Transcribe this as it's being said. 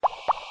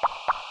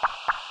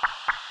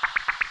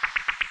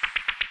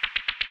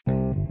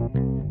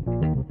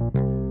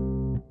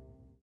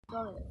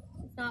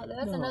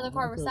That's another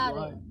car beside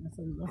it.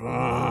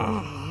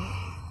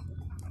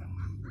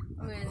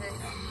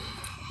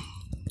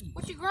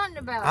 What you grunting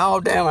about? Oh,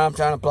 damn, I'm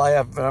trying to play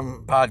a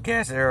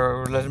podcast there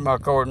or listen to my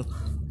recording.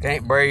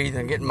 Can't breathe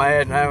and getting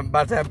mad and I'm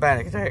about to have a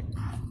panic attack.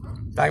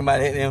 Talking about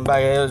hitting him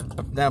back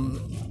of them.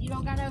 You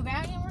don't got no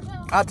Valium or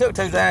something? I took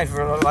 2 Xanax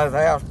for the last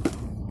house,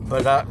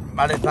 but I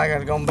didn't think I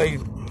was going to be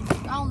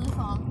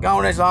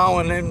gone this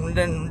long and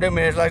then them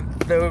minutes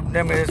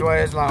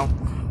way as long.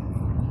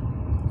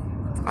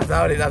 I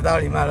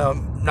thought he might have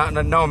not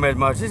know me as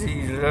much as he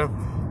usually does.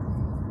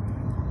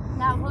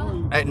 Not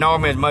what? Ain't know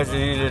me as much as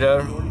he usually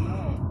does.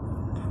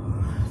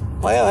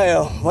 Well,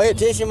 hell, we at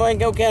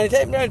Tishomingo County.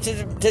 Take me down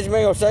to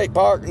Tishomingo State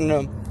Park, and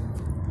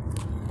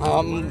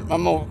I'm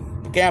gonna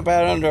camp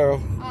out under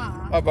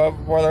up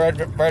where the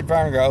red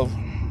fern grows.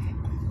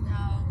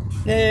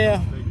 No.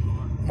 Yeah,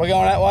 we're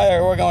going that way,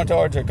 or we're going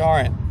towards the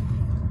Corinth.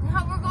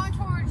 No, we're going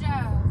towards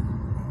Georgia.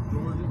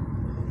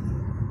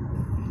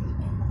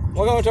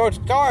 We're going towards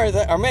Corinth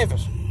or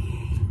Memphis.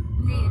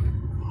 neither.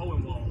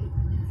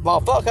 Well,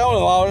 fuck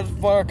Hollywall. That's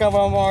where I come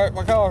from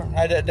my car.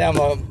 I had that damn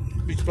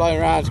used to play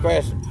in Ryan's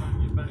Crest.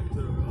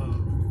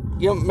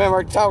 You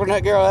remember talking to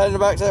that girl that in the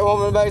back seat,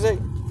 woman in the back seat?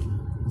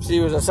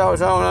 She was a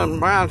social on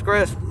Ryan's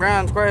Crest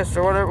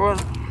or whatever it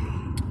was.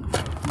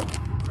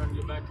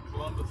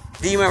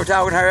 Do you remember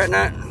talking to her that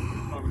night?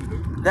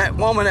 That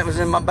woman that was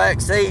in my back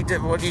seat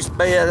that used to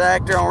be an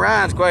actor on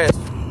Ryan's Quest.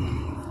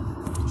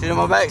 She's in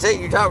my back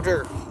seat. You talked to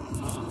her.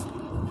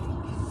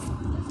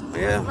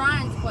 Yeah.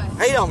 Ryan's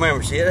Quest. He don't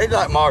remember shit. He's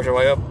like Marshall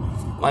Webb,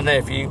 my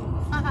nephew.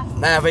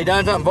 Now, if he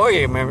done something for you,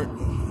 he remember it.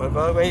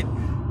 But if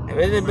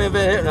he didn't been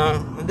hit,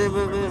 no.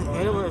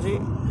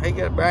 He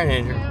got a brain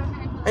injury.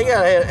 He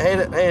got a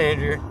head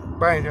injury,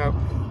 brain injury.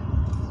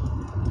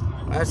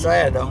 That's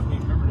sad, though.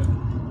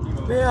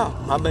 Yeah,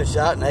 I've been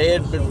shot in the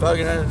head, been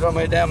fucking under so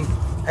many damn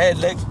head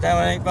licks. Damn,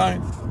 it ain't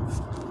funny.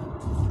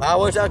 I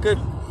wish I could.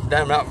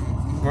 Damn, not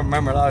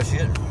remember a lot of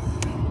shit.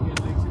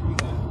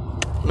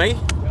 Me?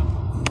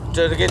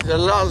 To get the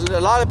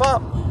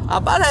lollipop? I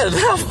about had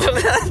enough.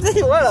 I tell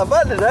you what, I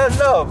about had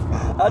enough.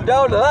 I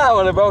told the lie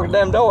when they broke the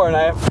damn door in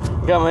half.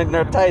 Come in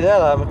there and take the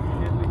hell out of me.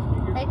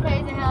 They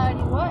tased the hell out of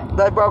you what?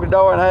 They broke the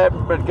door in half,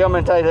 but come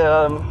and take the hell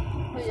out of me.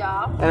 Who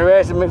y'all? And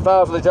arrested me,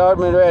 falsely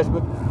charged me and arrested me.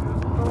 For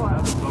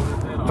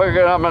what?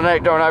 Figured out my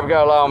neck door and never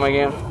got along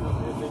again.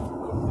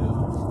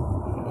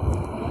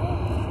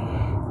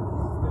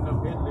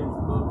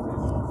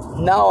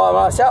 No,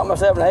 I shot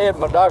myself in the head.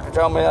 My doctor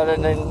told me I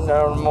didn't need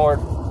no more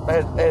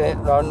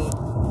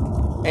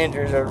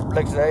injuries or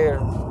licks of the head.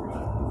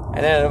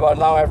 And then about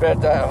long after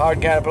that,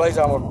 Hardin County Police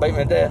almost beat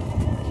me to death.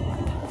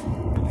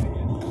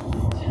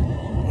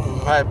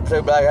 I had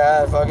 2 black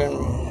eyes, fucking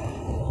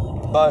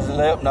busted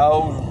lip,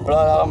 nose,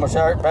 blood all on my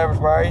shirt, pepper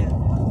spray.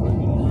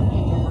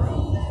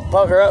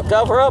 Pucker up,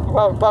 cover up,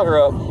 pucker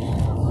up.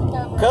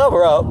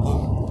 Cover up.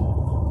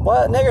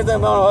 What? Nigger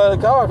thing on the way of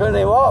the car, couldn't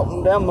even walk.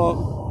 Damn,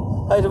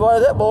 I said, what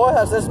is that, boy?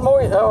 I said, it's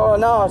more. Oh,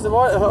 no. I said,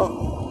 what?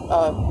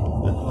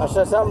 I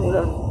said something.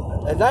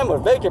 His name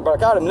was Victor, but I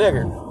called him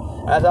Nigger.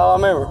 That's all I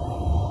remember.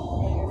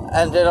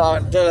 And then I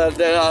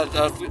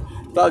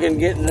fucking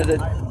getting to the.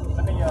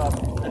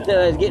 Until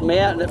they was getting me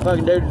out, and that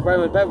fucking dude spraying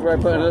with pepper spray,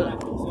 putting it.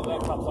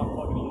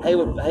 He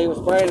was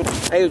spraying.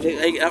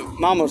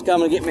 Mama was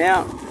coming to get me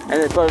out, and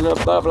they put a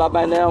little butterfly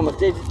bandana on my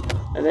stitches,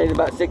 and they did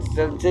about 6 or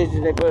 7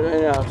 stitches. They put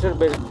it in. Should have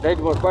been. They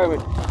didn't want to spray me.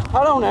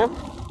 Hold on now.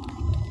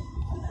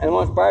 And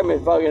once sprayed me,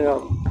 fucking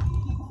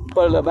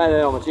put a little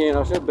bandana on my chin.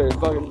 I should have been his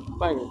fucking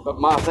finger. But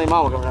seen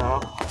Mama coming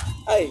down.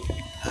 Hey,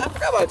 I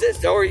forgot about this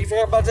story. You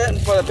forgot about that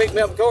before they picked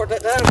me up in court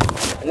that time?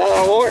 And now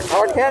I warrant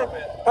Hardin County?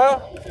 Huh?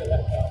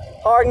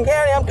 Hardin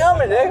County, I'm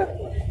coming, nigga.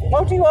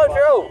 Won't you watch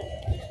your road?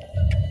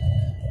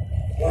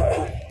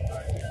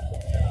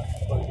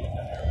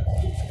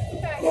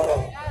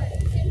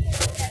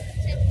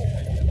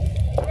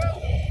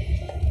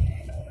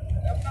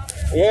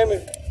 You hear me?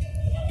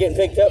 Getting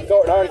picked up in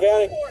court in Hardin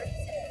County?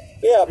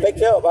 Yeah, I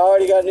picked up. I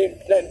already got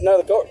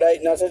another court date,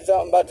 and I said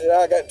something about that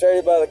I got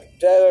treated by the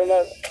jailer,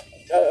 the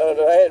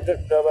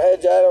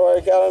head jailer, what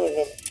do you call him, and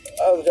the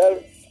other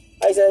jailer.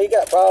 He said he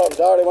got problems.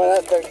 Already went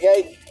out the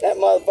gate. That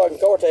motherfucking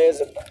Cortez,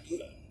 the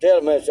jail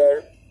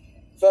administrator,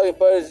 fucking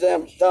put his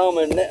damn thumb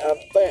and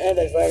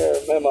index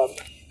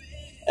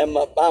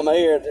finger by my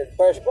ear at the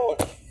pressure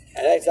point.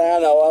 And next thing I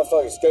know, I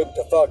fucking scooped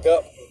the fuck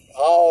up.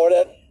 All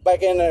that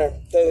back in there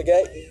through the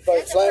gate and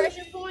fucking slammed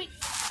it.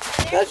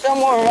 That's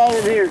somewhere right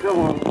in here,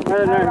 somewhere.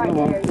 Right in there,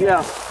 somewhere.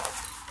 Yeah.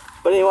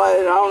 But anyway,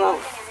 I don't know.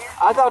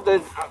 I thought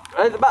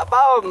there's about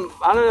 5 of them.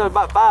 I knew there was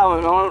about 5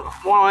 of them.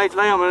 One on each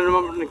limb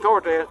in the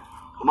Cortez.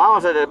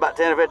 Mama said there's about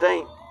 10 or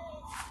 15.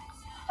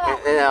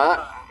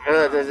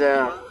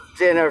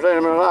 She had never seen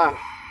them in her life.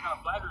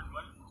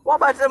 What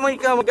about them when you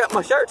come and got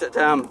my shirts that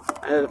time?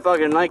 And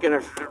fucking Lincoln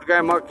or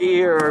Grand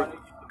Marquis or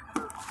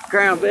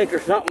Crown Vic or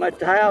something at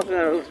the house, and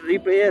the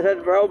UPS had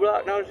the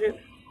roadblock and all that shit.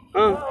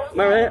 Huh?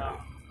 Remember that?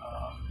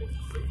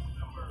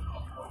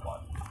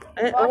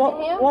 And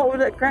what was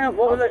that Crown?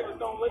 What was that?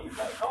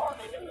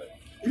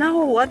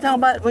 No, I'm talking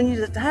about when you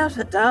was at the house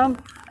that time,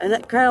 and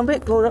that Crown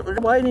Vic pulled up the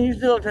way, and you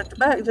still looked at the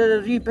back and said there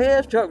was a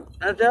UPS truck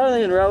at the other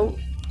end of the road.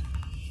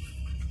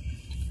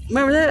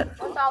 Remember that?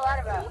 What's all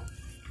that about?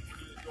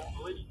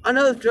 I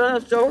know the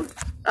drug store.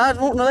 I was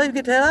wanting to leave to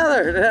get the hell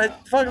out of there. I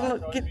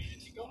fucking get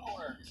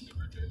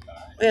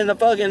in the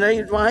fucking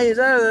why he's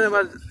out of there.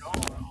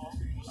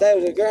 That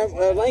was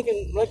a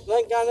Lincoln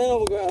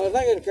Continental. I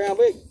think it was a Crown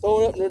Vic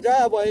pulling up in the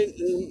driveway,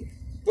 and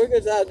quick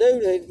as I do,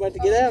 they went to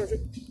get out of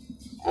it.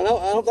 I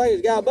don't think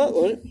it's got a buck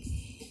with it.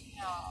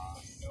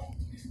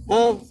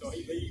 Huh? So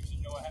he leaves and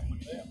you know what happened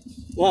with them.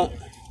 What?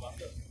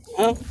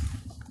 Huh?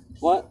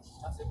 What?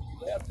 I said, when you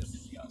left, this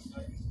is you got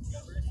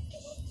ready.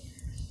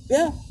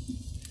 Yeah.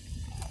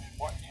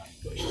 What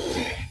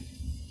county?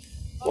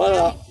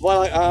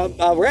 Well,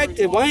 I wrecked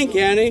in Wayne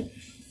County,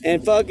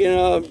 and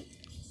fucking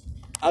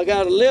I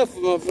got a lift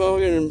from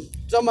fucking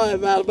somebody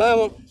from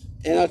Alabama,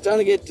 and I was trying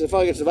to get to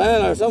fucking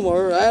Savannah or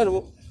somewhere,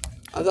 Animal.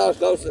 I thought it was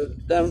close to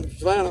down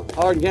Savannah,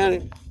 Hardin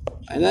County,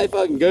 and they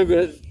fucking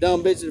Googled it,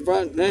 dumb bitch in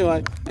front.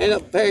 Anyway, ended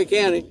up in Perry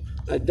County.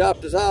 They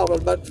dropped us off. I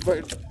was about to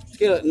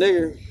skillet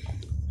nigger,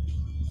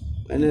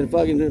 and then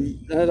fucking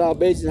that's all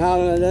bitches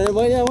hollering. And then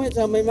I went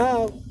so many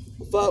miles.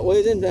 Fuck, we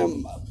was in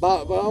them,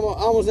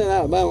 almost in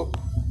Alabama,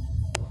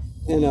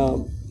 and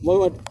we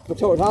went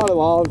towards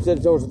Hollywood instead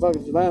of towards the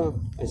fucking Savannah,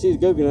 and she's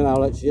Googling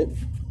all that shit.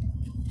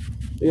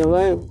 You know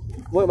what I'm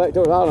saying? Went back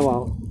towards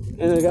Hollywood.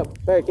 And they got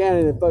Perry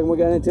County, and fucking we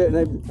got into it, and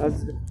I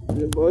just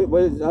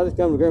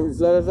come to Griffin, just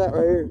let us out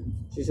right here.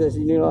 She said she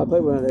knew a lot of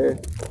people in there,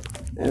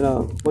 and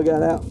we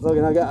got out.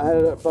 Fucking, I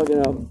had a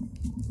fucking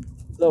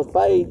little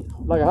spade,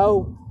 like a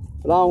hoe,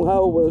 long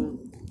hoe with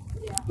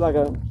like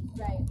a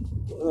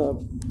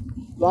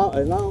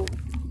long.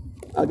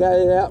 I got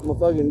it out my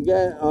fucking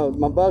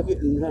my bucket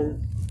and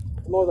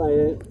more than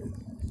that.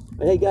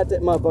 And he got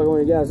that motherfucker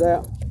when he got us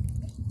out.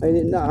 He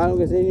didn't know. I don't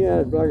guess he knew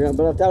how to flare gun,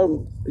 but I told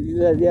him. They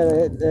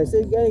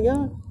said, "You got any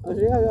gun?" I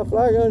said, "Yeah, I got a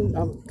flare gun.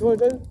 I'm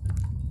 22."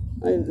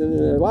 And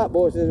the white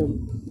boy said,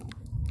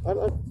 "I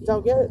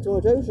don't get it,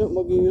 22. Something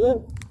will give you a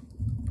lift."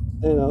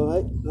 And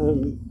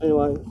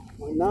anyway,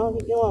 no, he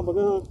didn't want my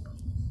gun,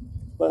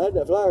 but I had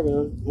that flare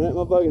gun. And that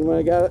motherfucking when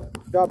I got it,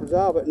 dropped us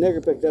off, that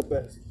nigger picked up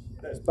that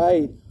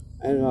spade,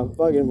 and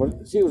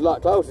fucking she was a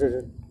lot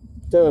closer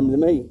to him than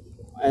me.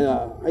 And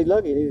he's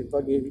lucky he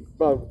fucking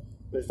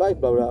his face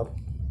blowed off.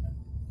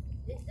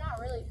 It's not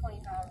really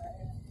 25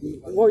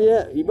 right now. Well,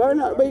 yeah, you better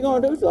not be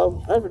going to do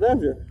so. That's for damn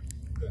sure.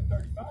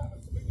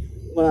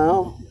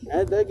 Well,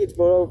 that gets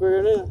pulled over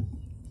quicker than that.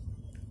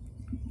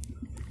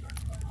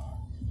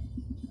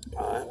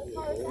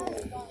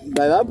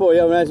 Babe, I'll pull you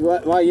over and ask you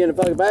why you in the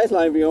fucking fast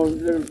lane if you're going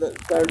to do the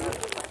third.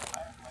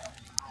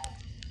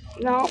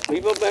 No,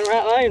 people been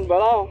right lane,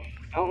 but I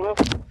don't know.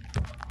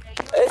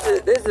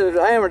 This is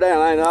a hammer down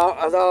lane.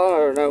 That's all I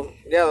ever know.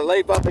 You gotta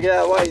leap up to get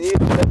out of the way.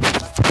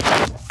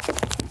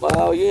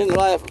 Well, you're in the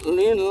left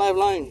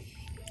lane.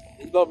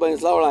 You're supposed to be in the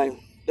slow lane.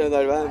 Do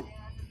that, right?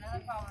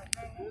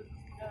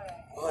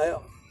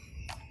 Well,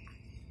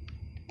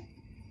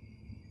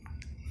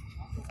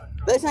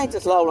 this ain't the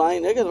slow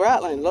lane. Look at the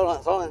right lane, slow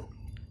lane.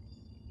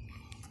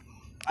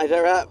 Ain't that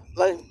right,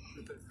 lady?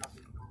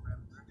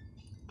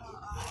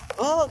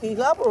 Oh, he's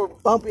up or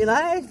bump you in the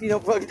ass. You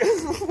don't fucking. He's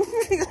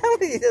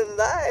in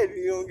the ass.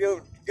 You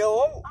don't go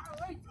on.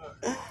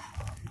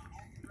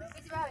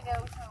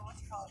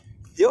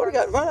 You already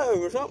got in front of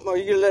him or something, or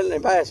you gonna let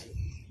him pass you?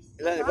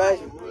 You let him pass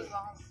you?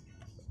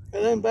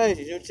 Let him pass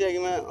you. Just check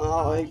him out.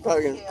 Oh, he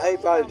probably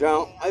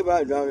drunk. He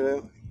probably drunk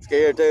too.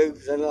 Scared too.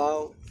 Said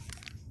hello.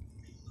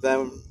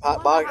 Then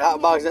hot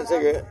box that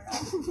cigarette.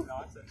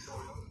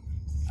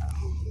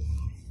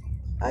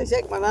 Hey,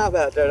 check my knife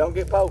out there. Don't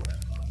get poked.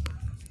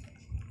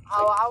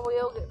 Oh, I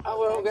will get. I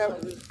will get.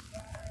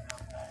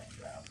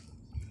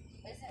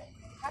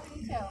 How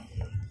can you tell?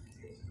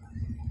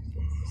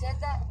 You said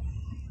that?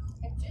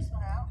 It just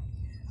went out.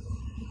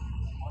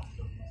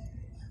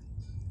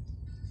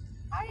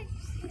 How did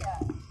you see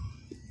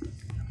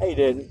that? He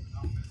didn't.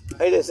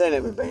 He just seen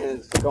it being in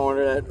the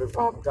corner that the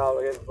proper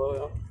collar gets pulled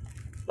up.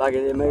 Like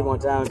it did me one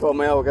time and pulled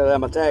me over because I had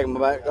my tag in my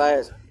back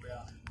glass.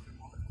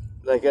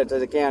 They got to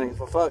the county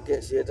for fuck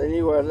that shit. They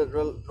knew what it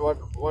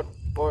was.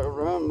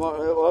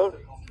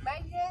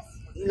 Make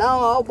this? No,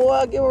 oh boy,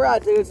 I give a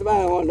ride to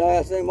Savannah one day.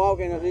 I seen him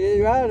walking. I said,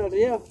 "You riding?" I said,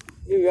 "Yeah."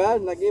 "You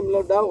riding?" I give him a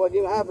little dope. I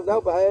give him half a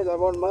dope I had. I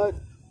wanted mud.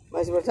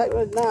 I said, "Well, take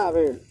this knife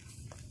here."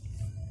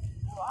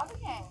 Well, I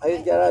can't. He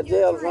just got out of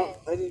jail or something.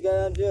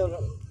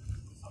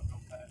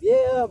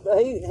 Yeah, but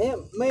me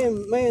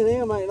and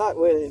him ain't like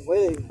with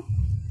him.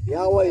 He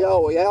always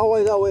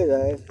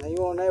ass. And he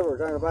won't never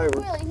return a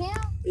favor. Really, him?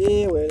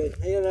 Yeah, Willie.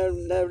 He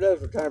never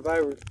does return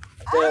favors.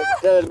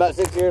 Tell us about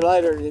 6 years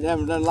later, you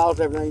haven't done lost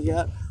everything you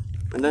got,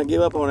 and then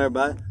give up on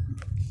everybody.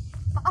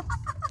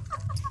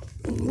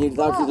 You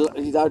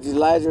thought you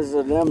Lazarus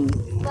or them.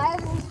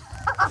 Lazarus.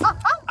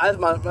 That's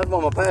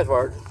one of my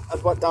passwords.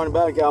 That's what Tony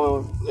Bunny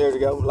called me years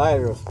ago,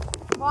 Lazarus.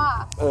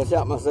 Why? I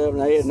shot myself in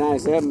the head in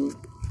 97,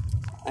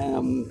 and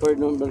I'm pretty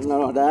number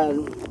no, I died.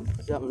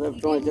 I shot myself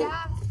in 22.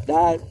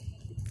 Died.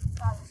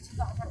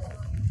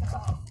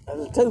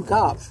 There's 2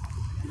 cops.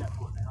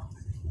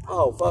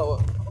 Oh,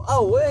 fuck.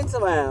 Oh, we in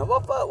Savannah.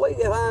 What fuck? We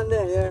can find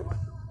them here.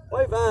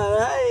 We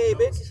find, hey,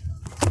 bitches.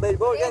 Baby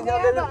boy, can't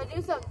come They're do about to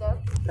do something though.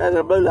 That's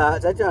the blue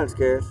lights. They trying to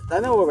scare us. They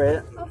know where we're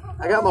at.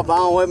 I got my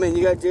phone with me, and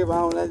you got your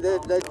phone. They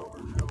trying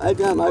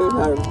to make us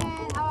nervous. Man,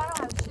 oh, I don't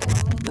have shit on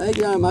me. They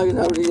trying to make us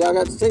nervous. Y'all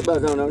got the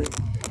seatbelts on, don't you?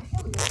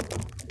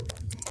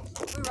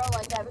 We roll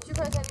like that, but you're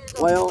supposed to have yours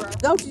on, Well, bro.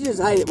 don't you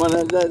just hate it when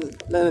they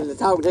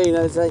talk to you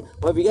and they say,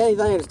 well, if you got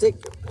anything to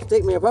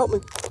stick me or poke me,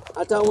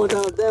 I told one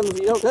time, damn, if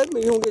you don't touch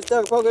me, you won't get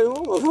stuck or poke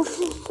anymore.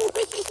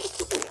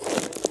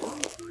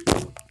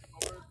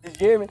 Did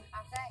you hear me? I think,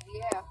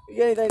 yeah. You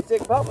got anything to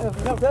stick or poke me, if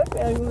you don't touch me,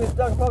 you won't get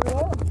stuck or poke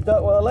anymore.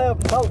 Stuck with a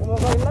left, poke with my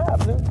fucking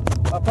knife, dude.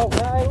 I poke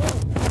now, I ain't with it.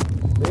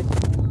 Bitch.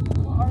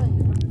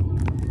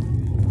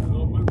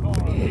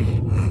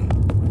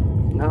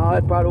 No,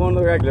 that's probably one of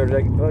the regulars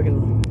that can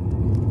fucking...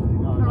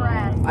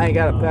 Harass. I ain't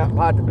got a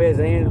pot to piss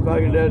in,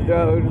 fucking does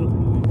drugs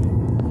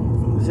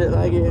and shit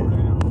like it.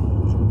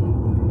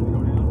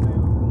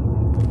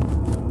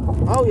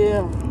 Oh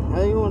yeah,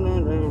 how you going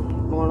down there?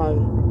 More like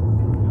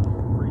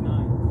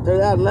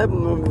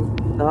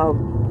 2011, no.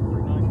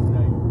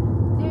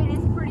 Dude,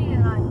 it's pretty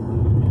tonight.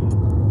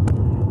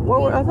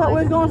 I thought we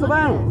was going to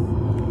Savannah.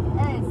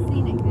 That is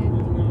scenic, dude.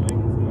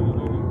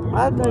 I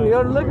was going to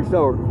go to the liquor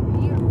store.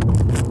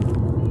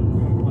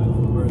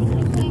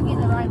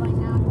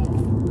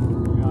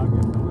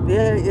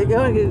 Yeah, you're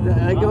going to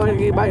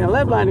get back in the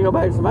left lane to go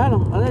back to Savannah.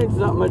 I think it's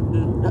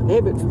something at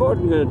Hibbett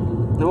Sporting Goods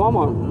in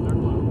Walmart.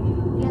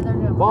 Yeah, they're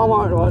good.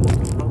 Walmart, what?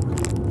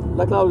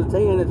 They close at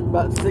 10, it's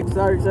about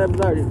 6:30,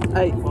 7:30,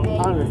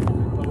 800,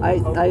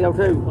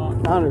 8:02,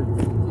 100.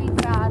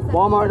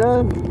 Walmart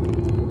does?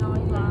 No,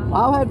 he's lying.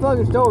 I've had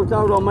fucking stores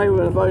told on me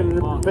with a fucking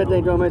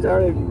 15, 20 minutes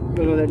early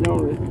because they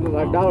normally look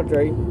like Dollar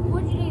Tree.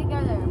 What'd you need to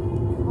go there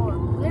for?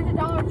 There's a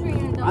Dollar Tree and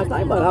a Dollar I was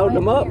thinking about holding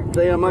them up,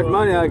 see how much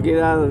money I could get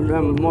out of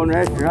them more than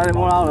extra. I didn't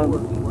want all of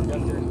them.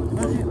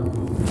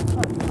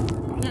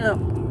 Yeah.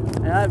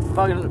 And I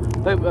fucking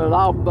people, the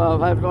law,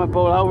 had someone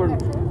pull over.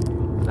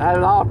 Had a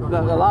law, have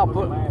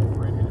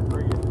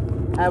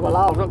a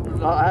law,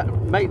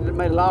 made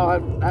a law,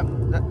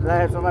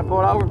 have somebody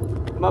pull over.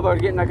 Motherfuckers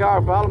get in their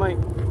car, follow me.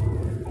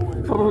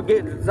 Come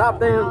get, stop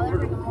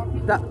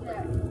them,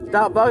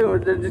 stop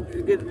fucking, just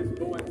get.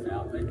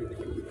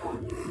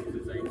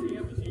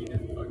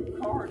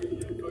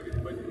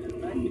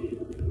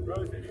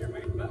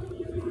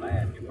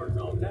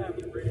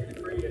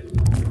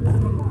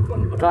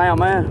 Damn,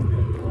 man.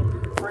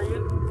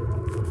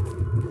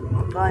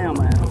 Damn,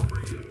 man.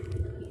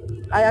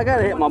 Hey, I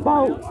gotta hit my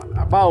boat.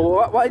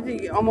 Why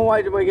did you, on my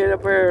way till we get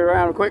up here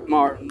around the Quick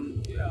Mart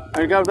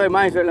and go through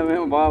Main Street and hit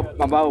my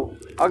boat.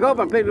 I'll go up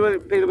and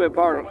Peterbilt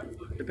Park,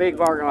 the pig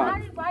parking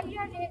lot. Why do you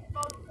have to hit the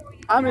boat before you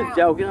I'm just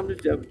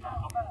joking.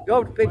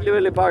 Go up to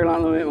Piggly Parking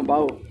lot and hit my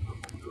boat.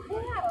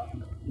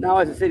 No,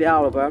 it's a city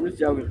hall up there. I'm just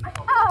joking.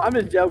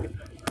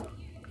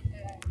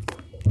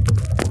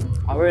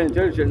 I really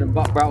shouldn't have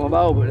brought my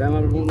boat, but then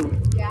I didn't want to.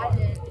 Yeah, I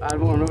did. I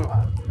didn't want to.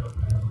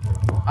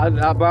 That's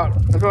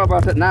what I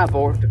brought that knife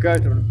for, to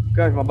crush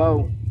my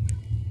bow.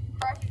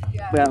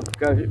 Yeah,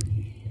 crush it.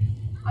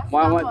 I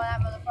stopped on that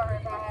motherfucker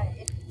if I had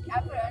it. I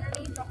put it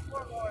underneath the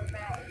floorboard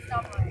mat and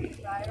stopped on it.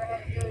 If I ever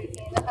had to do it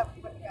again, I'd have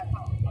to put it back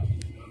home.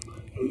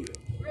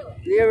 Really?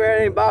 You ever had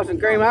any Boston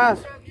cream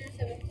ice?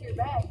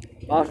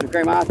 Boston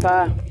cream ice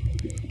pie?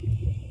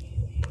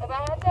 Have I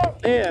had that?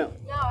 Yeah.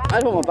 No,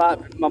 That's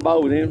what my bow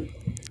was in.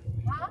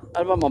 Huh?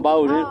 That's what my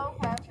bow was in. Oh,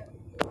 okay.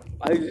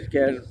 I used to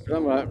carry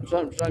some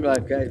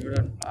sunglass case, but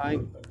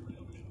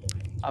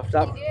I've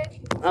stopped. You did?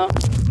 Huh? You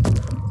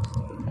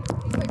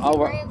put 2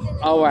 Over grams in there?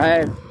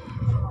 half.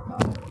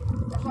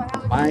 That's what,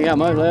 how much I ain't got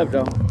much left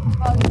though. Oh, you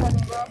got the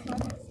girls with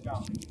it?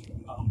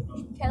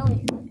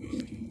 Kelly.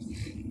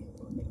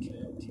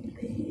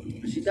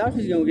 She thought she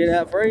was gonna get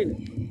out free.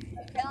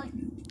 Kelly,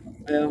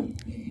 Yeah,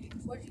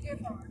 what'd you get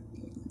from her?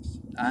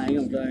 I ain't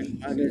gonna say.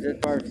 I guess that's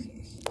first.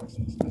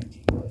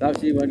 Thought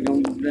she wasn't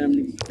gonna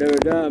do her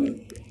job.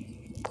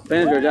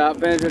 Finish her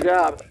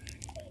job.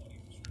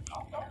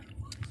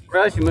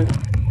 Rushing me.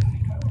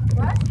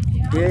 Rushed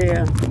you?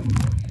 Yeah.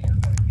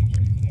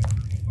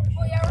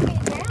 Well, y'all were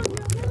getting down real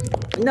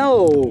good? No,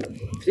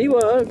 she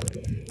was.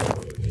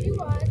 She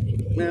was.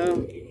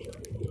 No.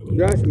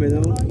 Rushed me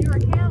though. On your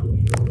account?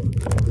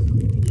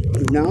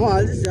 No,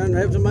 I just trying to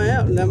help somebody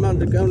out and I'm about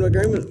to come to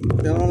agreement.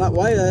 On that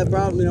way, I had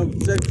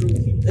problems, sexual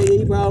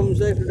ED problems,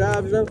 sexual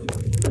drive stuff.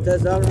 But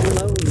that's all I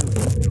know.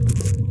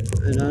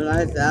 And I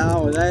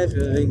always ask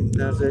her, I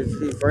said,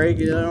 she's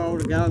freaky, I don't know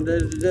what to count,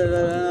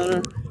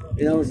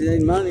 she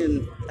needs money,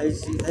 and they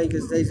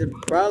said,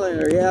 probably,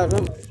 or yeah, or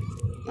something.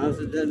 I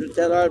said, then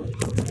tell her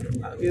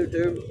I'll give it to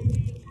her.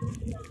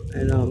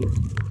 And,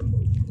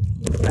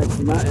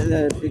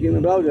 she gave me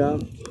a blowjob.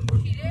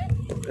 She did?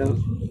 Yeah.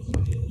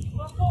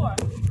 What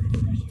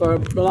for?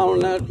 For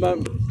loaning her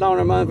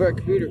money for a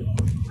computer.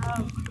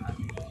 Oh.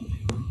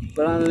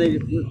 But I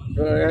need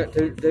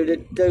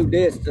two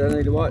discs I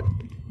need to watch.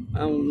 I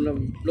don't know,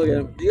 look at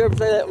them. Did you ever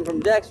see that one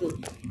from Jackson?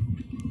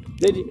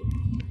 Did you?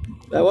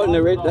 That wasn't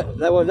the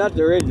that was not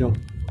the original.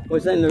 We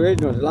seen the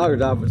original at the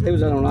logger's office. He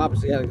was on the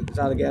opposite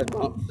side of the gas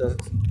pump.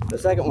 The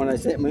second one they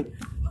sent me,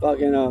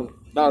 fucking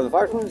the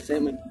first one they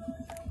sent me.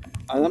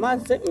 They might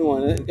have sent me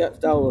one and it got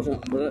stolen or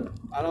something, but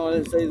I know I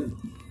didn't see.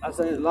 I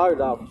seen it at the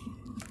logger's office.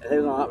 And he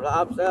was on the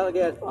opposite side of the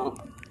gas pump.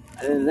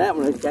 And then that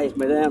one, he chased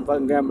me down,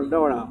 fucking grabbed my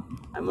doorknob.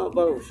 That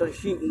motherfucker was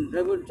shooting,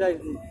 they were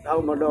chasing,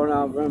 holding my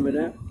doorknob, running me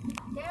down.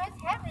 Yeah,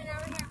 it's happening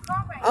over here in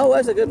Crawford. Oh,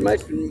 that's a good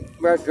Mexican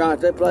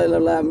restaurant. They play a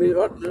little loud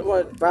music.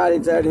 What Friday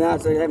and Saturday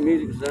nights they have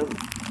music and stuff.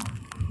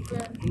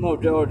 Yeah. I'm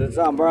over to the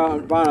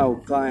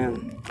Sombrano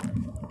clan.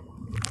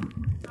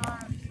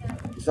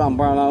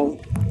 Sombrano.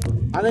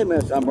 I think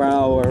it's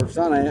Sombrano or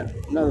Sun Ant.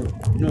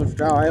 Another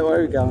straw hat,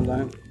 whatever you call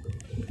them.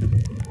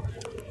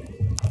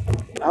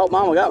 I hope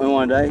Mama got me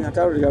one day. I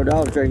told her to go to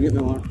Dollar Tree and get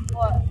me one.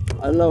 What?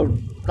 A little,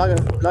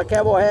 like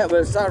cowboy hat,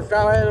 but a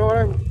straw hat or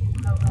whatever. Oh,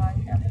 God,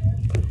 yeah.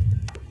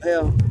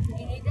 Hell.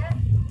 You need that?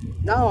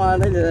 No, I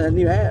needed a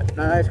new hat.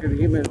 And I asked her to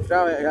give me a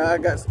straw hat. I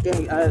got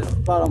skink. I had a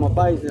spot on my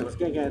face and it was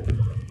skink hat.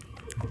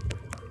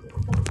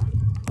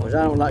 Which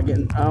I don't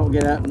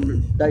get out in the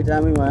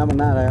daytime anyway. I'm a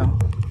night owl.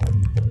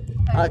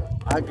 I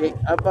had to go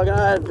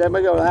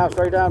to the house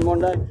 3 times one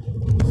day.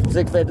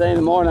 6:15 in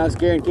the morning, I was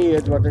scaring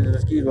kids what they just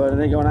excuse what,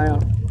 and they going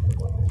out.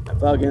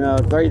 Fucking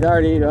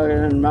 3:30,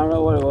 fucking, I don't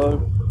know what it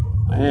was.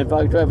 And then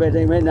fucking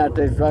 12:15 midnight,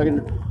 they fucking,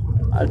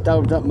 I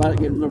told them something about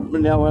getting,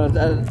 that was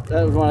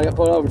when I got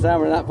pulled over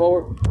Summer the night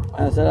before.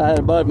 And I said I had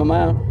a bud in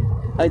my mouth.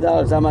 They thought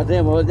it was something about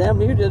them. Well,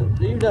 damn, you done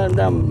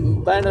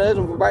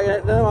vandalism for breaking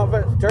that down off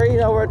that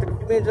tree over at the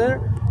community center.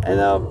 And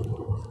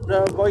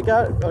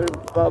boycott, public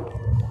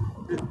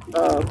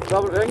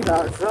drinking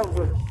or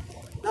something.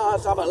 No, I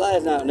was talking about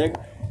last night, nigga.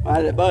 I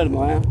had that bud in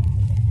my mouth.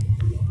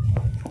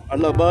 A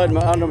little bud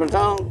under my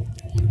tongue.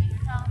 You need your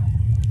tongue?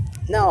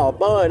 No, a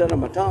bud under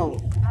my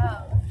tongue.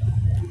 Oh.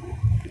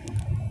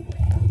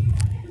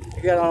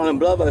 You got all them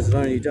blood vessels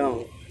on your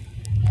tongue.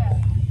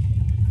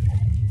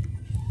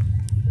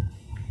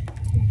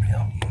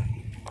 Yeah.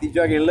 You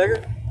drinking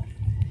liquor?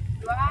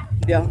 Do I?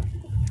 Yeah.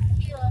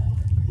 Tequila.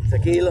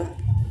 Tequila.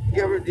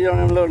 You ever do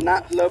them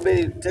little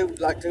bitty 2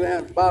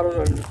 ounce bottles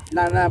or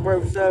 99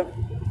 proof stuff?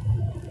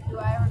 Do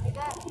I ever do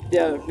that?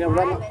 Yeah, you know what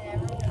I'm I talking about? haven't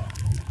ever.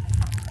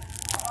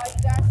 Oh, you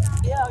got some?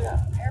 Yeah, I got.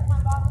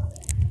 Airplane bottle?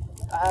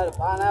 I had a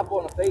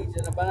pineapple and a peach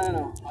and a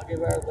banana. I'll give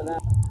her a banana.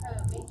 Oh,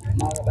 Beatrice?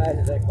 Michael Bass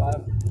is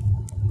five.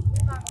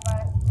 We're talking about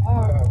it.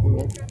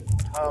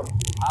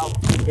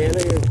 Alright,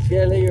 Beatrice?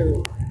 Shelly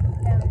or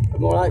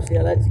more like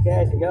Shelly. That's the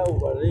cash and go,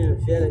 but it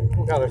is Shelly.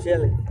 We'll call her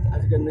Shelly.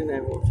 That's a good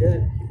nickname for her.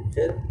 Shelly.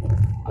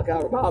 I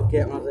call her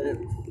Bobcat when I said it.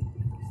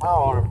 I'll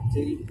honor her to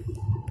you.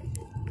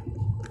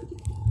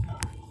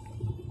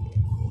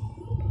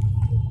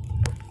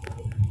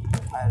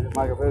 I had to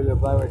make her feel good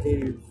play with her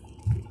titties. You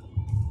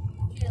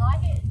didn't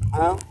like it?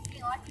 Huh? You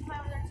didn't like you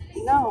playing with her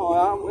titties? No,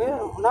 it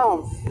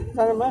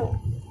doesn't matter.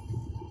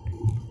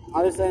 I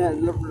just saying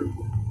that little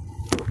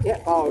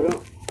cat paw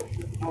up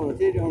on the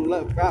titty on the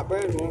left right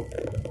breast one.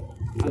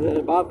 I said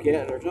a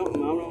bobcat or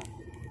something, I don't know.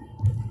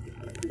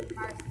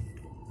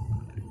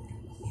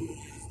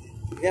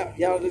 Yeah,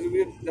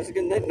 that's a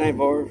good nickname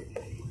for her.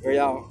 For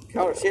y'all.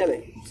 Call her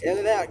Shelly. Shell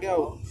it out,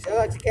 go. Shell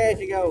out your cash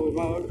and go with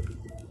my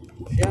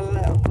shell it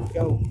out.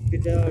 Go.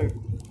 Get to her.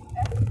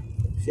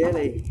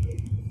 Shelly.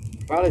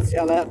 Probably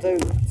sell out too.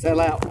 Sell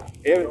out.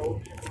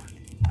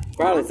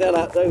 Probably sell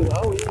out too.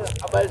 Oh yeah.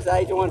 I bet it's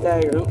an H1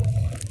 tag or something.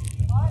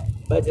 What?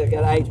 Bet you it's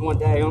got an H1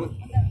 tag on it.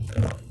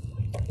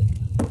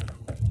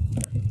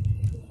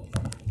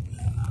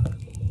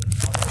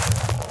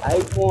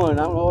 H1, I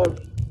don't know what,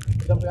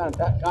 some kind of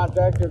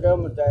contractor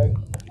government tag.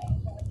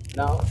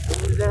 No, we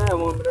didn't have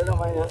one, but that don't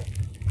mean nothing.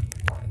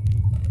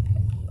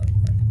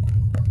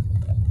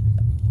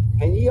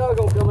 And you all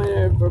gonna come in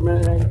there for a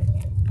minute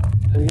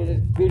and get this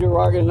computer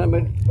working, let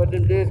me put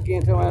them discs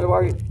in, tell me how to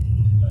work it.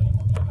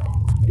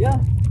 Yeah.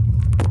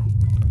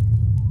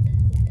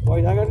 What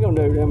do you think I was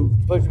gonna do? Them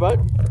push the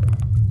button?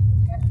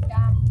 That's the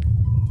guy.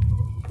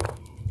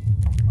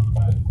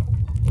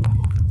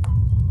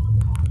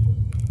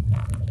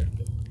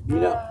 You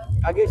know,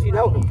 I guess you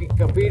know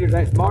computers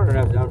ain't smart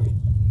enough, don't you?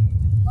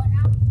 What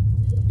now?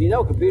 You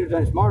know computers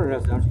ain't smart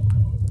enough, don't you?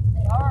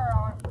 They are or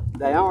aren't?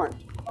 They aren't.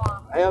 Why?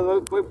 Hell,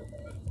 look,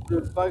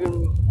 the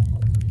fucking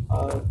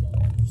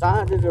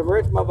scientists of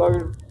rich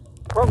motherfuckers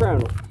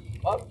programmed them.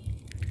 What?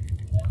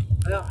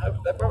 Yeah,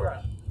 they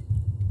programmed them.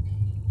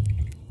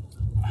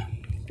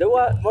 Do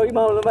what? What are you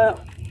moaning about?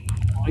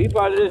 You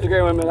probably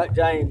disagree with me like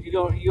James. You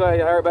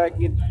gotta hurry back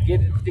and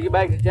get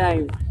back to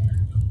James.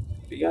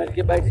 You gotta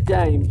get back to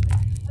James.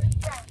 What is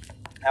James?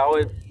 Now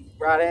he's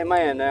right hand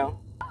man now.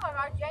 Oh,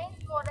 right, James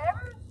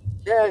whatever?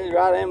 Yeah, he's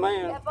right hand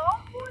man. That ball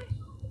boy?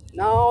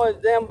 No,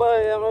 it's damn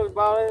buddy. I don't know his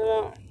ball is.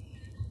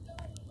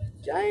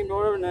 James,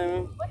 whatever his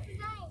name is. What's his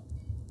name?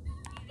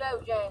 You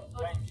know James.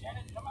 James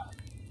Shannon, come on.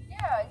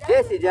 Yeah,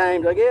 Jesse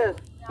James, I guess.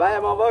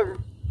 Bad motherfucker.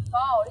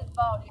 Bald, he's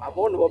bald. I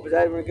wonder what was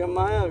happening when he come to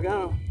my house,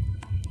 kind of.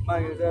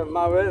 Like I said,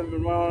 my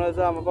resident went on the other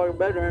side of my fucking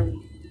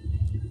bedroom.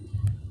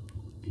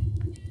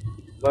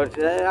 But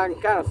I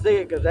can kind of see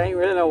it because they ain't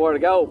really know where to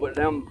go. But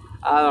them,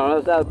 I don't know,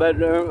 other side of the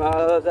bedroom,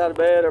 other side of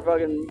the bed, or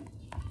fucking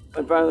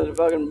in front of the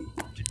fucking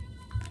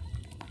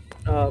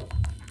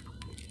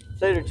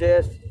cedar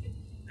chest,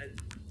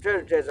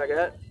 treasure chest I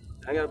got.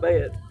 I got a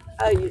bed.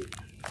 Hey,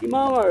 your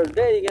mama or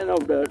daddy got no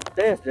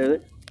desk, do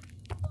they?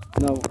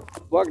 No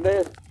work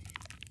desk?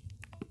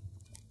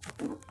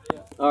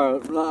 Or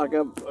like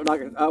an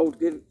old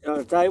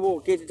table,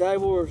 kitchen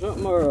table or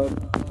something, or a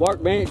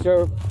workbench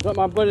or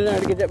something I put in there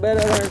to get that bed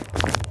out there.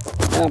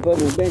 And I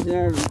put my bench in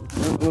there, a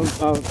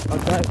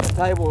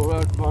table where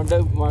I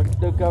do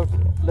coast,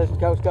 listen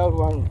coast where I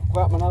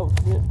write my notes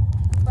and shit.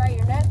 Write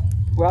your notes?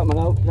 Write my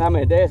notes, how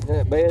many desks in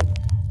that bed.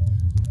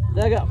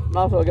 Then I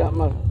also got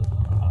my,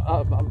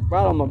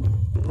 right on my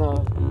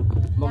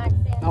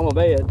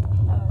bed.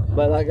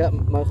 But I got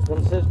my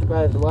sister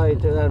passed away in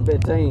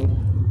 2015.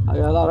 I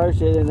got a lot of her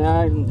shit in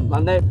there, and my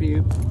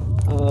nephew,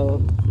 I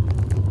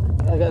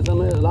got a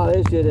lot of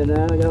his shit in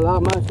there, I got a lot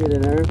of my shit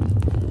in there.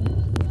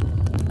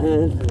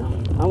 And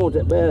I want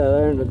that bed out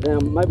there and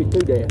damn, maybe 2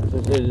 desks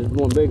instead of just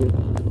one big one.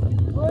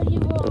 Where are you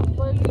gonna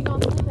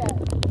sleep at?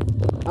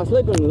 I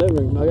sleep in the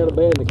living room. I got a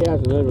bed and a couch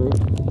in the living room.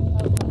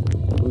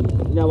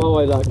 Okay. I've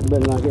always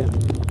been like that.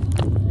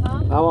 Huh?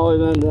 I've always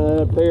been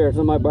up here,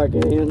 somebody break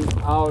it in.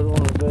 I always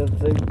wanted to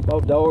see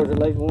both doors, at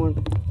least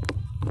one.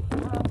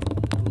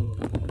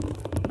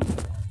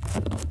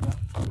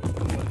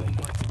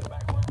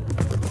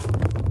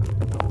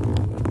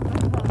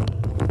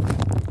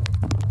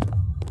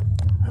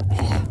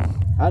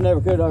 I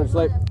never could hardly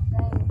sleep.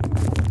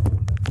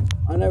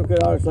 I never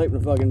could hardly sleep in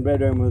the fucking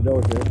bedroom with the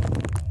door shut.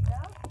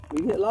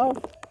 You get lost?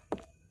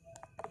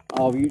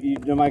 Oh, you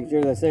making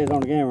sure that says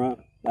on the camera, right?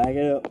 Back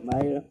it up,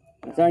 back it up.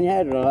 Turn your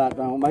hazard lights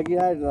on. Make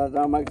your hazard lights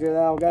on. Make sure they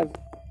all got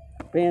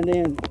pinned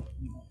in,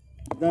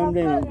 zoomed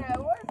in.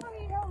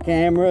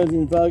 Cameras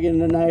and fucking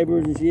the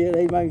neighbors and shit.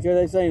 He's making sure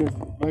they seen us.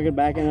 Fucking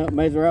backing up,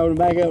 messing around and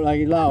back up like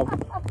he's lost.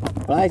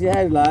 Flash your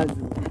hazard lights.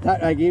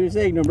 I give you a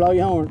signal, blow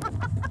your horn.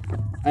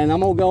 And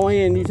I'm gonna go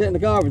in, you sit in the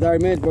car for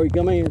 30 minutes before you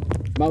come in.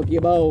 Smoke your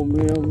bowl,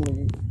 you know.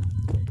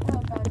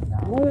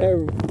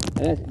 Whatever. And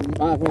that's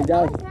my friend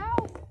Josh.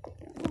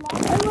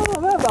 There's no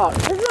mailbox.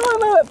 There's no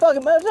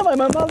fucking mailbox. Somebody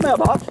moved my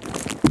mailbox.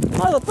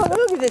 Motherfucker,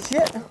 look at this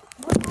shit.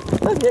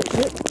 Look at that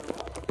shit.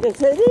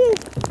 Yes, it is.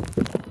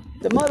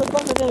 The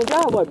motherfucker's in the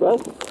driveway,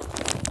 brother.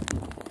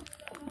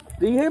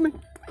 Do you hear me?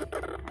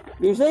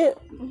 Do you see it?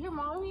 Is your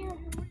mom here?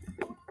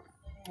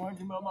 Why'd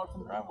you mailbox in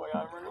the driveway?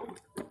 I never knew.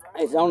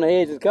 It's on the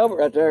edge of the cover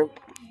right there.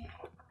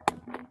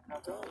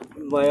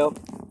 Well,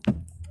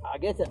 I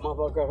guess that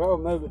motherfucker across over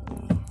move it.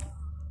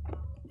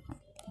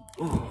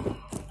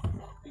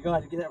 You're gonna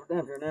have to get that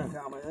redemption now,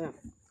 call me now.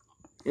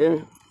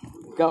 Yeah,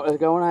 it's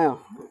going out.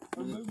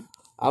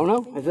 I don't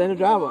know. It's in the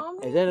driveway.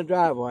 It's in the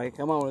driveway.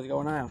 Come on, it's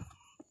going out.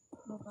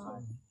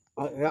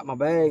 I got my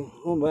bag.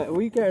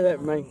 Will you carry that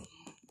for me?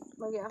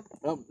 Oh, yeah.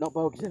 Don't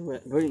focus it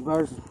with it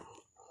first.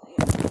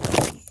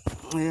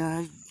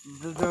 Yeah,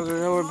 the dog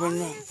is over, but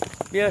no.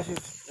 Yes, it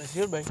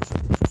should be.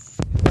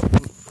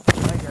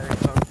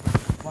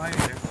 Why is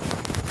there?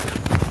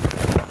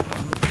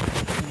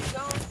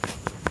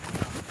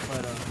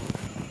 But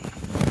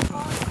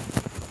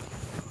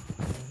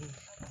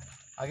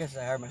I guess I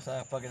heard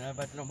myself fucking up.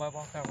 I don't know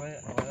walk out with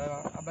it. I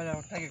bet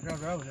I'll take it across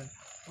the road then.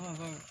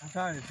 I'm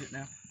tired of shit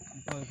now.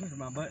 I'm fucking pushing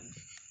my button.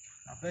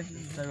 I'm fixing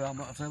it. So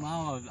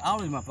all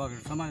these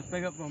motherfuckers. Somebody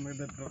pick up on me,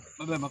 but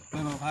my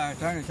higher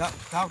attorney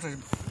talk to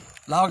him.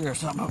 Lawyer or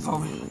something for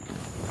me.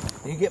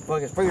 You get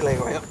fucking free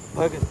legal help.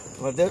 Fucking,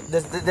 well,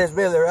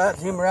 disability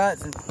rights, human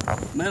rights, and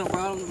mental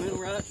problems, mental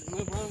rights, and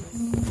mental problems.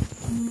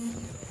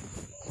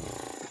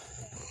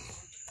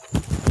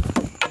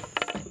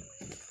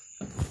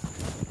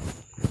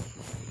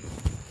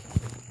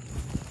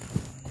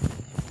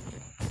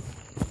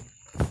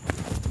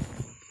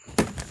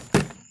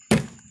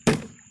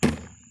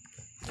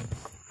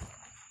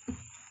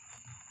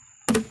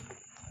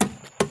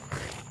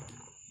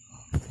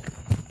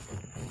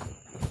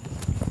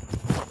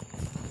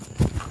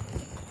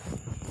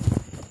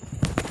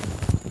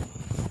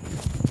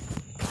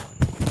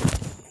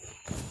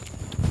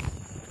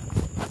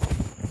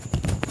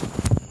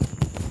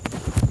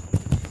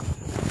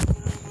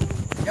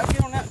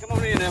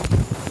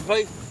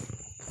 Please.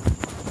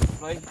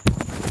 Please.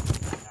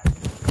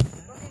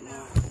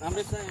 I'm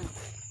just saying.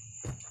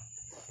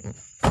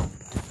 Come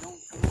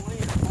on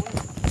in.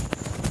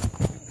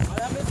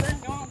 Well, I'm just saying,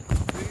 come on. Do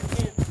your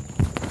can.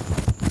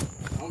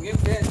 Don't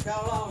give a chance to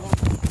call off.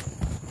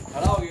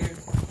 Hello, you.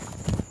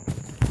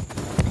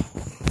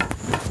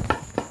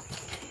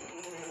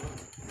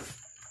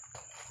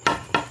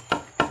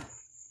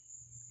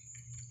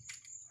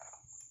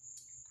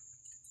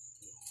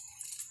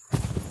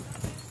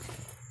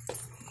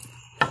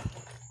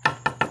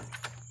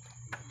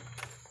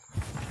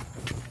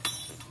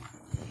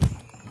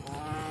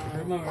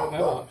 No,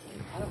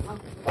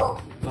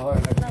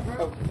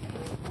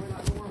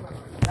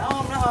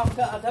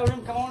 I told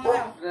him come on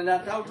out, and I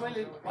told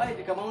Willie, wait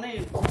to come on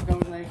in.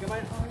 Come in.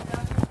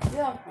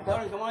 Yeah, I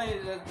told him come on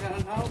in. They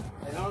don't know.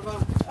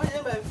 Oh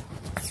yeah, baby.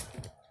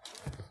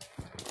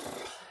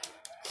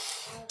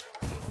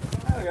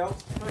 you go.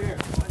 Look here.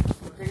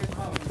 Take it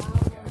home.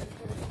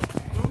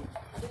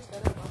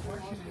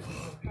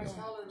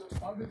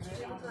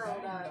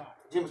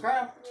 Jim Crow?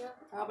 Yeah.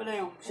 I'll be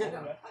down. Shit. I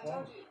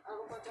told you, I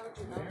don't know if I told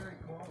you,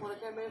 when I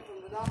came in from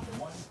the doctor,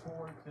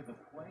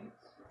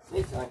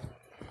 It's like,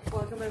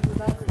 when I come in from the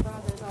doctor,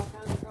 there's all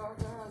kinds of cars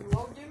there. And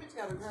Lord Jimmy's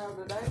got a crowd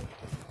today.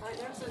 I ain't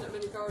never seen that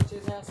many cars to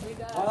his house. He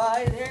died. well,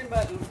 I ain't hearing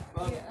about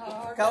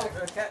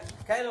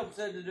Caleb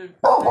said to do leg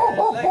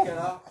cut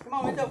off. Come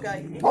on, it's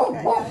okay. It's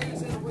okay. Yeah, he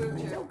was in a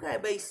wheelchair. It's okay,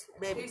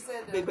 baby. He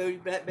said, Big booty,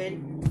 black Betty.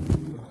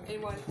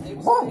 anyway, he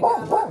was he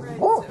got like ready,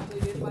 except he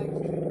didn't make it.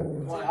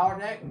 What, hard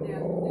neck? Yeah, he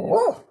didn't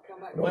come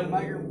back. What,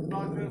 make her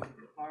not good?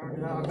 Or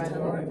back to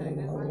work? He didn't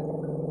make it.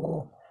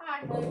 Hi.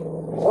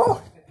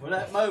 Will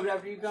that move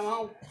after you come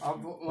home? Or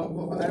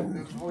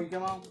before you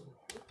come home?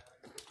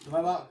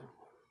 Move up.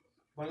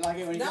 What like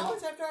it when you come No, home?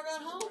 it's after I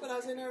got home, but I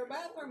was in there in the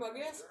bathroom, I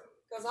guess.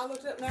 Because I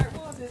looked up and there it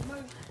was, his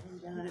move.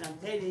 I'm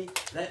telling you,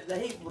 that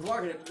he was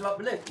working at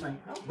listen to me.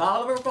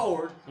 Bolivar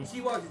Ford, and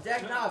she works at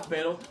Jackson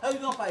Hospital. Who's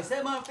gonna pay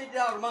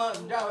 $750 a month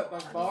and drive it by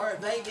the bar if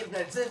they ain't giving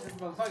that assistance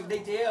from fucking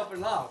DTL for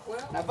law?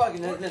 Well, now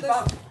fucking listen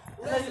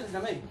to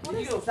me. What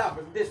You is gonna stop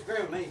and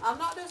disagree with me. I'm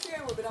not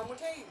disagreeing with it, I'm going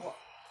to tell you what.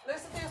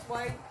 Listen this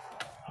way.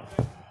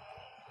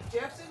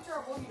 Jeff's in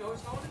trouble, you know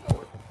it's going to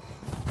court.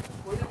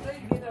 We don't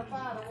need to get in a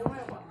fight on the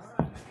mailbox.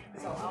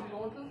 So I'm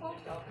going to the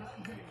post office.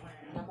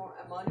 And I'm on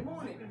Monday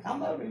morning. I'm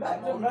gonna be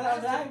back to him.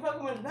 I ain't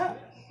fucking with it now.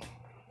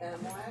 And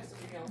I'm going to ask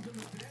him, you know,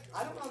 I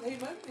don't know if he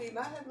moved, he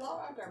might have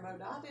law out there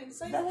moved. I didn't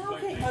see That's him. how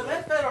can't move.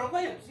 That's federal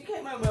offense. You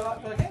can't move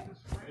like that.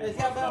 It's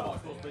got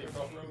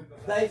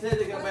they said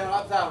they're gonna be on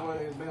outside when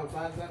it's been on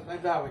side we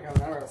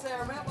coming over. See,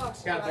 our mailbox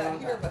is Got right that out on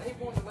here, but he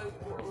wanted to move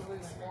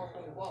more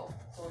from the wall.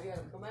 So he had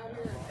to come out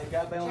here and It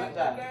got to be on check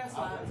that the side. gas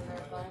lines and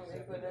everything, and he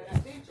put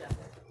that ditch out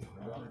there.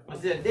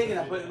 Instead of digging, I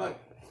put it up.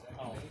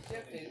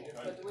 Jeff did,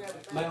 but we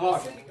had to Man, the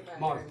Mark, city come out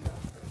Mark. here and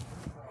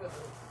put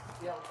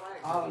the yellow flag.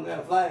 All them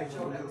little flags.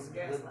 Showing that was a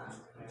gas line.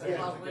 As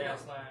Yeah. long as we don't,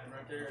 Gas line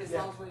right there. as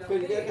long as we don't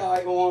Couldn't dig get it, that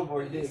like one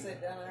for you, we did just sit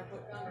down there and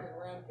put concrete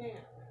around the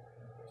camp.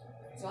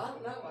 So I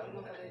don't know if I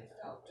need to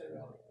talk to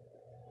them.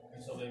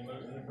 So they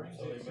moved it because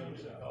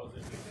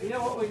it. You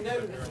know what we can do?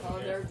 Oh,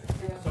 they're,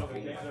 So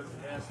there's a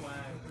gas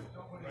line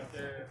right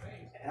there.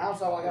 And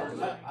also, I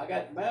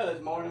got the mail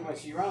this morning when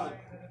she run,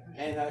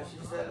 and she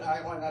said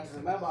I went out to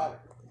the mailbox,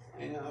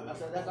 and I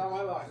said that's our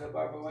mailbox,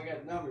 but we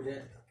got the numbers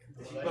yet.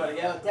 She put a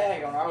yellow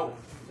tag on our own,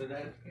 so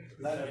that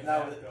let us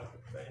know that.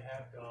 They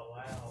have to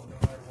allow, no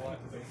matter what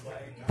the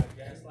flag on the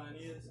gas line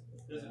is,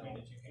 doesn't mean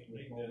that you can't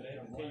dig that. They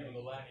don't tell you where the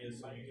line is,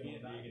 so you can't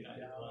dig it at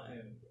that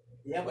line.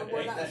 Yeah, but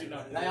We're not-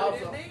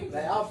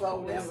 they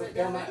also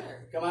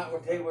come out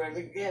and tell you where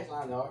the gas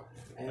lines are.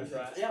 And That's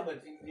right. Yeah,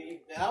 but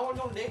I wasn't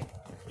gonna dig.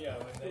 Yeah,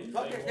 when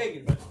Fuck your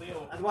digging. but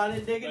still, That's why I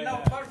didn't dig it. No,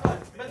 first place.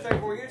 It's been 3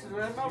 or 4 years since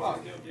we had a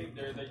mailbox. still dig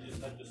there, they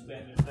just have to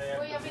stand there.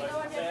 Well, you'll be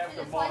going to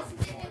the places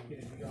in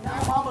it.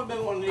 My mama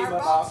been wanting to leave our my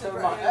box box. is That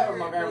right was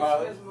my here.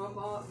 grandmother. It's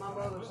my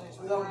brother's since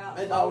we were out.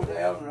 It's always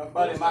having a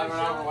buddy might run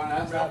over one.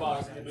 That's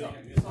Mailbox right. can be So I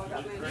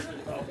got me directly a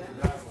across the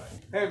driveway.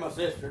 Here's my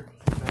sister.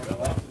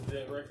 Mailbox is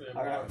directly I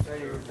got across, to show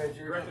you a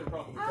picture. directly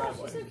across the Oh, she's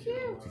so driveway.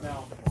 cute. Now,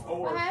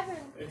 What or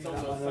happened? it's on the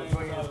She's same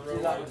side of the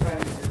like road, the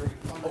family.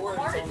 or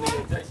it's on the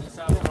adjacent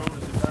side of the road as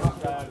the other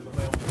side of the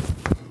mailman.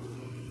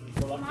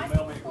 So like the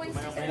mailman,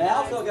 And they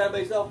also got to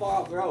be so far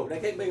off the road. They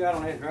can't be right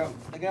on this road.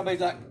 They got to be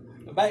like,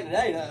 back in the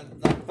day,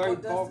 like 3, 4,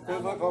 2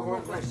 foot,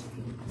 4 foot.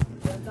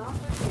 Does Don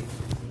think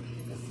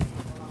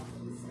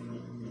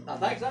I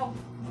think so.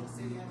 the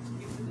city has to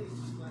give the ditch?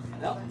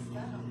 Yep.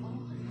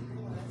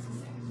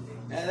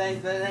 And they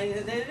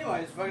anyway,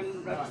 it's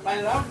fucking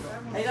painted on.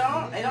 They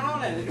don't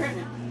own that. They rent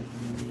it.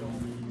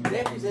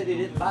 Deputy said he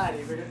didn't buy it.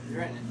 He rented it.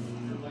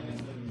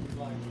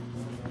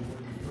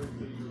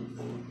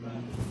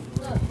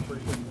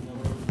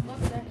 Look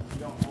there.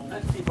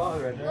 That's cheap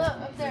bother right Look there.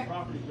 up there.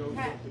 property goes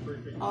up to 3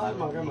 feet. Oh, that's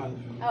my grandmother.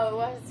 Oh, it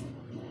was.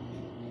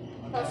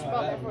 Oh, she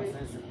bought that for you.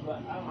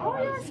 Oh,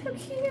 you're so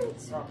cute.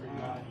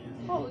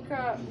 Holy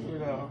crap. You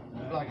know,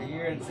 like a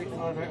year and 6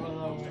 months right with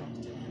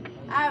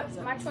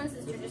My twin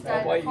sister just Oh,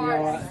 died wait, in you a know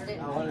car what?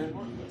 accident.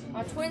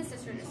 My twin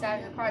sister just died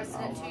in a car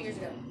accident 2 years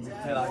ago.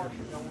 Hey, like a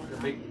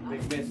big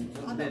business.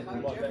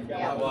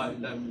 Yeah. What?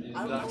 Forgot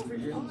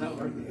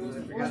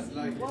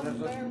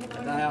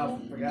something. The house.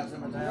 Forgot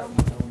something at the house.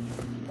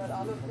 But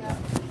I looked out.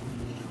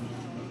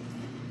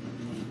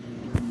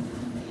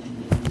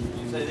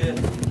 You say this.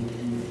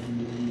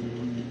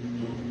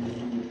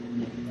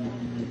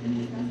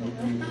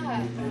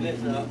 And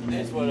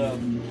this what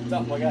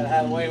something I got to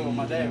Halloween when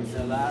my dad was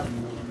still alive.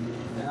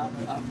 And I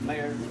think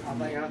I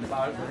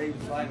about it, but he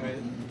was playing with it.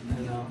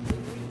 And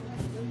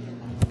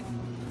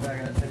I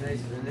got 2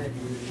 nieces and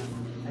nephews.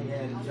 He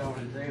had it showing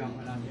it to them,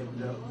 and I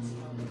gave it up.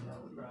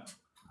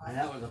 And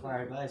that was a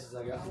pair of glasses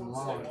I got from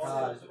mom at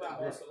college.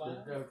 This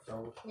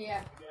drugstore.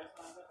 Yeah.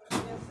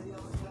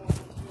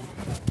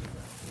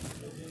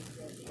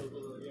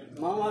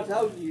 Mom, I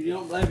told you, you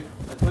don't believe me.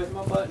 I push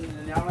my button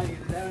and y'all ain't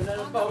get down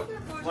another boat.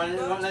 When they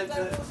Somebody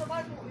want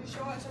you to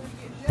show out so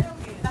you get jail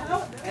again.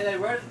 and they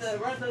run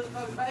through the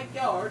fucking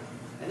backyard,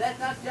 And that's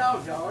not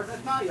y'all's yard,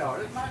 that's my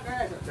yard, that's my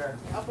grass up there.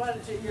 I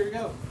planted shit years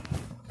ago.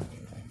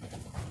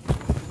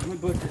 Let me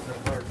put this up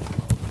first.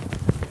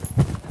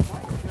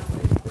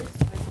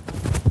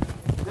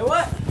 The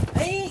what?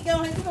 He ain't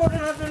going to go down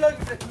there and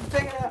look at it.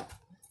 Check it out.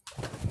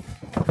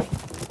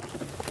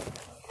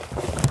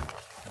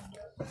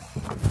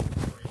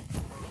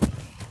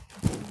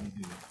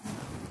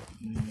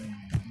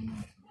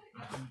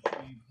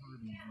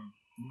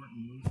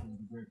 Martin Luther was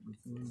a great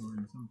reformer,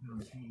 and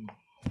sometimes he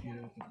would get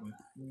up at like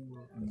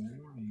 4 in the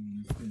morning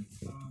and spend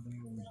 5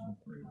 hours in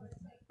prayer.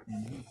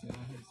 And he said,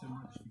 I had so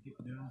much to get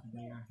done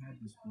today, I had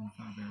to spend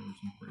 5 hours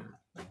in prayer.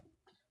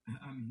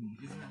 I mean,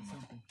 isn't that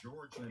something?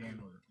 George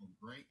Taylor, a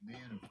great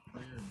man of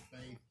prayer and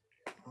faith,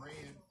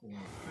 praying for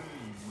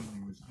food when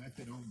there was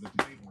nothing on the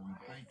table and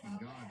thanking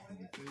God for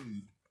the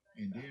food.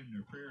 And during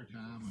their prayer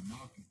time, a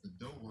knock at the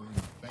door in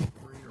a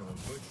bakery or a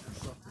butcher or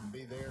something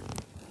be there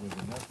with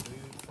enough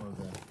food for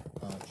the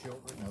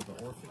children of the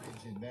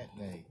orphanage in that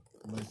day.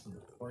 Listen,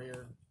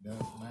 prayer does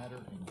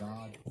matter, and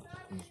God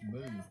is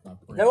moved by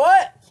prayer. The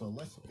what? So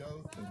let's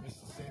go to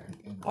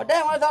Mississippi. And Oh,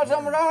 damn, I thought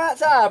someone was on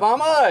outside,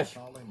 Mama. Hush.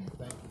 call him and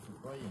thank you for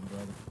praying,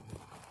 brother.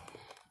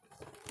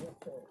 Yes,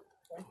 sir.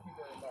 Thank you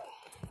very much.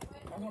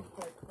 I want to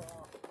pray for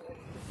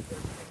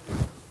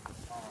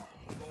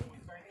Lord, we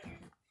thank you.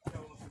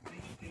 Tell us to be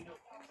still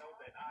and know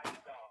that I am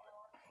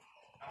God.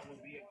 I will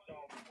be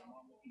exalted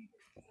among the people.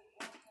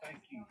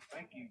 Thank you.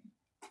 Thank you.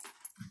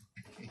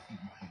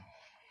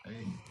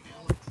 Hey,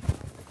 Alex.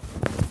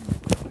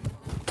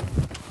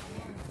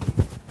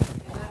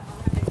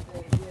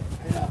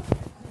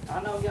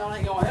 I know y'all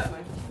ain't gonna help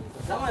me.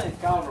 Somebody's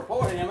calling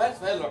reporting him. That's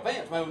federal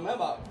offense, moving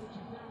mailbox.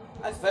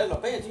 That's federal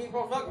offense. You ain't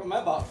supposed to fuck with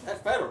mailbox.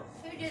 That's federal.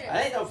 Who did it?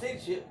 I ain't no city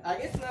shit. I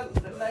guess the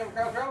neighbor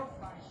across the road.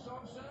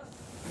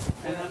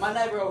 And then my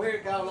neighbor over here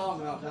called on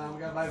me all the time.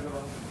 We got a baby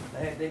over.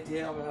 They had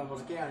DTL when I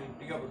was a county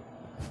to go.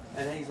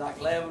 And he's like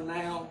 11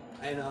 now.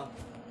 And that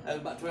was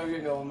about 12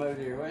 years ago when we moved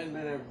here. We hadn't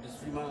been there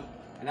just a few months.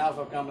 And I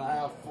also come to the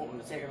house in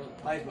the second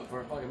basement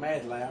for a fucking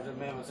math lab. Just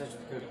me and my sister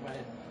was cooking,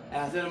 man.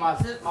 And I said to my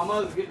sister, my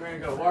mother's getting ready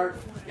to go to work.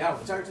 Y'all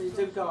search these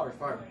 2 cars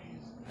first.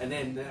 And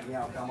then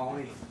y'all come on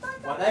in.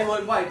 Well, they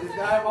wouldn't wait. This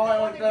guy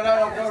went to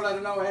let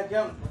them know we had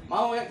company.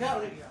 Mama had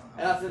company.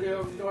 And I said,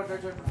 you go to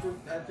church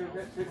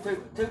for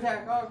 2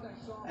 tax cars.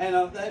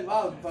 And they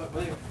bothered fuck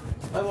with him.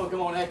 They won't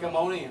come on there, come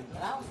on in. And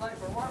I was late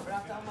for work, but I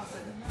told him, I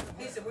said,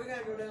 he said, we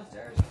gotta go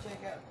downstairs and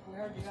check out. We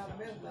heard you got a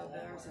business out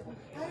there. I said,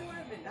 hey, wait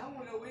a minute, I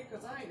wanna go with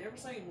because I ain't never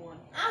seen one.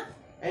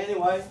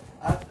 Anyway,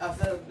 I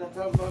said, I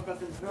told them about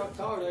the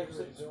car there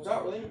to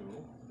start with him.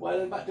 Well,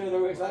 then about 2 or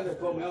 3 weeks later, they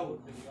pulled me over.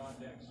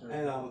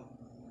 And I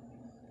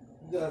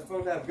was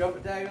supposed to have a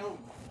government tag on.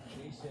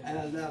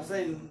 And I've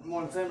seen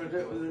one similar to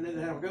it where they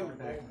didn't have a government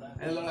tag.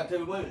 And it looked like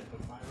 2 women.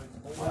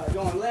 Well, I was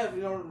going left,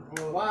 you know,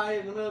 why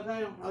in the middle of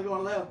town? I was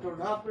going left towards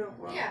the hospital.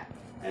 Well, Yeah.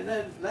 And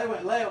then they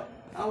went left.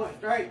 I went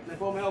straight, and they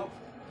pulled me over.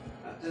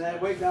 And they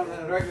had weeks down in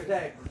a regular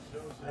tag.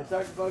 They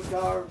searched both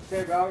cars,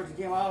 checked drivers, and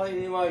came all in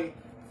anyway.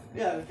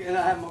 Yeah, and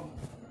I have my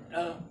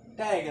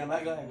tag in the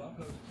back leg.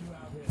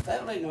 They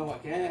don't even know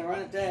what can. Run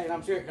a tag, and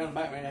I'm sure it comes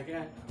back when I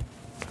can.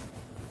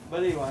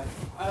 But anyway,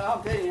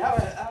 I'm telling you,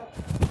 I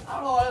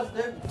don't know what else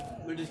to do.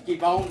 We just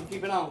keep on,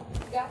 keep it on.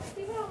 Yeah,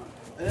 keep it on.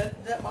 Is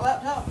that my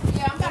laptop?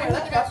 Yeah, I'm gonna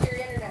hook it up to your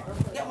internet real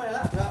quick. Get my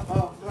laptop.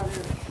 Oh, right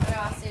here.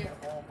 Yeah, I see it.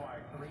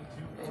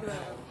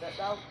 That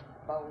dog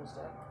bowl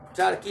stuff.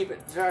 Try to keep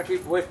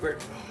it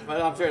whispered,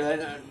 but I'm sure they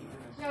don't.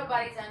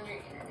 Nobody's on your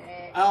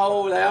internet.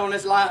 Oh, they own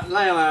this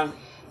landline.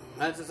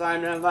 That's the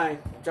same damn thing.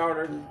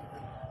 Chartered and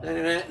the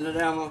internet and the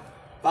damn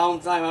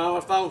phone, same. I don't know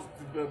what phone's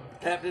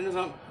tapped into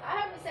something. I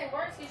have the same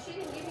words because she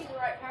didn't give me the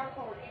right power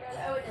cord. You know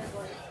that? Oh, it does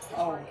work.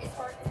 It's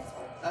working.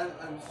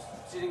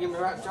 She didn't give me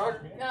the right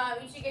charger. No,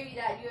 we should give you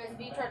that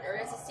USB charger or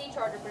SSC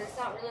charger, but it's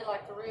not really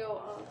like the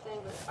real thing.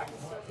 But I can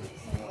still do the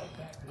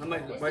same.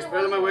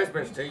 Let me whisper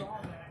it to you.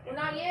 Well,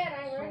 not yet.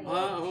 I ain't ready.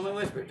 Let me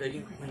whisper it to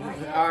you.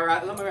 All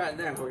right, let me write it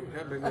down for you.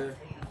 That'd be good.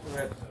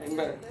 Even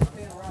better.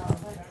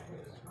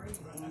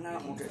 No, I'm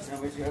gonna get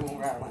some with you. I won't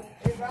write one.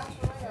 It writes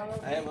for me. I love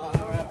it. Hey,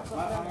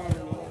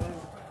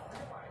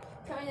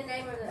 Tell me the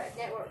name of the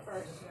network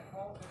first.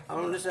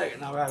 hold on a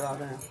second. I'll write it all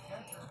down.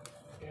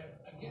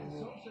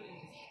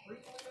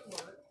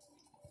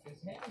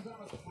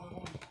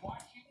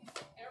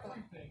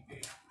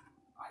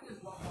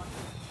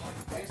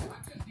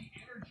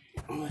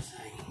 Let's see.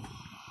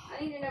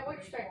 I need to know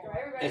which spectrum.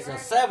 Everybody. It's a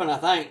 7, I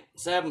think.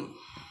 7.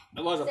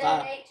 It was a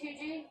 5.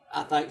 782G.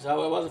 I think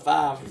so. It was a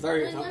 5 or 3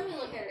 or Let something. me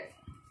look at it.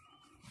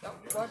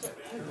 Don't watch it.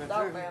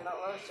 Dog man, don't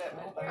rush that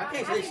man. I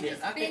can't I see can shit.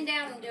 just bend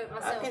down and do it I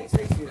myself. can't see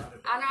shit.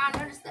 I know.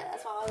 I noticed that.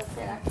 That's why I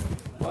said I can.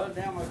 Well,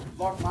 damn, I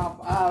barked my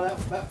eye.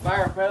 That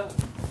fire fella.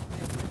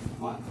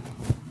 What?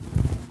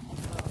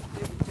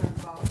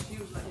 She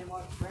was letting him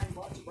watch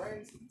the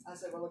Braves. I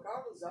said, well, the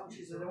car was on.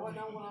 She said, there wasn't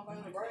no one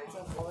on the Braves.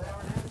 I said, well, they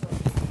are now. So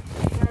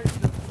he turned to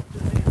them.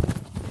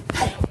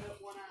 He opened up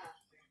one eye.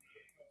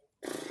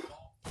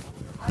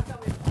 I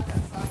told him I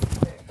got side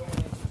effect going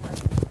in.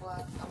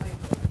 I mean,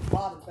 a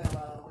lot of fell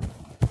out of it.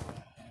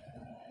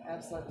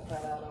 Absolutely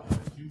fell out of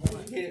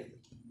it. Get it.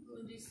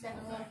 We'll do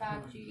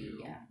 715 Judy,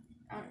 yeah.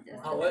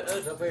 Oh, wait,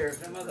 that's up here.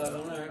 Some other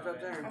on there. It's up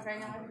there. Okay,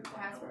 now the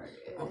password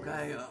is.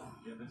 Okay,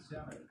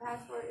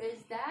 Password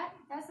is that?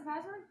 That's the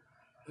password?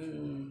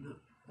 mm,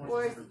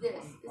 Or is it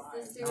this? It's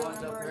the serial No, it's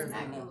up number here. and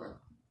that number.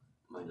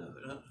 might look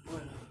it up.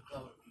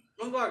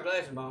 I'm going to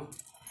glasses on.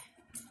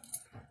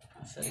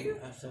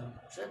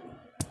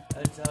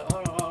 That's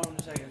hold on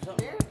a second.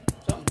 Something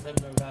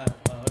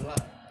 735, like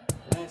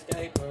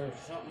landscape or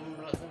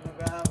something like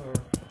 735 or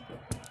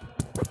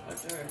right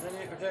there. Is that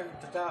it? Right there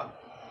at the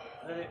top.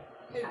 Is that it?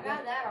 I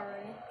got that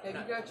already.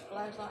 Have you got your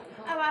flashlight?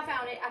 Oh, I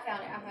found it.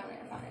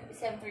 It's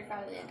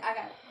 735 then. I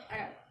got it.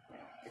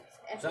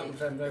 It's Something Epic.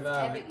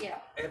 735. Epic, yeah.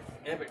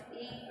 Epic.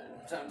 E.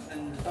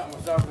 Something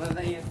with starting with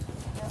an E.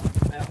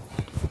 Yeah.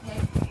 Okay.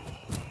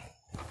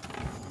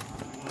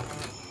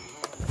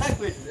 Take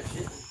pictures of that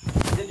shit.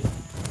 Did you?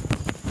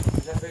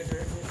 Is that picture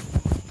of that shit?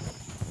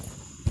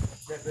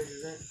 Is that picture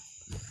of that?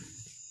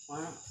 Why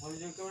not? What are you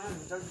doing going on?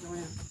 Turn it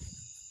in.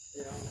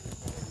 Yeah.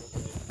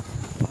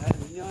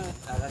 You know what?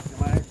 I'd like to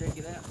come out here and check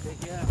it out.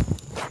 Check it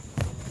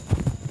out.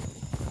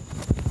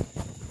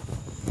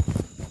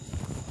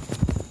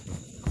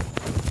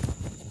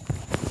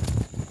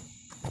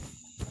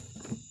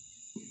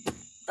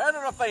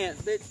 Federal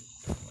offense, bitch.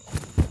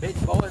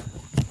 Bitch boy.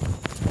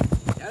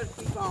 Just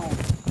keep on.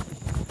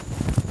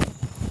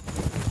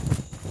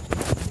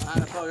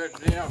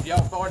 You know, if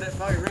y'all thought that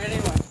fucker ran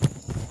anyway.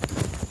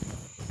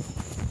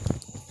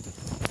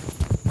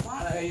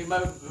 Why the hell you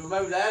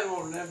move the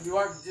animal and then you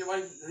work, he's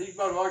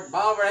supposed to work the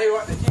bomber, she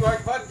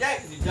worked fucking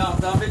Jackson, you dumb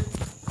bitch.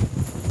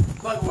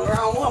 Fucking with the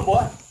wrong one,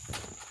 boy.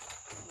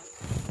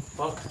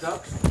 Fuck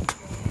sucks.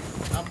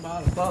 I'm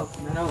about to fuck,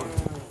 you know.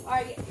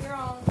 Alright, you're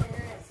on the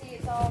internet. See,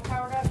 it's all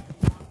powered up.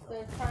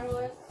 The triangle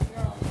is. You're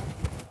on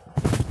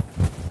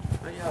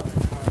Hey, yeah,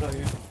 I'll tell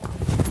you.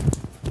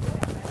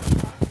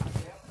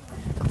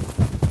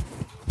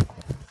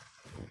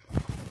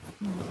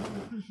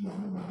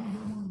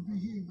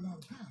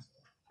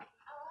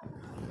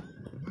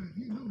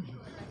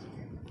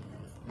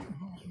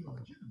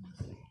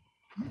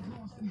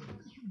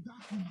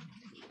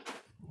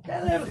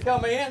 That little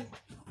come in.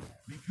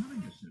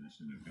 Becoming a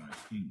citizen of God's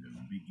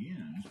kingdom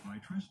begins by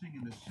trusting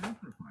in the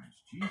sacrifice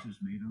Jesus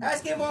made on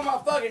Let's get one of my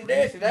fucking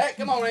dishes, that.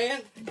 Come on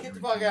in. Get the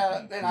fuck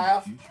out of the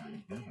house. future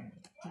in heaven.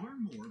 To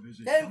learn more,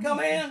 visit Let him come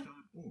in.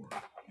 TonyJesus.org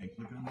and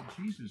click on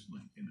the Jesus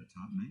link in the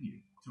top menu.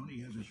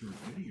 Tony has a short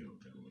video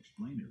that will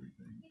explain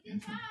everything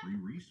and some free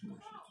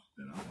resources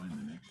that outline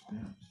the next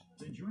steps.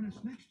 Then join us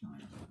next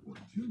time for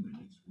 2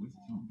 Minutes with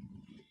Tony.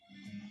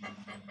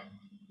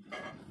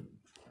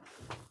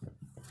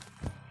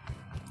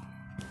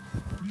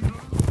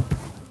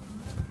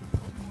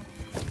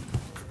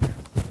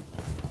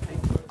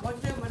 What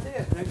you doing with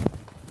this, nigga?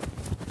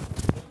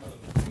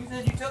 You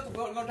said you took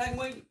gonna take a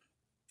week.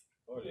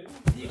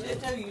 You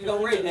said too you was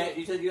gonna read that.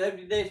 You said you left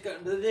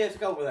the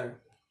desk over there.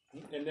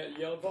 In that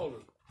yellow folder.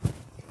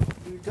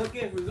 You took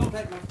it, we was gonna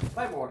take my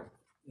paperwork.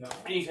 No.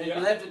 And you said you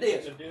left the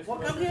desk. The desk What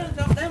right comes in there. and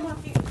something damn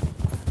like you?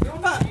 You're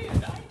fine.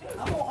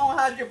 I'm gonna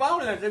hide your phone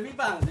in there, so be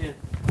fine then.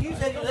 You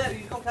said you left it,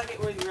 you was gonna take it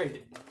when you read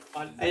it.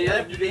 And you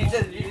left it,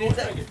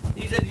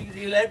 you said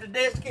you left the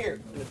desk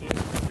here. The desk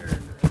right there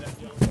in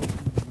that yellow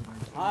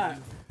folder. Alright.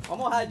 I'm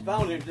gonna hide your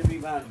phone in there, so be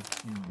fine.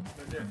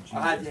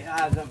 I'll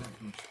hide something.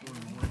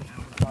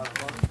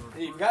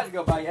 You got to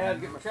go by your house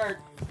to get my shirt.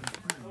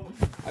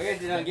 I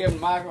guess you done give him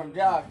Michael and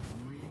Josh.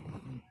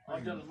 I'll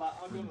give him to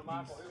Michael.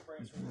 He'll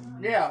bring some.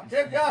 Yeah,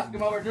 tell Josh to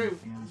come over too.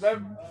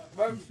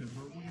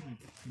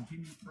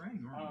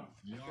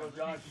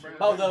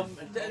 Both of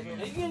them.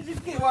 You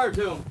get word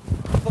to him.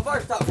 But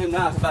first talk to him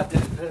nice about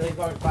this. They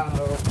first found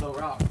a little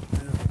rock.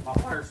 My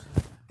first.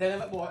 Tell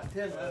him it, boy.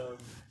 Tell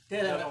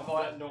him it,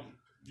 boy.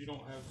 You don't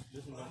have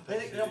this one.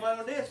 They don't find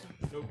on this.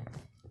 Nope.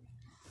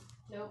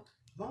 Nope.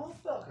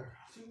 Motherfucker.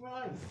 See what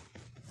I mean?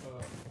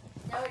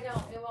 No, it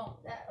don't. It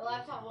won't. That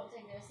laptop won't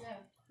take this. No.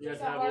 You have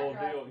It's to not have a little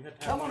working right. deal. You have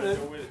to Come have on, one to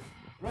dude. go with it.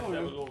 You have to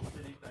have a little city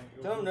thing. to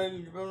go Tell him with it. that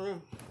you run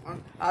around.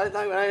 I didn't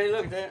think I didn't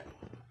look at that.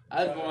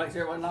 I just want to make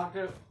sure it wasn't knocked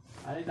up.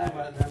 I didn't think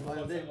about that. What's that But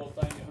little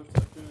thing that hooks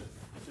up to it?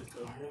 It's just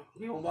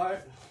a you won't buy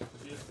it?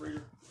 disc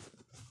reader.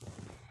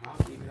 I'll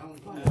keep it on.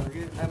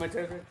 How much is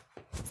it?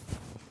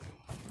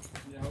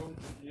 You know,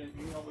 you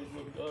can always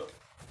look it up.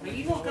 Hey,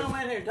 you gonna come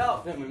in here and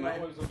talk to me, You can man?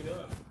 always look it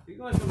up. You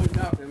gonna come in and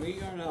talk to me? You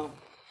gonna know?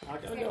 I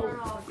gotta Okay, go. turn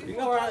off. You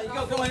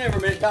gonna come in here for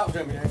a minute and talk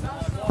to me?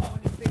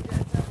 When you pick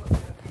that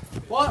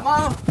up. What,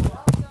 Mom?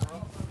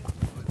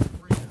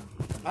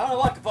 I don't know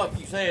what the fuck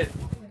you said.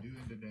 Doing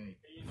today.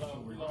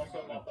 We lost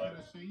something off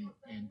that. Tennessee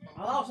and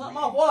I lost something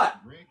off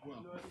what? Greg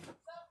Welker.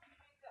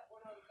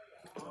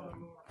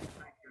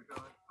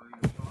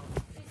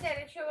 She said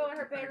if she'll go in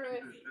her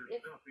bedroom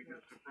if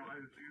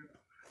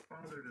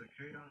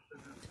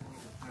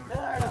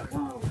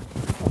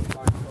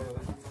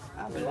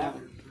I've been out.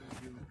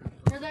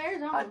 you're there,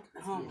 don't.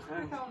 Home.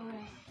 You're calling me.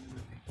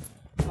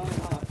 It's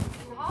hot.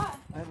 It's hot.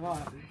 It's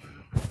hot.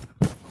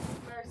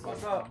 Mercy.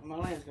 What's up? My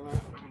lens come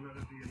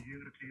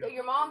out.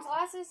 Your mom's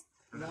glasses?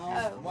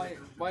 No.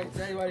 Wait.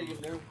 Say what you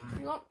can do.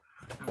 You want?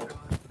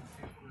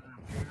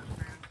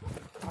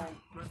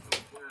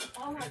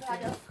 Oh my God,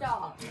 just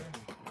stop.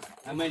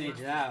 I may need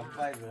to now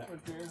play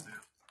with it.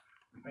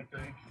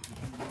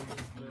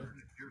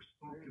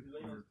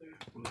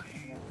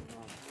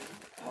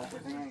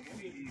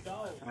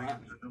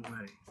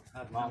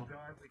 That's mom.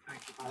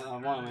 I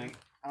want to make.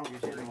 I don't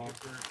get shit anymore.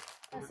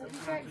 That's what he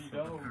said.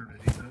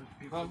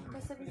 Huh?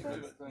 That's what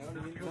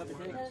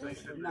he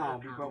said. No,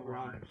 we broke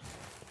around.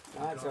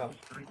 That's up.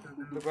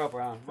 We broke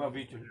around. Well,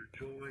 beat you.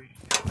 You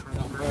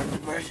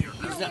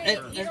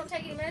don't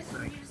take any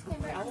medicine. You just came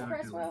back from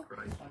Crestwell.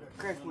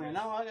 Crestwell.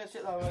 No, I got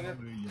shit like I got.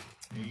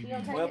 You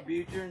don't take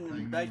it. Wellbutrin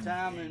in the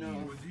daytime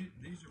and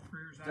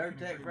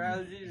Zyrtec for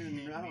allergies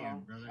and I don't know.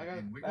 I got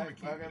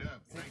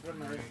 6 of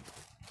them.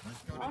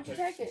 Why don't you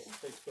take it?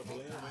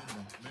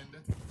 Linda,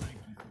 thank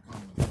you for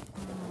calling.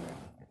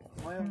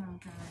 Well,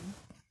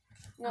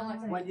 You don't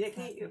like when you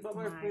can't get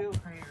blood pill,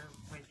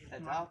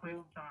 that's all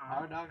pill,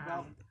 our doctor's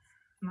office,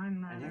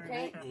 and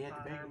Okay. you had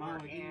to beg mom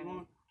to give you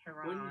one.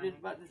 Wouldn't you just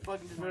about this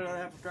fucking just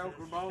have a stroke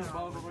or bone, or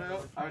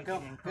whatever, or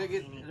come, could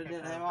get,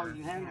 didn't have all you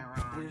can handle,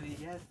 did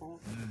you ask for?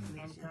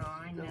 And so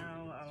I know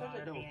a lot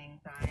of the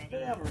anxiety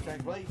They never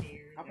take place.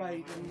 I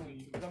paid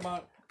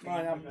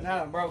them,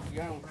 now I'm broke, you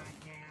know.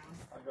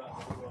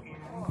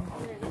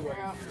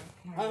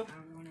 Huh?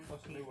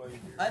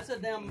 That's a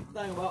damn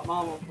thing about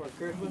mama for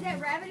Christmas. Is that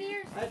rabbit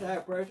ears? That's high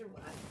pressure.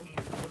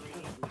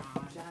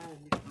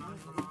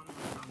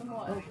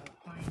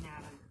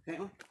 Can't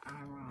we?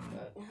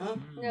 Huh?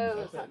 No,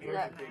 it's not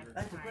that.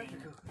 That's a pressure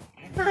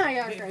cooker.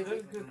 You're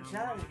crazy.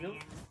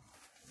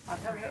 I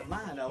covered up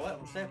mine though,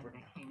 that was separate.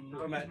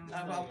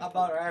 I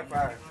bought her air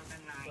fryer.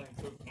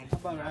 I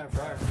bought her air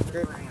fryer for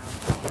Christmas.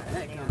 And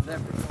that comes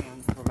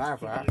separate from air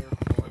fryer.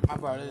 I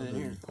brought it in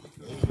here.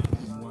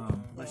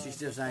 But she's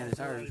still saying it's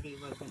hers.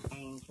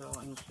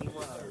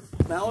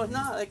 No, it's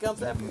not. It comes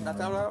separate. I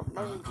told her,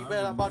 you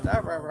bet I bought the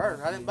air fryer for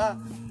her. I didn't buy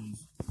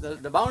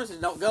the bonuses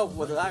don't go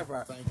with the air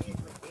fryer.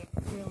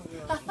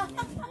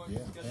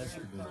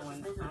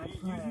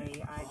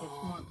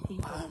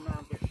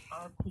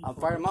 I'm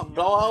firing them up,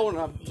 blow a hole, and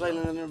I'm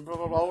sailing in there,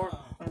 blower.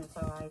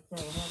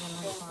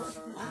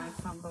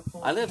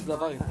 I lift the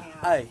fucking.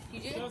 Hey, You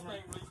did?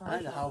 I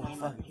need a whole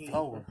fucking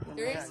floor.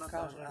 There is?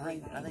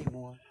 I need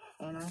more.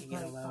 And I pray,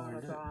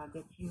 Father God,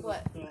 that you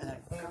What? would send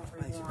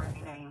every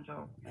warring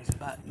angel. It's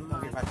about, you know,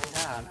 if I can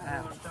die,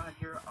 I'm Lord God,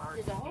 your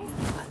Did the hole?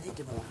 I need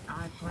the more.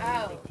 I pray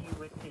Oh. that you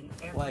would send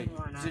every Wait,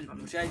 one of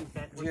them Shane,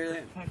 that did you hear would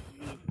that? protect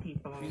these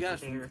people You got over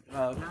some, there.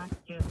 Not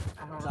just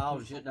all our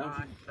the shit, people, don't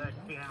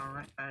you?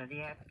 God, but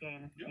the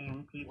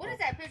Afghanistan people. What is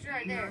that picture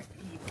right there?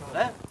 People.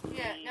 That?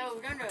 Yeah, no,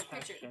 a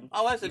picture.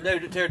 Oh, that's the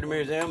dude that toured the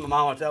museum. My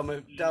mama told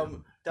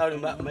him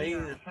about me.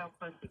 Help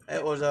us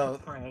It was I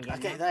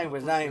can't think of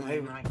his name.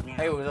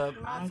 He was a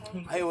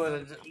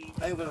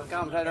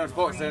commentator on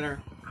Sports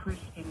Center,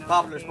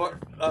 popular sport.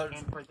 and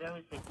for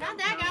those that Not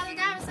that guy, the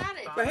guy beside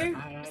it. Right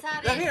here,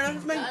 Beside right it. here,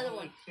 that's me. The other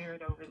one. Me,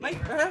 right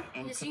here.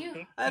 It's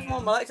you. That's one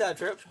of my lakeside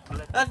trips.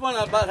 That's one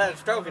I about had a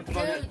stroke at the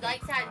Dude, fucking.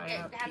 Lakeside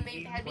had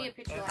me a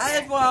picture like That's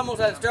that. one I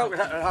almost had a stroke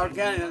at Howard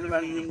County.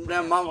 And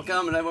then mama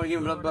come and they want to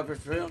give me blood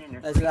pressure pill.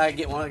 They said I could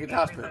get one at the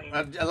hospital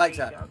at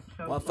Lakeside.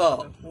 Well,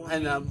 fuck.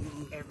 And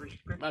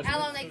How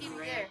long they keep you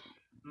there?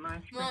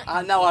 Months.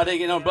 I know I didn't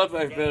get no blood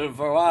pressure pill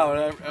for a while.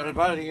 I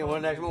probably didn't get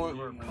one next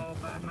morning.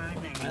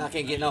 And I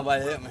can't get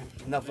nobody to help me.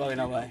 No fucking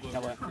nobody.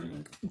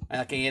 And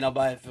I can't get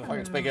nobody to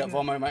fucking speak up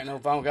for me, make no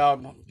phone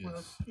call.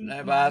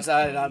 Everybody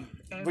outside,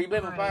 we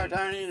been my power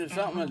attorney or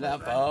something, and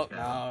that fuck,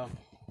 no.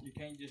 You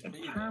can't just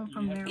be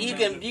that.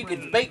 You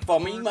can speak for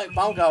me, you make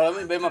phone call to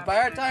me, be my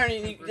power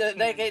attorney, and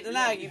they can't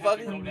deny you Go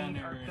fucking. down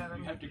there and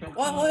you have to go.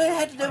 Well, they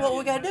had to do what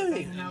we gotta do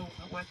then.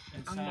 What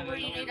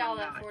do you need all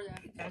that for,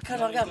 though?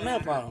 Because I got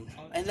mental problems.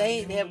 And they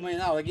ain't helping me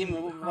at all. They give me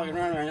a fucking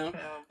runaround.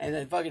 And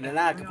they fucking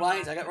deny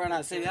complaints. I got run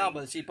out of City Hall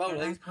by the chief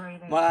police.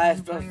 When I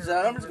asked for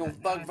I'm just going to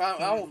fucking file,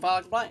 I won't file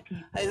a complaint.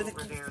 Hey, get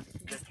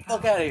the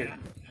fuck out of here.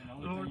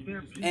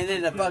 And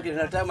then the fucking,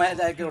 I told me I had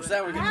to go to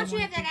Sour. Why don't you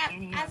have that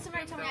guy?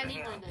 Somebody told me I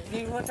need one of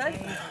those. You want to take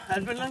it?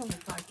 I've been looking.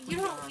 You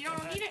don't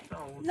need it?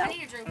 No, I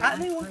need a drink. I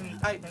need one.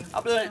 Hey,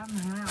 I'll do it.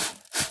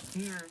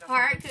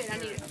 Alright, good, I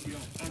need it.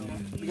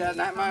 You got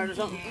nightmares or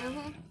something?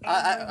 Mm-hmm.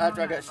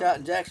 After I got shot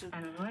in Jackson,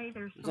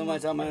 somebody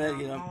told me I had to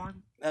get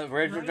a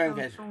original dream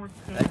catcher.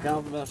 They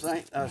come from the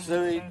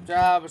Sioux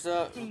tribe or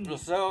something, the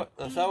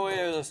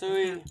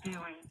Sioux.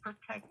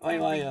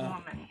 Anyway,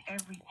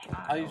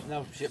 I used to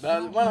know some shit, but I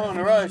went on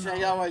the rush.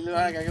 I always look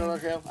like I go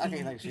to jail. I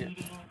can't think of shit.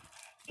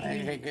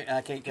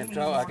 I can't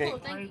control. I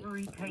can't.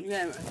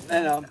 Yeah,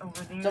 and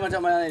somebody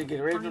told me I need to get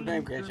a original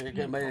dream catcher. It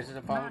couldn't be this is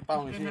a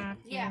phony shit.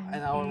 Yeah.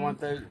 And I always went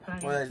through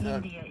whether it's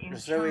the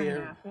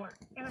Sioux or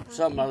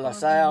something of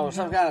LaSalle or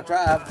some kind of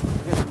tribe.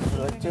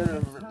 The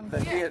children,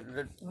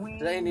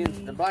 the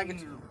Indians, the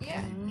blankets.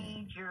 Yeah.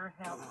 sure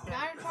helps.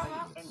 Now you're talking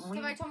about,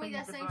 somebody told me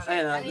that same shit.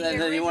 And I need to get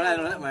then you want to have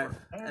original. that,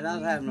 man. And I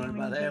was having one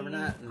about that every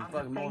night, and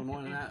fucking more than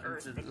one night.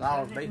 And the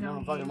law was beating on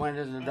the fucking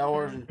windows and the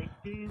doors,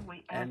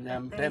 and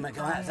them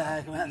come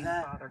outside.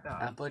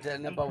 I put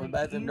that up over the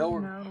bathroom door.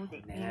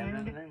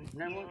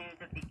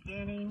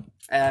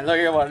 And look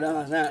at what I done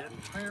last night.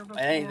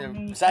 It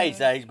ain't the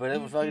sage, but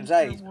it was fucking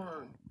sage.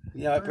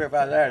 You know, it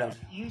purifies the air, don't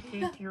you?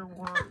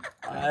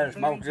 I had it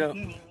smoked up.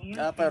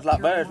 I felt a lot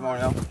better this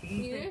morning, though.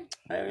 You did?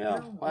 There you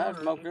go. I had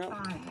it smoked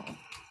up.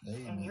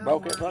 Amen.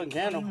 Broke that fucking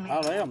candle.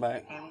 I'll lay them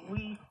back. And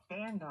we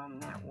stand on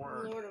that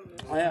word. Lord of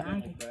mercy. Yeah.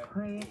 I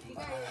decree it,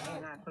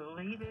 and I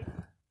believe it.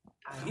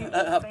 Hey,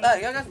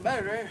 I got some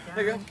battery there.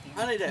 Here you go.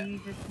 I need that.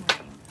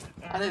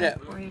 I need that.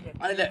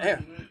 I need that. Here.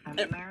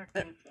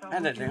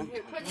 Hand that to him.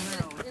 Here, put this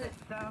in it.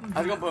 I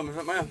was gonna put him in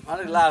something else. I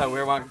need a light over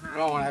here. I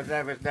don't want to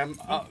have it damn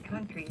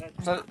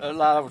a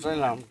light over so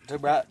long. Too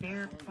bright.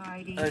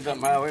 There's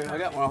something right over here. I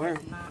got one over here.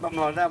 Something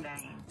like that.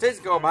 This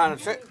go behind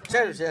the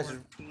cheddar chest.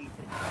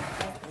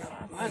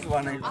 That's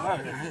what I need. No,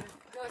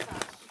 it's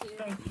not.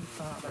 Thank you,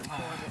 Father,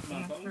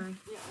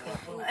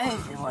 for the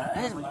answers.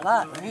 Here's my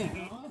light right here.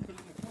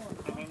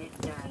 And it is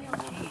done in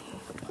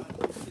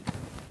Jesus.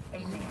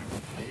 Amen.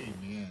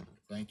 Amen.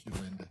 Thank you,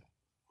 Linda.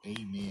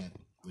 Amen.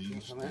 We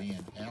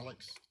stand.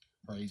 Alex,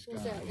 praise Is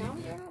God. that down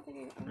Amen. there? I don't think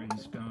it-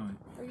 Praise God.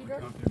 Are you We're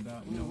drunk? talking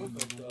about knowing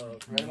the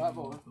Lord. Right about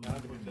boy.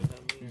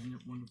 Isn't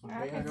it wonderful?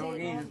 I can go see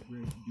it again.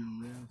 Great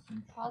duress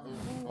and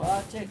Positive. Well,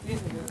 I checked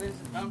this because this.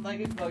 I don't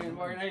think it's plugging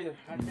working either.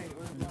 I checked it.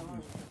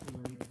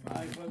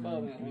 I ain't put a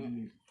bulb in it.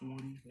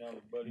 40. No,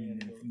 buddy,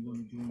 And and if you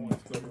want to join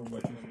points us, over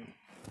what you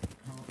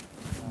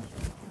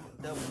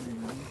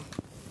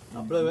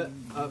I blew it.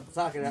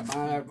 Socket out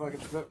behind there.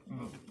 Fucking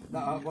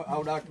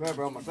old Dr.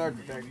 Pepper on my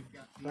surgery table.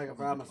 Take it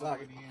from my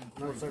socket.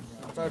 No surgery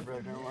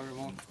break there. Whatever you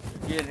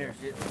want. Get in here,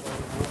 shit.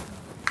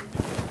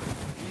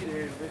 Get in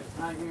here,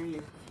 bitch. I ain't hearing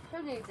you.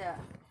 Who needs that?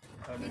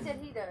 He said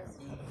he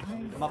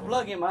does. My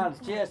plug in behind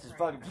his chest is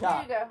fucking There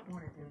shot. you go.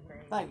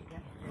 Thank you.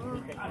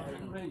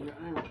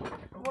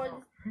 What?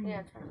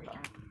 Yeah, turn it off.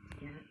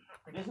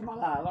 This is my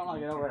light. I don't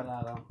like it over that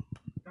light on.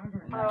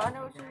 Oh, I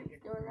know what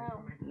you're doing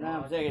now.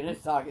 Now I'm checking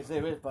this socket, see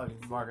if it's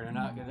fucking working or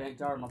not, because it ain't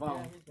charging my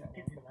phone.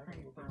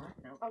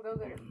 I'll go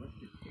get it.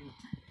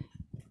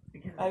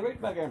 Hey,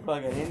 reach back there and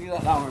plug it in. You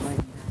got longer than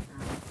me.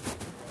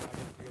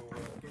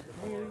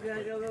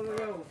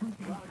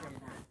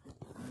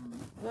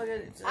 Look at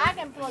it. I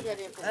can plug it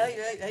in.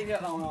 Hey,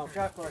 got long arms.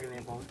 Try plugging it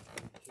in for me.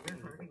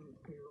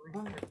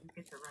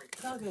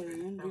 Plug it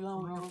in. Be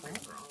long arms.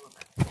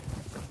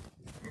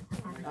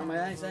 I mean,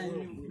 I ain't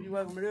saying you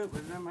welcome to do it,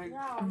 but I mean,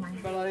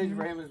 but I need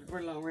for him is a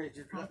pretty long reach.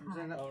 Just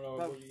send up. don't know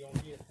what you're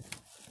gonna get.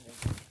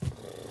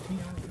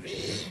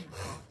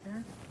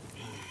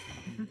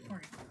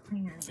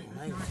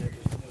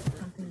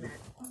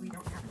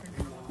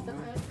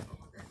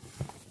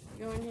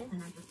 Go in here.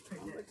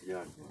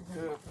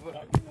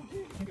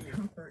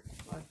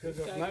 Cook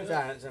up no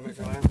science in it,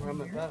 so I'm from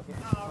the top.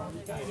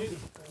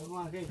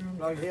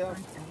 Plug it here.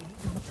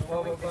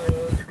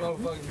 Blow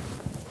fucking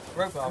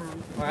roof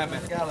off. Or have my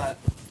skylight.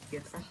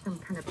 Gives us some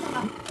kind of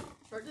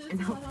Hey, this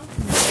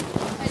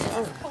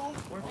is cold.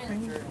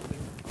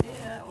 Yeah,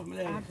 that was my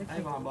dad.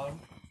 Avon bottle.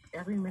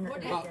 every minute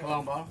of the Not day.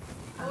 cologne bottle.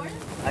 What?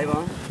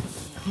 Avon.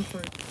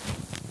 Comfort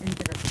and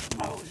bitter.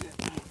 Oh, shit.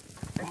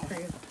 I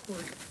pray of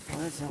support Oh,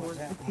 that sounds for the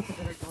bad. people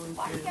that are going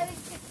Why you through got these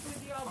pictures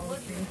with you all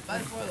bloody?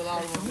 That's where the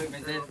lot of them took me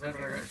dead. That's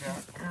where I got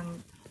shot.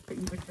 that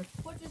you would just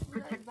What just was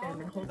that protect them and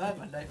bottle? hold That's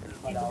them my dad.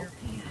 That's my in dog. your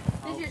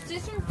hand. Is your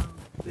sister?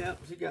 Yep,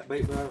 she got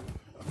beat by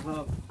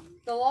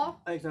The law?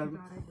 ex-husband.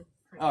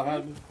 Oh,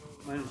 husband.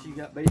 When she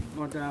got beat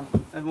one time,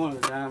 that's one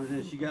of the times, and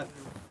then she got,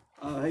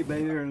 he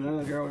beat her and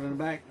another girl was in the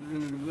back,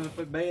 in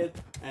the bed,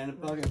 and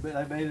the fucking,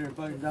 they beat her and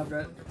fucking dropped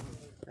her.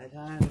 They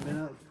tied her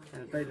been up,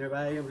 and beat her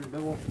bag, and they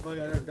walked the fuck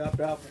out of her,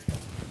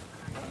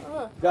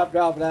 dropped her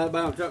off at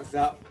Alabama truck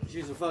stop.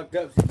 She's a fucked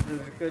up,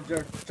 good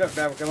truck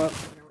driver come up,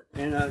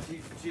 and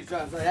she's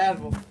trying to say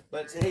Asheville,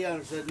 but he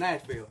understood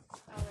Nashville.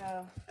 Oh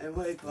no. And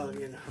we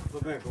fucking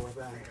America was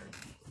back.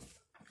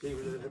 She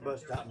was at the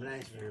bus stop in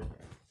Nashville.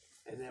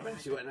 And then when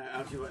she wasn't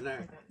there, she wasn't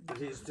there. And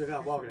she just took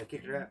off walking and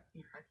kicked her out.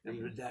 And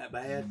it was that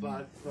bad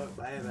spot,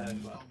 bad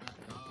spot.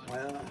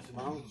 Well, I said,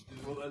 Mom,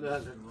 what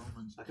does it?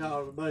 I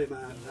called a buddy of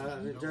mine. I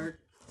was in church.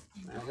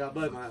 And I called a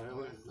buddy of mine. I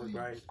went with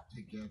Grace.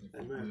 Together for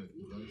Amen. good.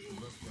 Those who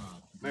love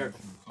God. Miracle.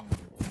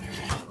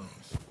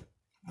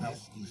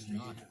 This is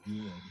not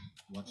good.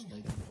 What's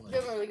taking place?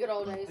 Them really good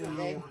old days, Oh,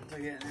 okay?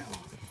 take it now.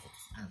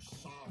 Our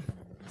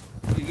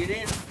sovereign You get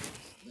in?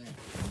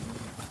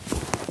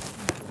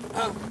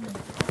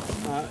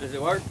 Does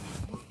it work?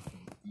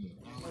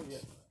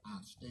 I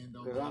stand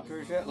on Because I'm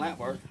pretty sure that lamp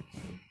works.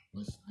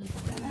 Let's do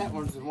And that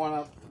one's the one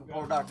up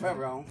before Dr.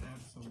 Pepper on.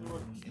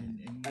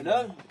 It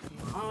does?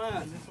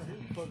 Alright.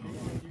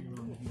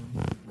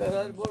 Because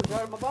I was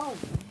charging my phone.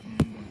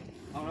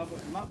 I don't know,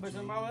 but there might be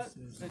something wrong with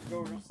that. 6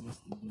 doors.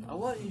 I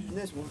was using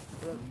this one.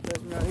 This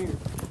one right here.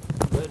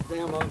 But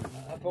damn,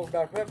 I pulled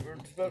Dr.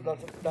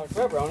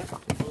 Pepper on it.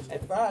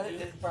 And fried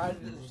it. It fried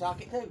the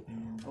socket too.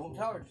 I won't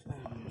charge.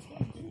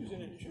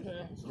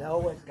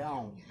 No, it's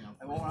gone.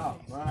 It won't off.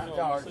 Run out of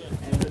charge.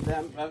 And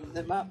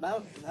it might, I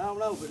don't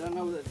know, but I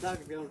know that the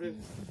doctor going to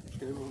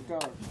it will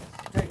charge.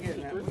 Check it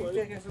now. Will you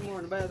check it some more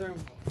in the bathroom?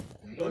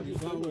 Plug your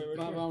phone,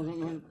 my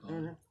phone's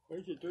on there.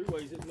 Where's your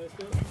three-ways? It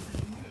messed up.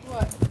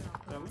 What?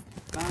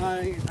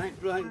 I ain't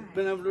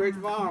been able to reach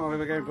my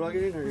arm. I can't plug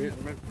it in there yet.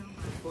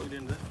 Plug it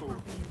in that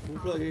cord. You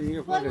plug it in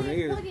here, plug it in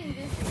here. Plug in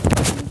this.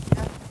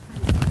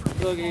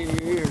 Plug it in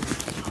your ear.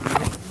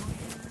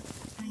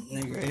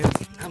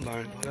 Nigga, I'm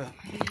burning it up.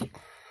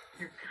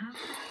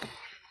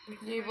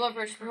 Do your blood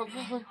pressure real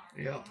quick?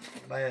 Yeah,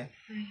 bad.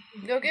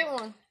 Go get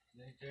one.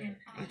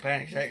 I'm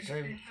panic attack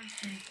too.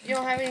 You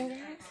don't have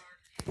any?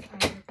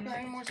 Not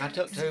anymore? I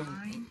took two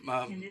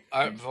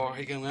right before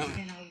he came out.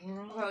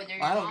 Oh, there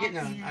you I don't go. get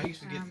none. I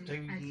used to get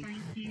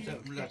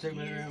 2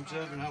 milligrams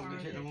stuff, and I don't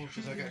get shit no more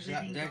since I got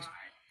shot in Texas.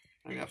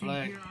 I got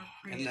flagged,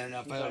 and then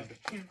I failed.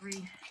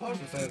 Supposed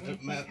to fail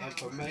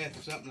for meth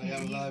or something. They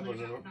have a live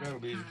with a drug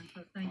abuser.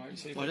 Alright,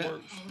 see if What it that?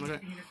 works. What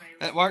that?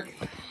 That work?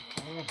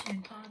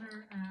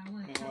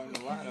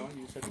 The light on,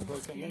 you just have to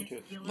plug something into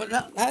it. But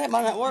that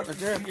might not work, but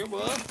Your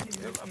blood?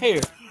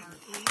 here.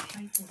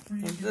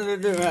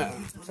 Do that.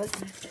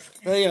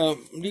 Hey,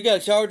 you got a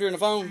charger in the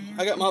phone?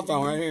 I got my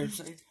phone right here.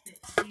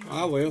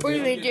 I will. What do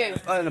you need to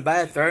do? In the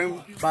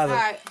bathroom. By the.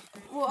 Alright.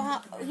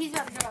 Well, he's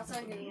got to go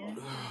outside again.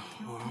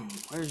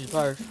 Where's your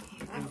purse?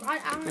 I'm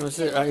Let me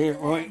sit right here.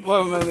 Wait,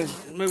 move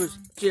this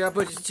chair. I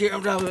put this chair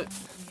on top of it.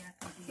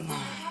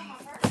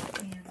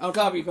 On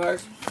top of your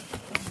purse.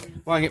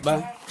 Bring it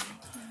back.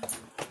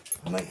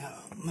 Let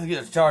me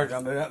get the charger.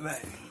 I'll be right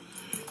back.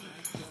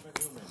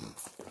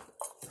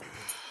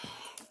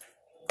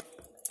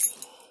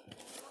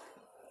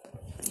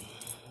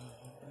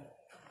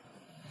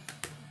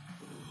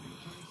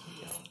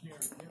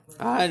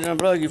 I had to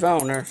unplug your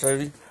phone there,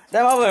 Susie.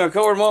 That might be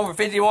recording one for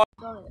 51.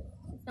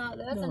 not.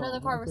 That's another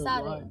car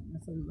beside it.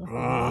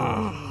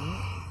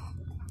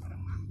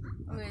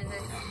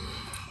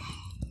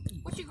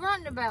 What you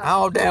grunting about?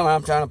 Oh, damn,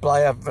 I'm trying to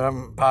play a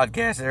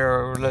podcast there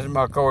or listen to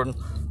my recording.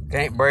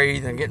 Can't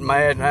breathe and getting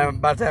mad and I'm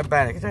about to have a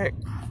panic attack.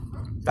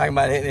 Talking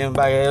about hitting him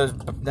back of his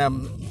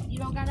damn. You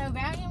don't got no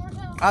Valium or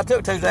something? I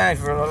took 2 things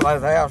for the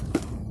last house,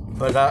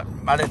 but I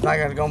didn't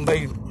think I was going to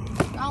be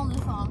Gone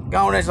this long.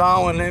 gone this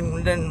long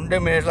and then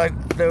them minutes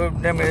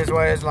this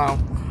way as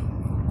long.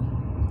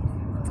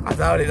 I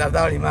thought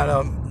he might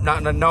have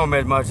not know me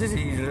as much as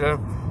he usually does.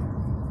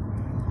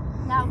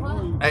 Not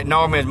what? Ain't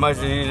know me as much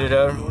as he usually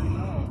does.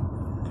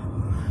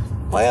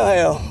 Well,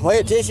 hell, way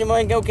at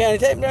Tishomingo County.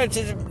 Take me down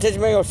to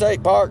Tishomingo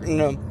State Park,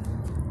 and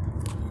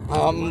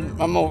I'm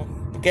gonna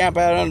camp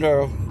out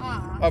under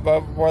up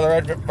where the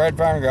red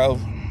fern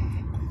grows. No.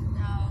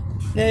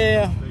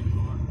 Yeah,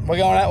 we're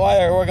going that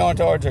way, or we're going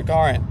towards the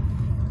Corinth.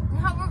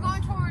 No, we're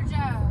going towards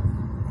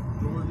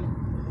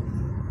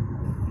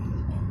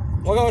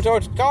We're going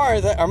towards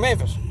Corinth or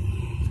Memphis.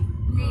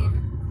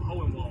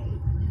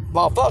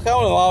 Well, fuck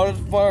Hohenwald.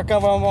 That's where I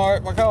come from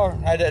my car.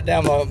 I had that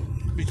damn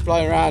used to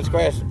play in Ryan's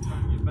Crest.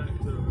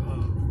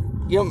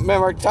 You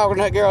remember talking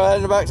to that girl that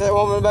in the back, that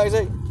woman in the back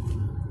seat?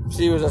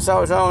 She was a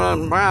soldier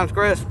on Ryan's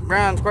Crest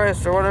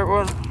or whatever it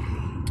was.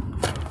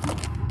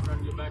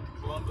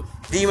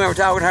 Do you remember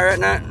talking to her that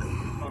night?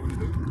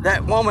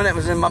 That woman that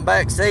was in my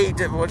back seat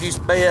that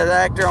used to be an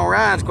actor on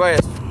Ryan's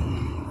Quest.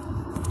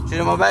 She's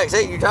in my back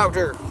seat. You talked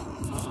to her.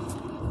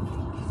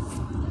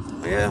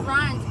 Yeah.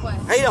 Ryan's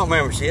Quest. He don't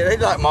remember shit.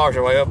 He's like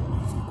Marshall Webb,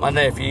 my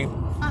nephew.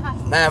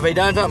 Now, if he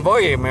done something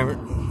for you, he remember it.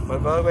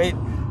 But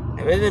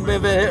if it didn't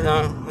been hit,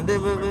 no.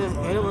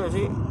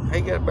 He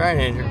got a brain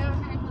injury.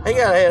 He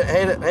got a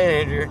head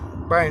injury,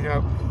 brain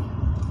injury.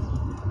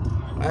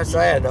 That's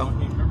sad, though.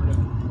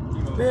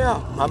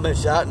 Yeah, I've been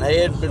shot in the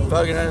head, been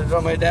fucking under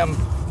so many damn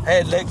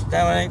head licks.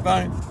 Damn, it ain't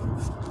funny.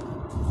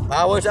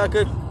 I wish I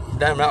could.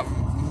 Damn, not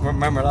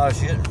remember a lot of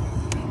shit.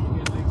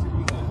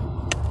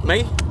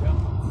 Me?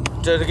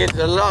 To get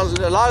the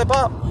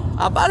lollipop?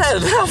 I about had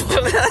enough.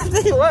 I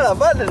tell you what, I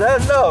about had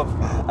enough.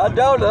 I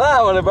told the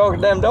lie when they broke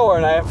the damn door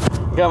in half.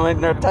 Come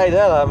in there and take the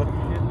hell out of me.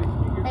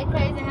 They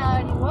tased the hell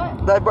out of you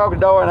what? They broke the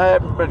door in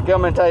half, but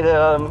come in and take the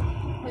hell out of me.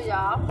 Who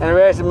y'all? And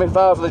arrested me,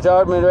 falsely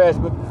charged me and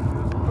arrested me. For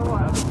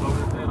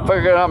what?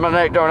 Figured out my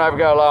neck door and never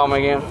got along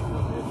again.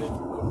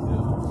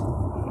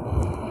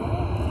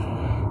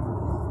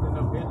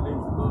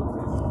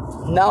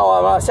 No,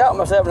 I shot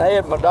myself in the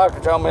head. My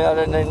doctor told me I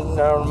didn't need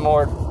no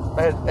more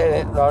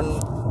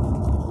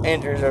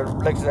injuries or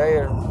licks of the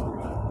head.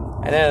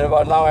 And then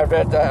about long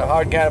after that,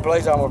 Hardin County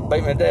Police almost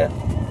beat me to death.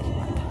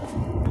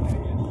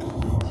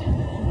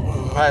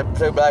 I had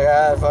 2 black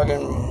eyes,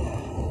 fucking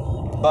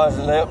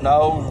busted lip,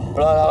 nose,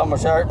 blood all on my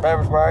shirt,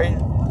 pepper spray.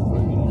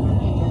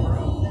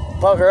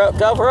 Fuck her up,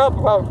 cover up,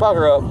 or fuck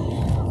her up?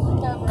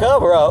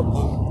 Cover up.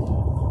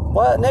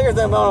 Well, that nigger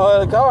thing on the way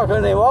of the car,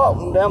 couldn't even walk.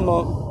 Damn,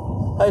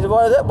 I said,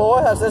 what is that, boy?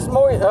 I said, it's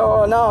more.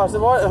 Oh, no. I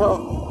said, what?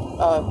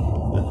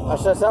 I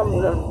said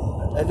something.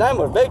 His name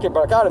was Victor,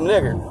 but I called him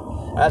nigger.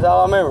 That's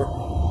all I remember.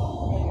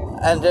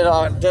 And then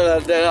I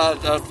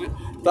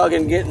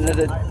fucking getting to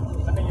the.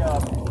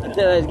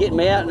 Until they was getting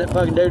me out, and that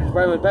fucking dude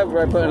sprayed with pepper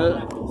spray, putting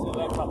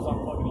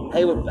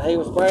he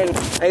was spraying.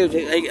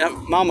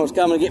 Mama was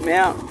coming to get me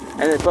out,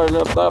 and they put a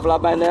little butterfly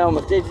band down on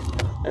my stitches,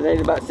 and they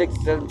did about 6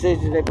 or 7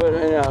 stitches. They put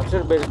it in. Should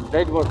have been. They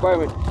didn't want to spray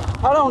me.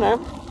 Hold on now.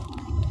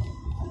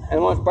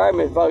 And once sprayed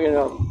me, fucking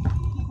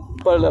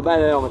put a little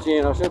band on my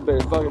chin. I should have been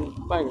his fucking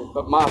fingers.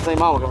 But seen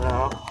Mama coming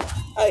down.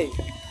 Hey,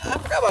 I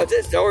forgot about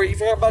this story. You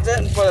forgot about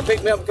that before they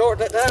picked me up in court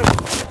that time?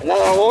 And now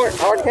I warrant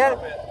Hardin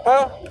County?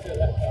 Huh?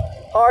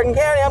 Hardin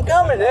County, I'm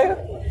coming, nigga.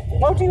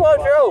 Won't you watch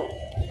your road?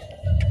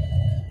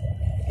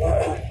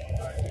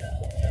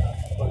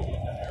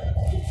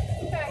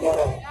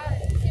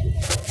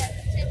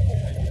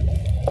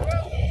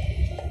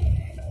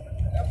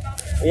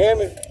 You hear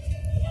me?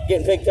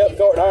 Getting picked up in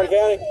court in Hardin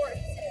County?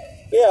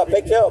 Yeah, I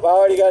picked up. I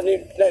already got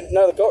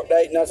another court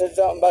date, and I said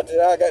something about that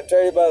I got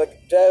treated by the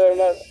jailer,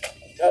 the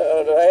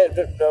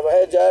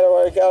head jailer,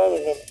 what do you call him,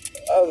 and the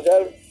other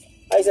jailer.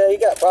 He said he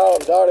got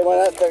problems. I already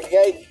went out the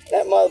gate.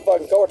 That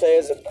motherfucking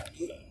Cortez, the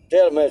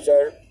jail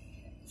administrator,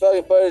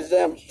 fucking put his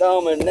damn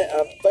thumb and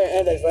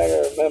index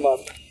finger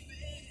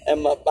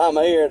behind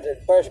my ear at the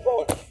pressure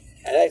point.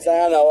 And next thing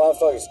I know, I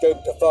fucking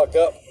scooped the fuck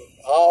up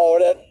all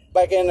that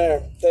back in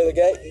there through the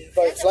gate and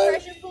fucking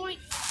slammed it.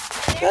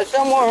 That's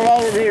somewhere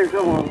right in here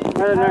somewhere.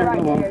 Right in there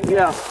somewhere.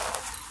 Yeah.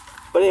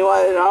 But anyway,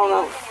 I don't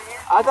know.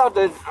 I thought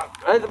there's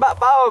about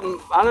 5 of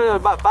them. I knew there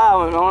was about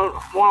 5 of them.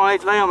 One on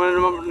each limb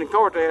in the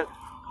Cortez.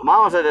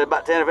 Mama said there's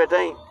about 10 or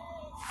 15.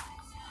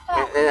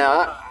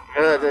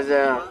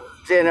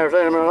 She had never seen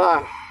them in her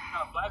life.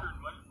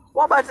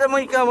 What about them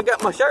when you come and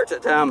got my shirts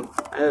that time?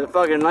 At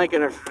fucking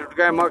Lincoln or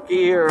Grand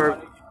Marquis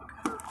or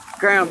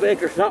Crown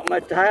Vic or something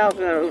at the house,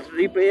 and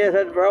the UPS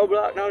had the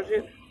roadblock and all that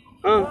shit?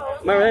 Huh?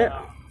 Remember that?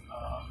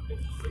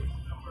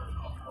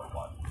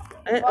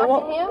 And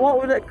what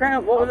was that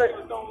Crown? What was that?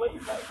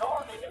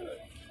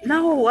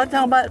 No, I'm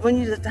talking about when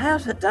you was at the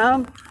house at the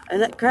time,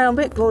 and that Crown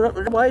Vic pulled up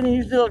the way, and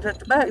you still looked at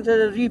the back and said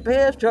there was a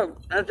UPS truck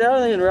at the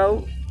other end of the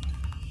road.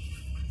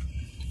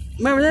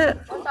 Remember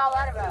that? What's all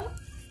that about?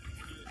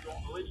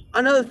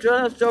 I know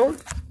the story.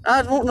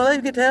 I was wanting to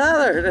leave, get the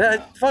hell out of there. I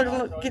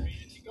fucking get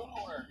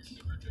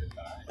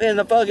in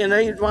the fucking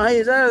while he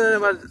was out of there.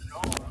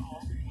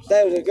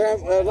 That was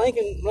a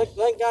Lincoln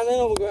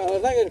Continental. I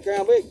think it was a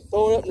Crown Vic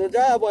pulling up in the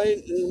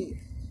driveway, and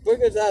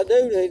quick as I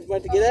do, they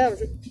went to get out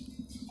of it.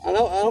 I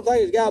don't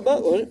think it's got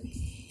buck with it.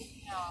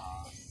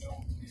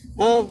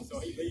 Huh? So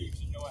he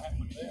leaves and you know what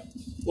happened with them.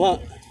 What?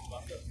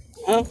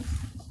 Huh?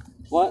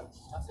 What?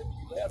 I said, when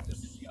you left, this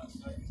is you got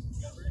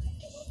ready.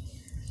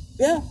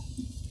 Yeah.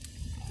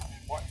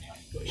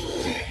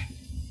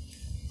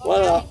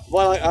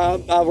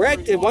 Well, I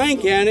wrecked in Wayne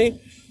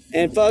County,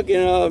 and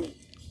fucking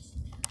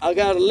I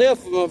got a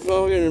lift from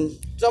fucking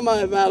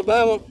somebody from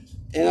Alabama,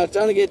 and I was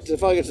trying to get to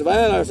fucking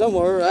Savannah or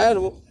somewhere,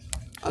 Animal.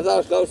 I thought it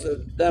was close to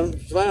down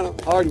Savannah,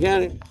 Hardin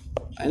County,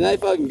 and they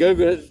fucking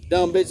Googled it,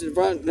 dumb bitch in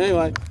front.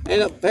 Anyway,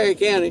 ended up in Perry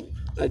County.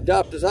 They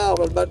dropped us off.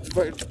 I was about to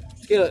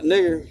kill that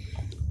nigger,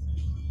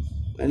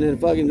 and then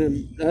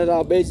fucking that's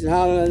all bitches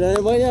hollering. And then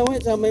I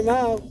went so many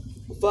miles.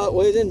 Fuck,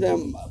 we was in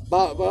them,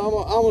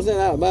 almost in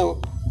Alabama,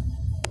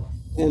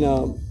 and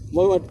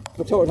we went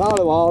towards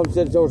Hollywood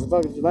instead of towards the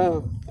fucking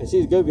Savannah, and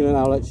she's Googling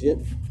all that shit.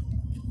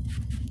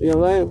 You know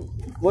what I'm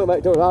saying? Went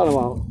back towards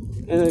Hollywood.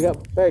 And then they got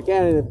Perry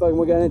County, and fucking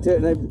we got into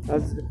it, and I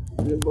just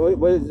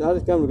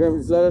come to Griffin,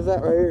 just let us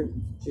out right here.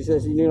 She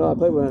said she knew a lot of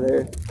people out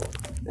there,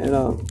 and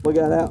we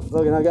got out.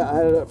 Fucking, I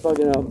had a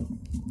fucking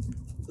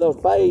little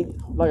spade,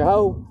 like a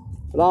hoe,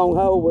 long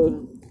hoe with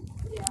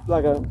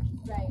like a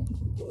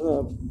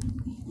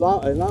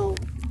long.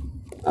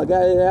 I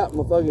got it out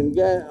my fucking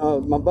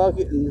my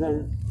bucket and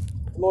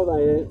more than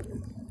that.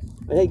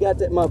 And he got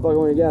that motherfucker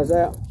when he got us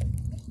out.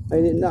 He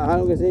didn't know. I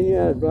don't guess he knew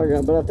how to flare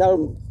gun, but I told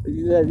him.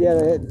 He said, yeah,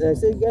 they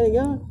said, you got any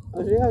gun? I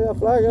said, yeah, I got a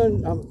flare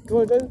gun. I'm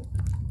 22.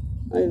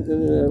 And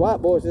the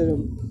white boy said,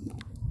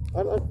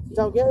 I'd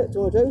talk at it,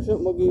 22,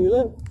 something will give you a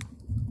lift.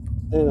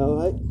 And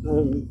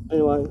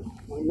anyway,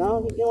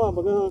 no, you don't have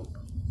a gun.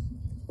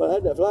 But I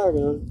had that flare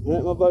gun. And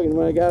that motherfucking,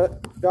 when I got it,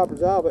 dropped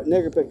us off, that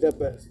nigger picked up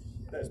that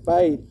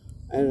spade.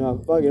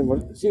 And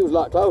fucking, she was a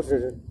lot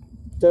closer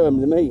to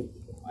him than me.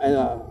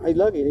 And he's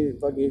lucky he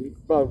fucking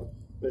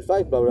his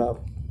face blowed off.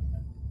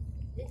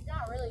 It's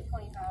not really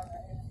 25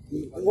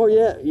 right now. Well,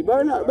 yeah, you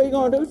better not be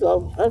going to do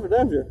so. That's for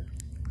damn sure.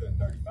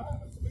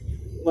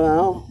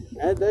 Well,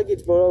 that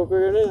gets pulled over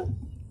quicker than that.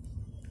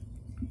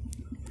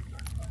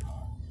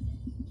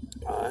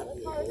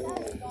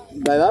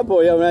 Babe, I'll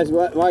pull you over and ask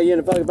you why you in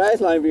the fucking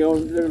fast lane if you're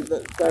going to do the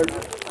third.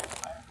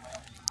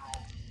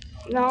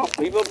 No,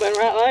 people been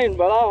right lane,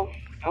 but I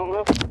don't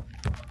know.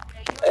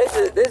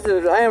 This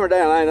is a hammer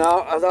down lane.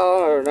 That's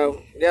all I ever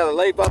know. You got to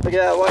leap up to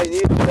get out of the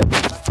way.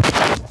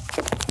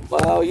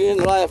 Well, you're in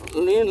the left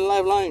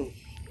lane.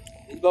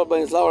 You're supposed to be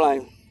in the slow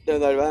lane.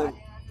 Doing 35.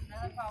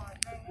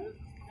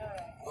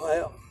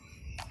 Well,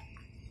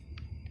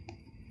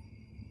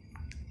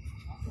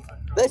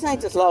 this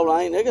ain't the slow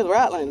lane. This is the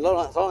right lane. Slow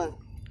lane.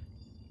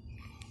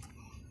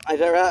 Ain't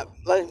that right,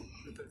 lady?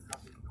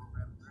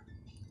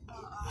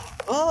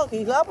 Oh,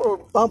 he's up or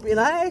bump you in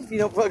the ass. You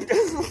don't fucking. He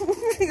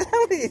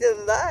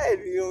doesn't die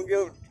if you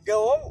don't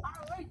go on.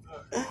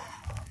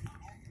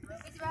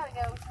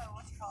 gotta go to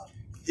what you call it.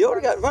 You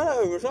already got in front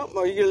of him or something,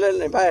 or you gonna let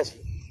him pass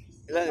you?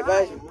 You let him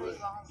pass you?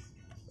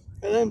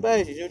 Let him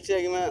pass you. Just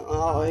check him out.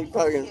 Oh, he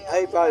probably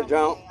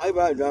drunk. He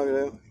probably drunk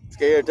too.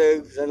 Scared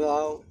too. Send it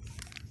all.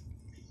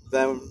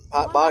 Then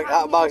hot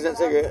box that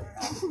cigarette.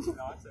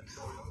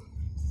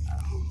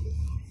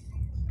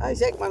 Hey,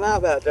 check my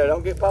knife out there.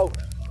 Don't get poked.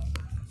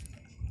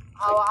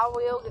 Oh, I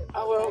will get.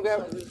 I will get.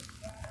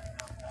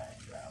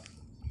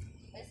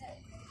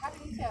 How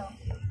can you tell?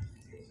 You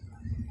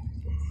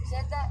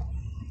said that?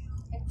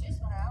 It just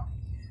went out.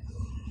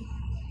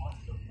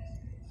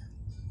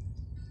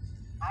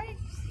 How did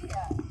you see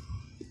that?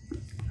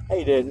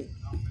 He didn't.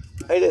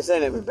 He just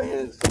seen it being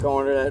in the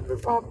corner of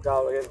that proper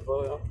collar getting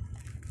pulled up.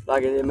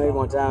 Like it did me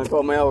one time.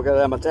 Pulled me over because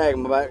I had my tag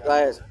in my back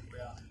glass.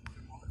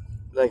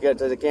 They got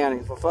to the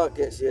county for fuck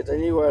that shit. They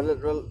knew what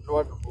it was.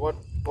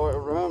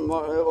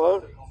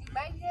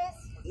 Make this?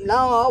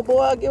 No, oh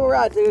boy, I give a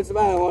ride to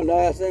somebody one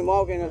day. I seen him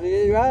walking. I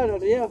said, you riding? I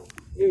said, yeah.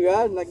 You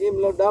riding? I give him a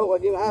little dope. I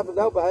give him half a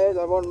dope I had.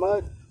 I wanted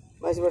mud.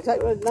 I said, well,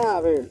 take this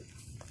knife here.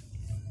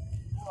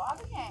 Well,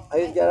 okay.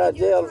 He just got out of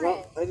jail or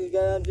something. He just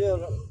got out of jail or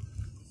something.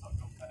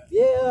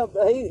 Yeah,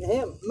 but me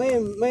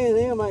and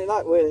him ain't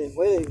like with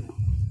him.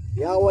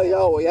 He always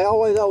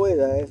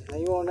ass.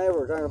 He won't never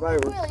return a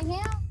favor. Willie,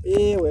 him?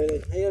 Yeah,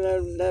 Willie. He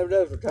never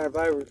does return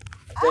favors.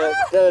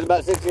 Till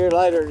about 6 years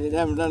later, he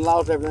never done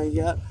lost everything he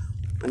got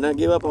and done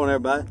give up on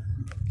everybody.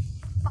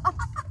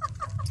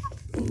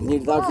 You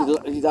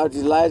thought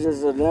you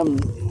Lazarus or them.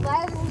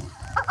 Lazarus?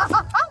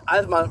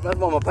 That's one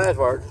of my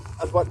passwords.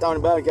 That's what Tony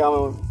Bunny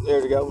called me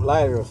years ago,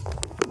 Lazarus.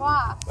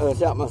 Why? I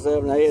shot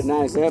myself in the head in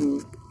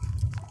 97,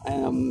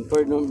 and I'm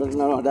pretty but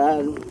no, I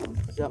died.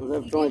 Shot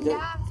myself in 22.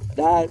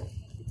 Died.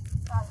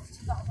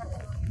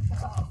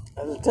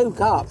 There was 2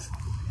 cops.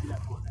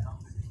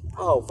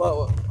 Oh,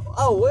 fuck.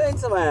 Oh, we in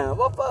Savannah.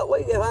 What fuck? We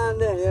get behind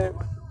there, yeah.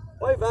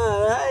 We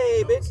find,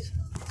 hey, bitches.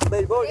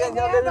 Bitch, boy, Yeah, can't we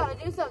go are do gonna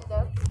do something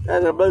though.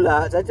 That's the blue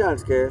lights. They trying to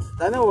scare us.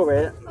 They know where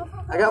we're at.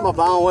 I got my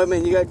phone with me,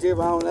 and you got your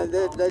phone. They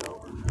trying to make us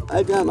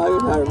Oh,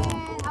 nervous. man. Oh,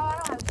 I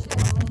don't have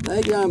shit.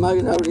 They trying to make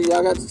us nervous.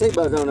 Y'all got the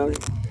seatbelts on, don't you?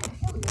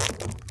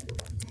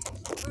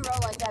 We roll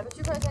like that, but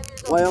you're supposed to have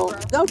yours on, Well, bro.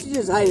 don't you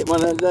just hate it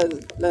when they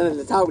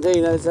talk to you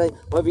and they say,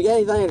 well, if you got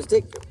anything to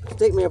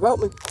stick me or poke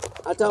me,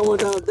 I told one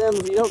time, damn,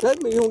 if you don't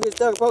touch me, you won't get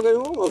stuck or poke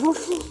anymore.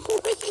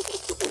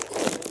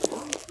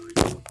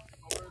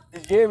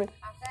 Did you hear me? I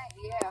think,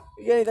 yeah.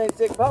 You got anything to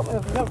stick or poke me,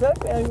 if you don't touch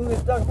me, I ain't gonna get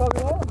stuck or poke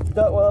anymore.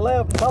 Stuck with a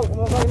left and poke with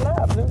my fucking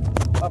knife, dude.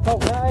 I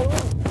poke now, I ain't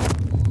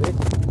with it.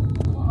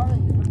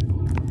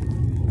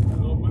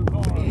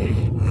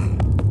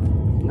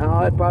 No,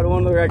 that's probably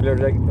one of the regulars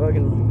that can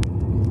fucking...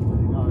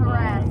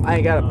 Harass. I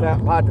ain't got a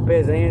pot to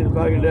piss in and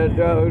fucking does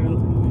drugs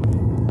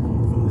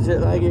and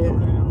shit like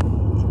that.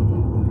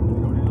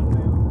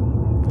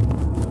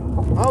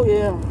 Oh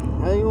yeah,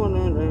 how you going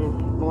down there?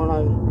 More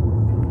like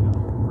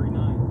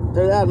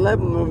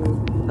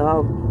 2011,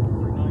 dog.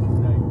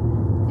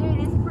 Dude,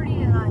 it's pretty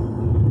tonight.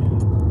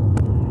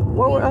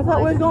 I thought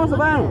we was going to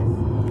Savannah.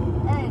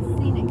 That is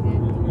scenic, dude.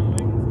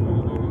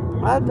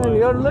 I was going to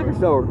go to the liquor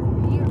store.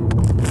 You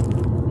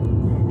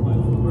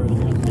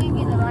can't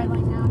get the right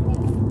lane now.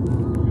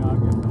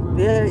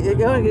 Yeah, you're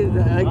going to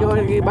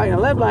get back in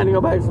the left lane to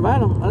go back to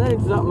Savannah. I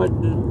think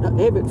something at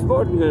Hibbett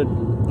Sporting Goods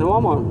in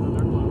Walmart.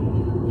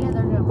 Yeah,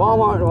 they're good.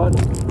 Walmart, what?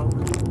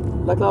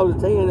 They close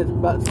at 10, it's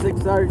about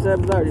 6:30,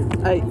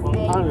 7:30,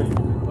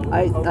 800,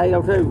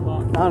 802,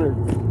 100.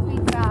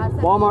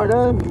 Walmart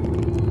does? No,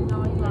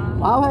 he's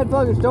lying. I've had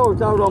fucking stores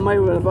sold on me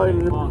with a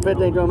fucking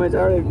 15, 20 minutes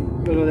early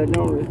because they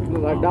normally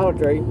look like Dollar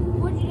Tree.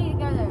 What'd you need to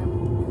go there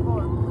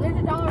for? There's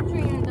a Dollar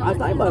Tree and a Dollar I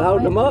think about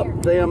holding them up,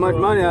 see how much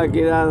money I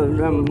get out of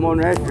them more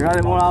than extra. I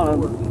didn't want all of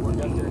them.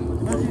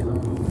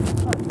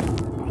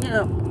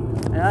 Yeah.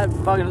 And I had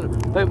fucking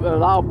people, the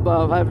law,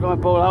 had someone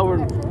pull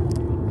over.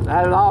 I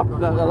had a law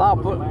put,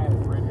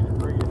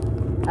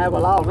 have a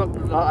law,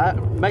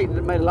 made a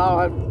law,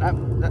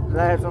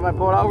 have somebody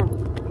pull over.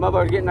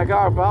 Motherfuckers get in their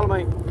car and follow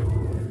me.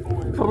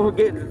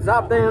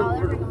 Stop them,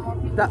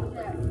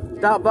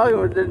 stop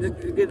bugging, just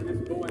get.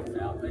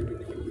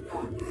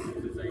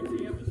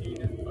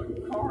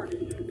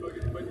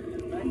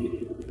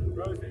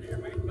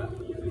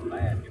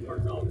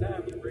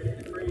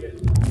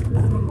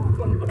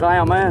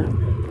 Damn, man.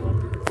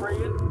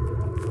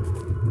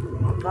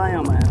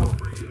 Damn, man.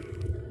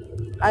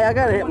 Hey, I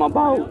gotta hit my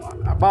boat.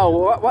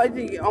 Why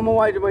did you, on my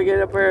way till we get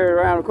up here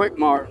around the Quick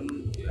Mart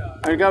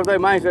and go through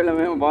Main Street and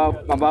hit my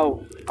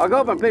boat. I'll go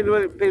up and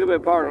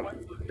Peterbilt Park,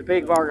 the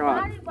pig parking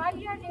lot. Why do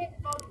you have to hit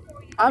the boat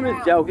before you get I'm out?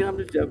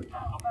 just joking.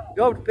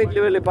 Go up to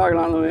Piggly parking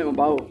lot and hit my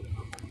boat.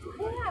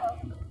 Yeah.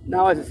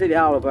 No, it's a city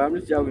hall up there. I'm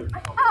just joking.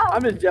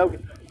 I'm just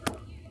joking.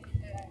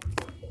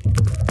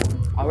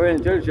 I really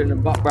enjoyed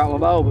shouldn't have brought my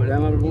boat, but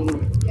then I didn't want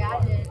to. Yeah,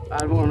 I did. I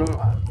didn't want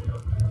to.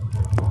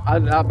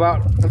 That's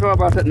what I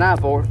brought that knife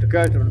for, to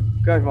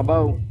crush my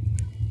bow.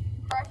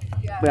 Crush it,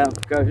 yeah. Yeah,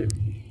 crush it.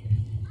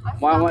 I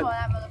Why stomped went- on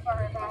that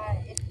motherfucker if I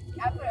had it.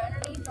 I put it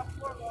underneath the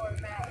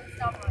floorboard mat and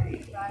stomped on it.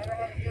 If I ever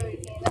had to do it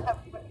again, I would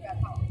have got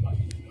home.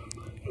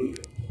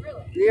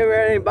 Really? You ever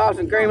had any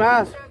Boston cream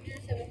ice? Drove yours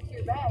to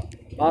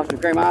Boston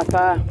cream ice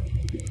pie.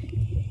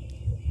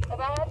 Have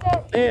I had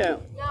that? Yeah.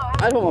 No, I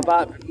That's haven't.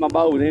 what my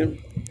bow's in.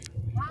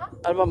 Huh?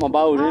 That's what my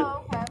bow's in.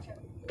 Oh, okay.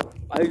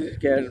 I used to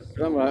catch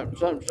some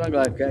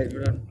sunglass case,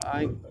 but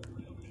I ain't.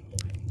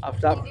 I've You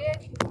stopped.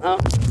 did? Huh?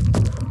 You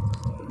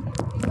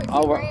put 2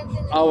 Over grams in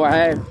it? over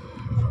half. That's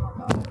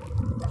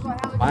what,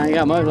 how much I ain't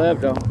got much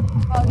left though. Oh,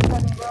 you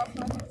got any girls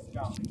with it?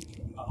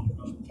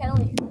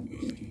 Kelly.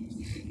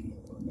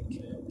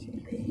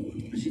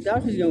 She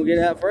thought she was gonna get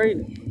out free.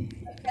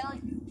 Kelly,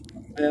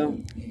 Yeah.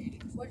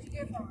 what'd you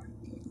get from her?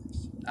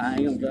 I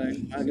ain't gonna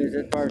say. I guess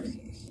that's first.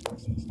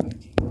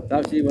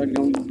 Thought she wasn't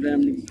gonna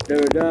do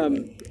her job.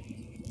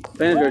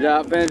 Finish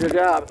her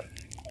job.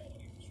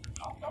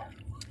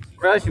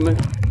 Rushing me.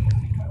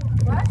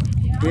 What?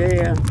 Yeah.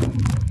 Yeah.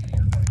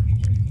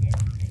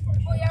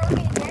 Well, y'all were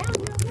getting down,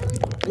 you know,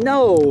 Kelly? No.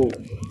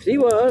 She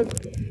was.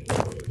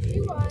 She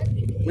was.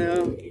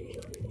 No.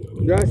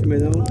 Rushing me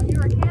though. On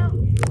your account.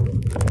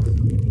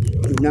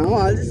 No,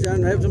 I just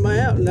trying to help somebody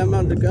out, and I'm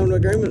about to come to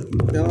agreement.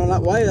 On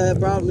that way, I have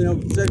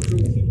problems, sexual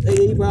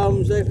ED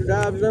problems, sexual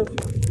drive stuff.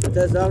 But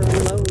that's all I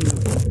know.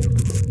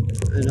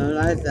 And I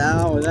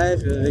always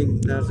ask her, I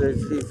said,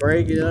 she's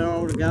freaky, I don't know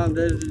what kind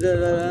of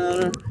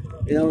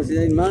she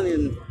needs money,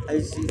 and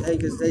they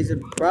said,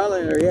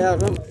 probably, or yeah, or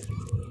something.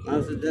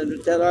 I said, then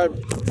tell her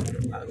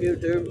I'll give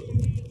it to her.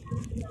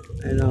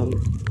 And,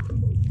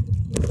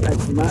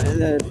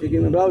 she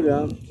gave me a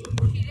blowjob.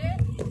 She did?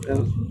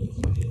 Yeah.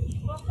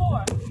 What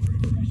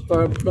for?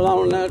 For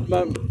loaning her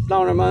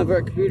money for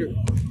a computer.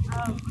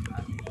 Oh.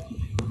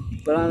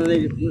 But I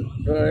need to,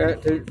 I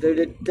got two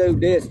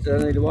discs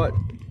that I need to watch.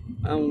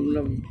 I don't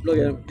know, look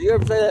at them. Did you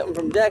ever see that one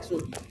from Jackson?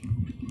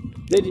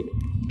 Did you?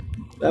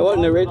 That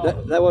wasn't the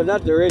original. That was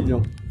not the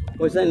original.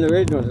 We seen the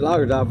original at the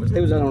lawyer office. He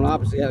was out on the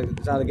opposite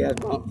side of the gas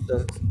pump.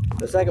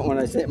 The second one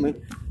they sent me,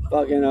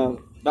 fucking,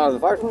 the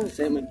first one they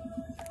sent me.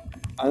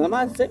 They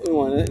might have sent me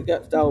one and it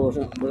got stolen or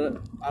something,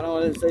 but I know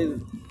I didn't see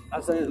I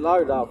seen it at the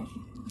lawyer's office.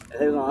 And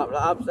he was on the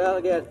opposite side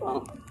of the gas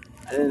pump.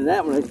 And then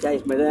that one, he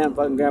chased me down,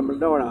 fucking grabbed my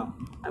doorknob.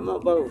 That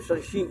motherfucker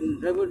was shooting,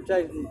 they wouldn't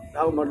chase me,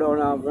 hold my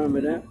doorknob, run me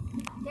down.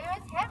 Yeah,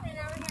 it's happening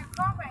over here in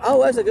Carmel.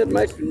 Oh, that's a good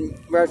Mexican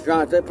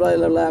restaurant. They play a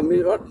little loud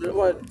music.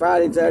 What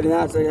Friday and Saturday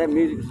nights they have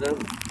music and stuff.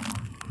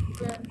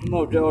 I'm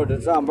over Georgia,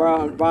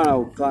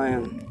 Sombrano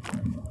clan.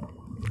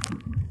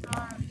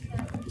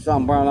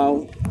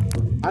 Sombrano.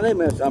 I need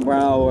me a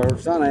Sombrano or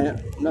Sun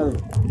Hat, another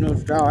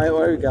straw hat,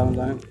 whatever you call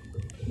them.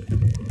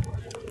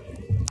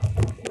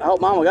 I hope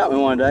Mama got me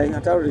one day. I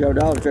told her to go to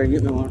Dollar Tree and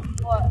get me one.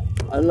 What?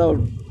 A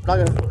little,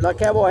 like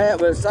cowboy hat,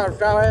 but a straw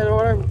hat or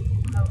whatever. Oh,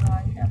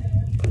 God, yeah.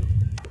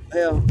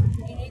 Hell.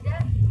 You need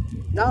that?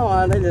 No,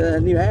 I needed a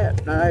new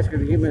hat. I asked her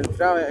to give me a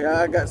straw hat.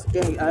 I got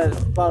skin. I had a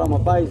spot on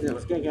my face and it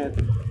was skin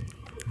cancer.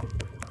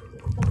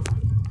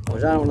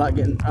 Which I don't like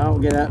getting. I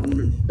don't get out in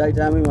the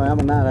daytime anyway. I'm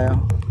a night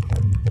owl.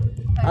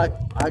 I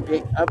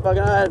can't. I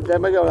had to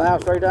go to the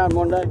house 3 times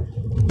one day.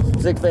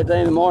 6:15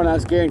 in the morning. I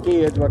was scaring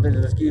kids. What this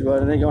excuse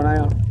was, and they going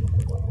out.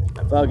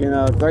 At fucking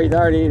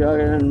 3:30.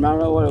 Fucking I don't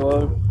know what it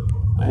was.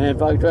 And then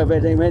fucking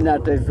 12:15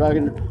 midnight. They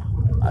fucking.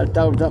 I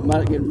told them something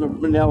about getting.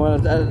 That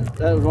was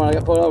when I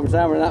got pulled over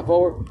Summer the night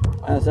before.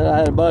 And I said I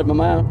had a bud in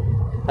my mouth.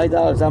 They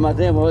thought it was something about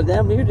them. Well,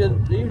 damn, you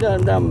done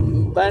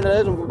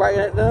vandalism for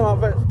breaking them off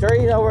that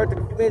tree over at the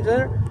community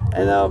center.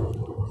 And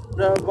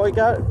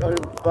boycott public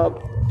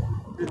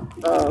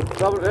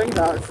drinking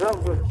or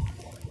something.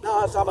 No,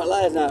 I was talking about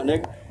last night,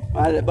 nigga. I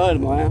had that bud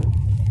in my mouth.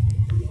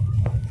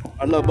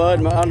 A little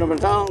bud under my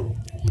tongue.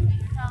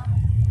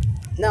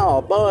 No,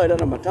 a bud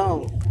under my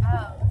tongue.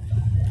 Oh.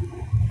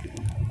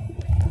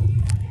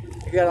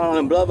 You got all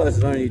them blood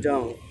vessels on your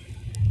tongue.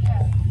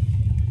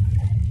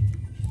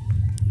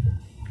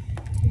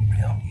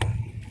 Yeah.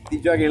 You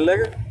drinking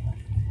liquor?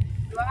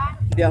 Do I?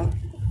 Yeah.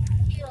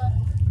 Tequila.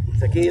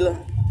 Tequila.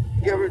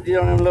 You ever do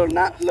them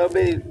little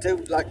bitty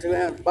 2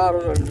 ounce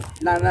bottles or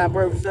 99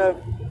 proof stuff?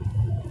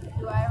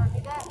 Do I ever do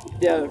that?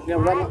 Yeah, you know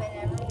what I'm I talking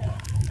haven't ever.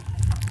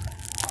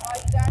 Oh,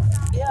 you got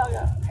some? Yeah, I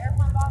got.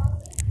 Airplane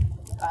bottle?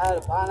 I had a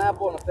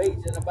pineapple and a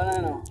peach and a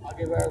banana. I'll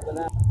give her a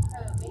banana. For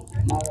the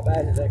feature? Not a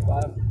bad as that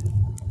five.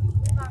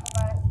 We're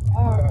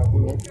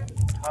talking about it.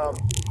 Alright,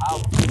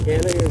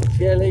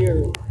 Shelly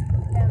or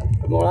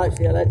more like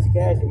Shelly. That's the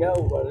cash and go,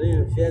 but it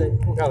is Shelly.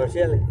 We'll call her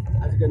Shelly.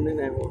 That's a good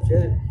nickname for her.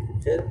 Shelly.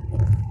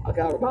 I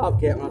called her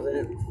Bobcat when I said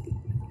it.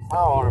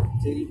 Paw on her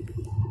titty.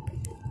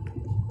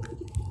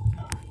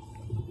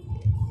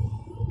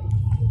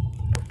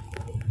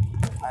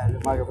 I had to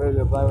make her feel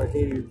good play with her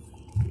titty.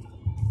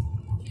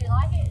 She didn't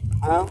like it?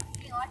 Huh? She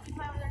didn't like you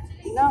playing with her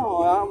titties? No,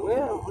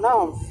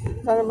 no,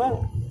 it's not a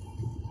matter.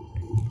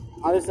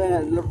 I just saying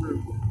that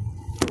little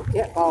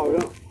cat paw on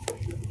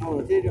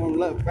the titty on the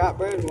left right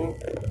breast one.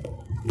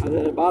 I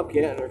said a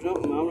bobcat or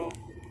something, I don't know.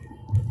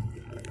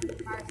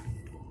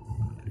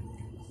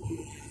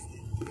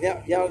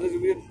 Yeah,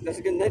 that's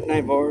a good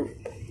nickname for her.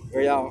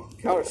 For y'all.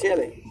 Call her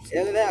Shelly.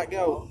 Shell it out,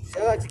 go.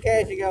 Shell out your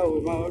cash and go,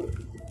 mother.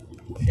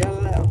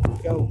 Shell it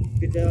out, go.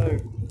 Get to her.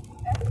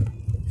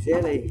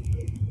 Shelly.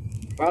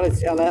 Probably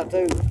sell out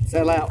too.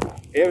 Sell out.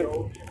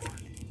 Probably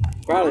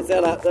Probably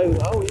sell out too.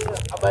 Oh yeah,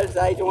 I bet it's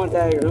an H1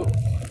 tag or something.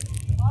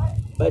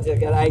 Bet you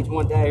it's got an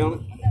H1 tag on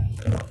it.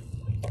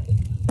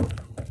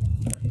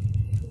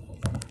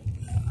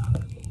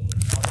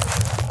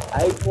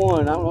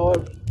 H1, I don't know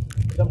what,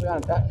 some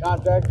kind of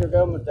contractor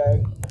government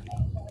tag.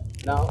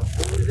 No,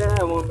 we just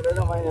have one, but that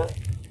don't mean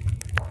nothing.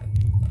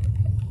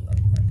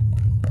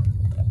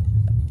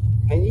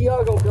 And you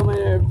all gonna come in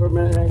there for a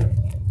minute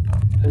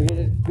and get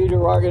this computer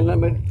working, let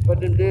me put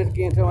them discs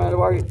in, tell me how to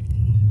work it.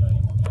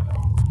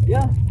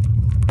 Yeah.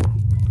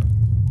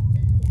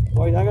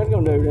 What you think I was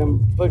gonna do?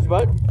 Them push the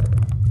button?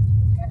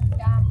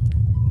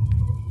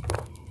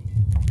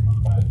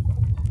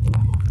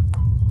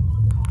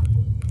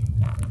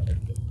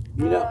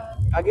 You know,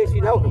 I guess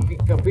you know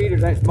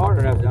computers ain't smart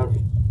enough, don't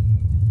you?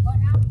 What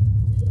now?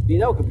 You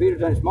know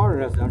computers ain't smart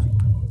enough, don't you?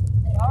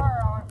 They are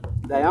or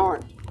aren't? They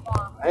aren't.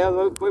 Hell,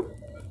 look,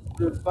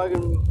 the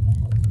fucking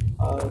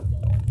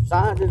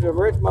scientists of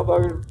rich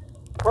motherfuckers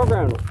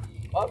program them.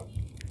 What?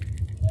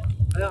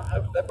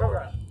 Yeah, they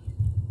program.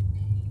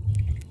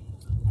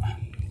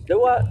 Do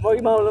what? What are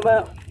you moaning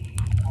about?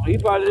 You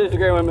probably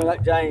disagree with me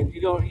like James. You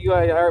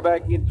gotta hurry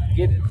back and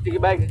get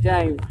back to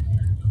James.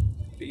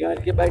 You gotta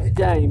get back to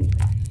James.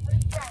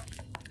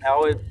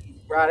 Now he's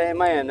right hand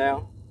man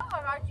now. Oh,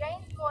 right,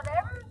 James,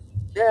 whatever.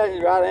 Yeah,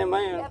 he's right hand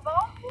man. That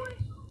ball for it?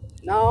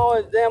 No,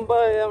 it's damn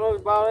buddy. I don't know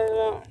his ball is.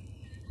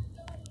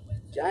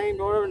 James,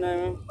 whatever his name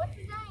is. What's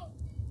his name?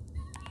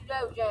 You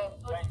know James.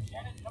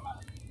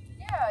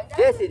 Yeah,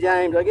 exactly. Jesse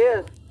James, I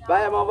guess.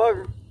 Bad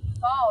motherfucker.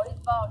 Bald, he's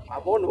bald. I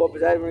wonder what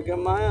was happening when he come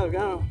to my house,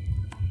 kind of.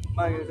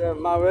 Like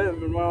my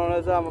resident went on the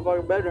other side of my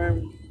fucking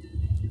bedroom.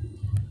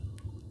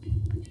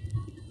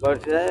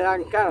 But I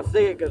can kind of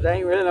see it because they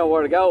ain't really know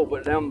where to go.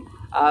 But them,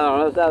 I don't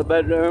know, other side of the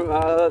bedroom,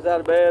 other side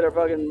of the bed, or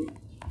fucking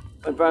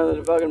in front of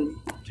the fucking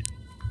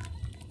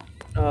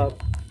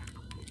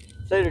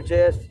cedar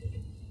chest,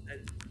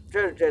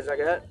 treasure chest I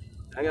got.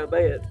 I got a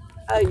bed.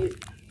 Hey,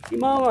 your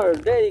mama or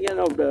daddy got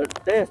no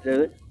desk, do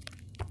they?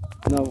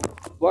 No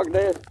work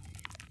desk?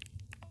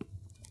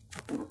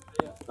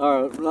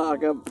 Or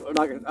like an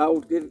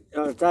old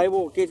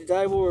table, kitchen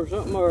table or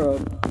something, or a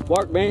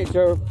workbench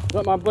or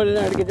something I put in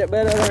there to get that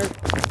bed out there.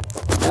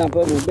 And I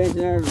put my bench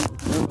in there, a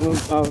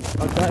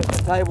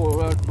table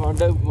where I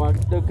do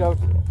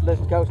coast,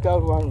 listen to Coast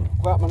Coast where I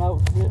write my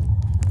notes and shit.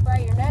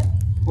 Write your notes?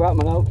 Write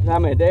my notes, how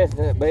many desks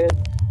in that bed.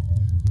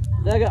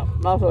 Then I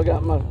also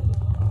got my,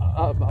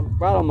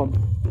 right on my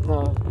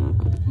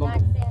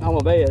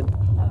bed.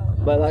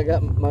 But I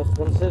got my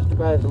sister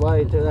passed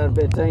away in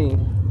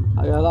 2015.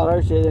 I got a lot of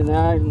her shit in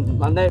there, and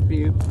my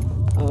nephew,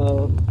 I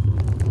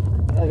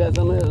got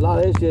a lot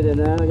of his shit in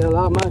there, I got a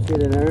lot of my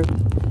shit in there.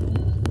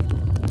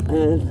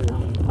 And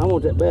I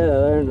want that bed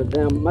out there, and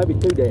damn, maybe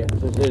 2 desks,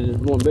 since it's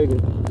one big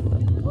one.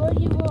 Where are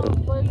you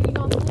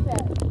going to sleep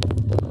at?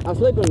 I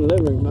sleep in the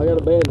living room. I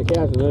got a bed and a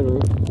couch in the living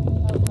room.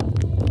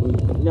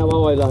 You know, I've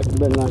always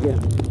been like that.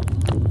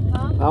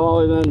 Huh? I've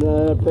always been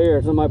up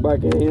here, somebody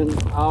breaking in.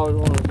 I always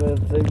wanted to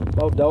see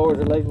both doors,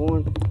 at least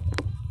one.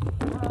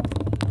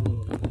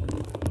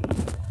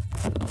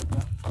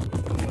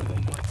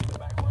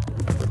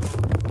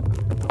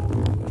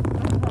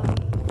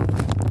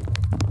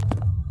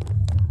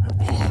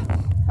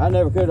 I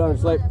never could hardly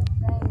sleep.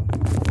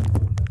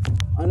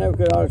 I never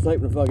could hardly sleep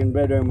in the fucking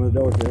bedroom with the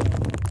door shut.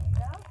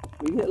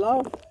 You get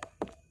lost.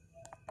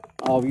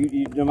 Oh,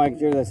 you making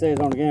sure that says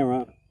on the camera,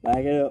 right?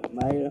 Back it up,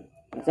 back it up.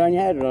 And turn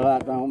your hazard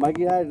lights on. Make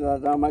your hazard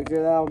lights on. Make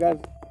sure they all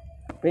got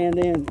pinned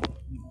in,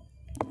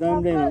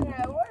 zoomed in.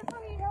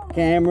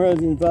 Cameras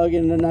and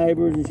fucking the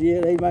neighbors and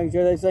shit. He's making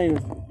sure they seen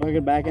us.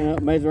 Fucking backing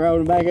up, messing around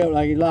and back up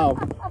like he's lost.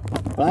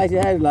 Flash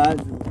your hazard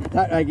lights.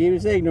 I give you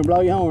a signal,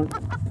 blow your horn.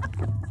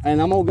 And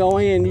I'm gonna go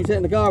in, you sit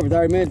in the car for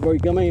 30 minutes before you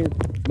come in,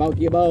 smoke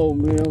your bowl,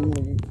 you know,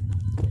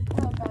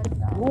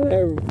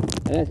 whatever. And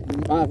that's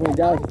my friend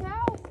Josh.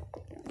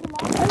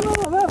 Hey, look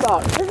at my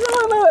mailbox. There's no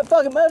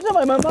fucking mailbox.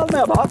 Somebody moved my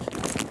mailbox.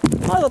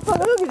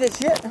 Motherfucker, look at this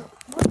shit.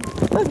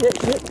 Look at that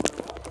shit.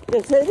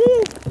 Yes, it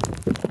is.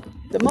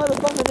 The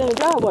motherfucker's in the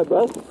driveway,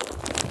 brother.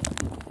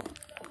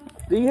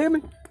 Do you hear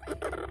me?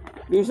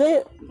 Do you see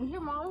it? Is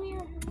your mom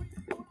here?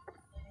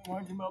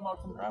 Why'd you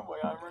mailbox in the driveway?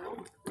 I never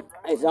knew.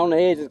 It's on the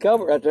edge of the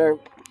cover right there.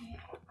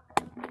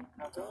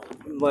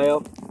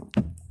 Well,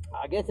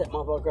 I guess that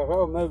motherfucker across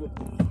over move it.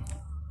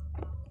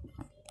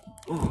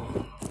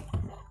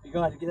 You're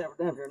gonna have to get that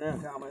redemption now,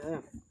 call me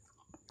now.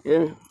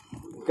 Yeah,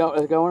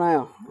 let's go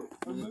now.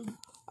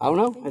 I don't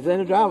know. It's in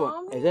the driveway.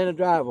 It's in the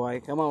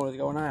driveway. Come on, let's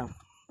go now.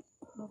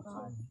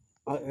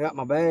 I got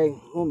my bag.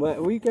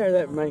 Will you carry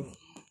that for me?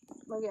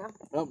 Oh, yeah.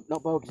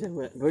 Don't focus in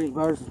with it. Put it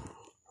first.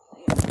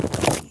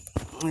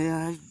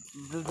 Yeah,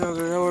 the dog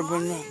is over,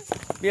 but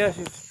yes,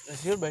 it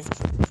should be.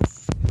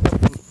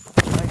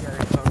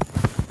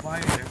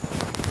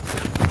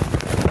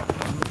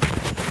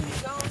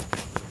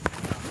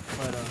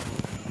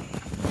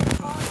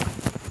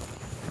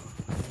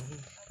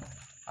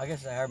 I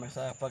guess I heard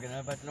myself fucking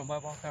up. I don't know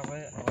walk out with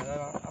it.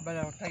 I bet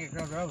I'll take it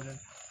across the road then.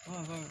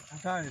 I'm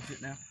tired of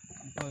shit now.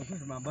 I'm fucking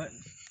pushing my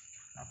button.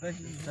 I said,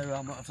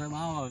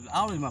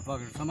 all these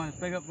motherfuckers, somebody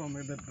pick up for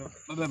me,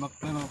 maybe my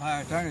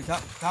higher attorney,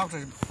 talk to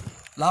the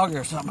lawyer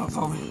or something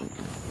for me.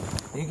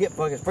 You get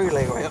fucking free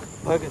legal help.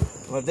 Fucking,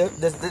 well,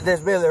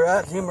 disability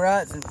rights, human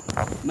rights,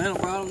 and mental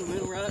problems.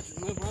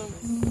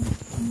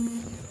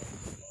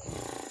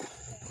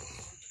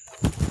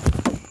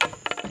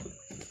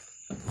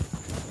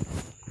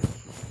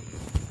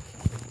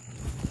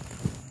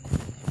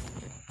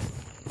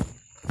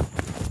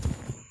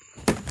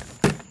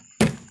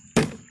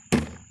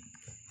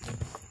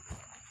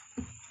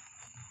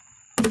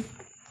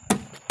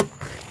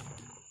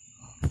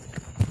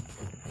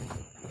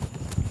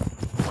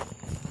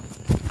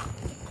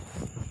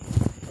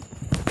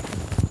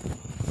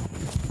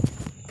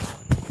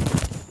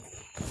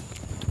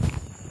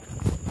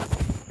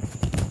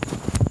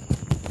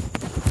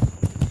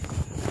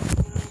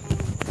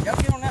 Y'all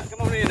get on that.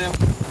 Come on in now.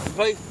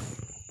 Please.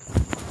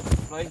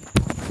 Please.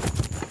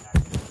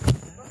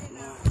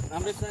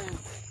 I'm just saying.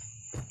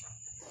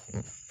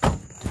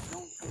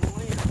 Come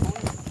on in.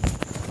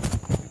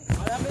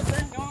 Well, I'm just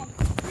saying, come on.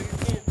 Do your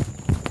can.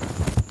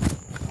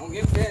 Don't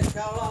give a chance to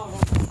call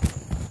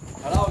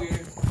off. I'll log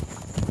you.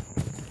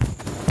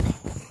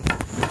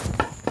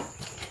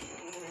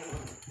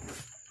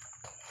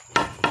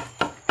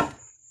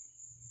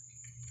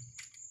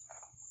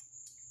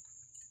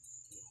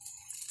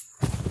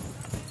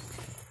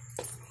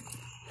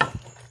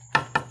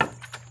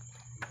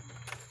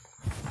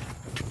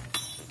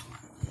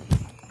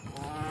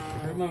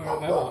 Remember my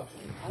mailbox.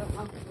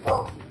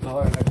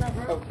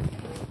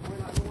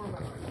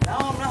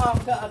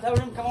 I told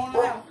him come on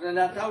out, and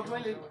I told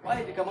Willie,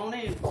 wait to come on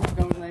in. Come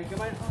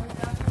in.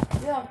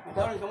 Yeah, I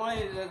told him come on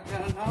in. They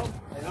don't know.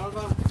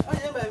 Oh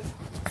yeah, baby.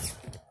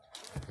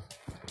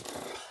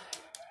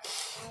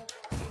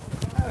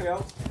 There we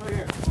go. Over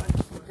here.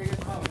 Take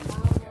it home.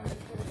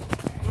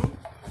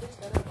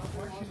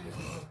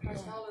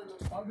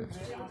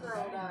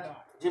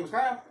 Jim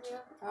McCraw? Yeah.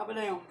 I'll be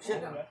down. Shit.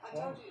 I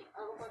told you, I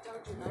don't know if I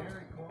told you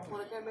that.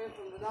 When I came in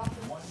from the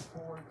doctor.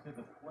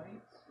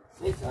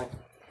 It's like,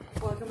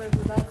 When I come in from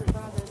the doctor,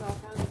 there's all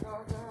kinds of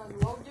cars there.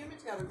 And Lord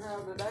Jimmy's got a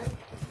crowd today.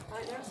 I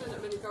ain't never seen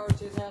that many cars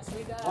to his house.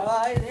 He died. well,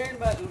 I ain't hearing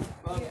about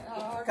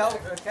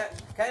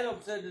Caleb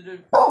said to do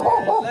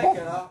leg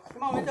cut off.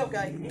 Come on, it's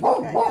okay. It's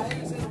okay. Yeah,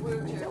 he was in a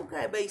wheelchair. It's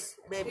okay,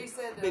 baby. He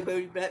said Big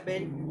booty, black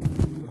Betty.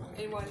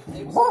 anyway,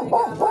 he was he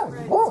got like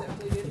ready,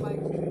 except he didn't make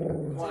it.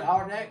 What,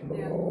 hard neck? Yeah,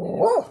 he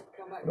didn't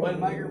come back. What,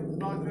 maker?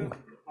 Not true?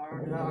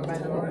 Hard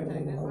neck.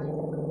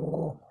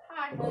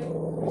 Hi.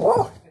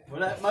 Will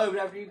that move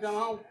after you come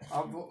home?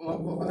 Or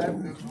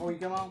before you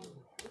come home?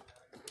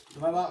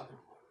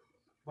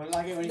 What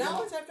like it when you come No,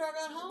 home? it's after I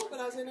got home, but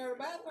I was in there in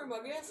the bathroom,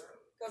 I guess.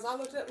 Because I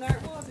looked up and there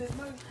it was, his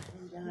move.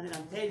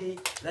 I'm telling you,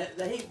 that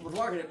he was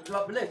working at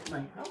the lift me.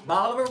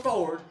 Bolivar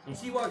Ford, and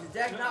she works at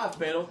Jackson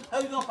Hospital.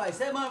 Who's gonna pay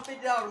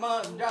 $750 a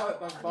month and drive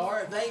up on the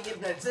bar if they ain't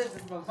give that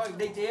assistance from fucking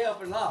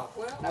DTL and law?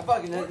 Well, now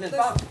fucking listen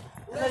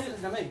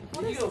to me.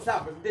 Listen. You gonna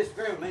stop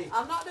disagreeing with me?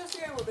 I'm not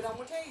disagreeing with it, I'm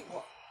gonna tell you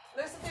what.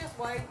 Listen this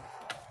way.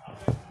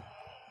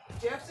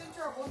 Jeff's in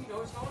trouble, you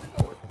know it's going to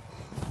court.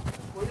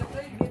 We don't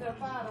need to get in a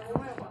fight on the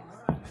mailbox.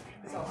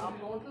 So I'm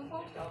going to the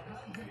post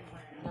office.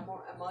 And I'm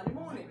on Monday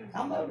morning.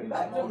 I'm gonna be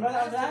back to him.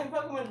 I ain't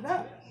fucking with it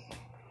now.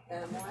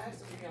 And I'm gonna ask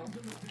him, you know,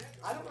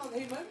 I don't know if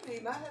he moved it. He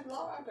might have the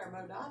law out there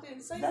moved. I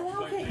didn't see That's it.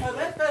 how can't move.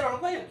 That's federal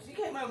offense. You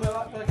can't move me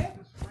like that.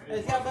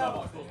 It's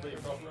got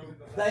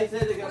they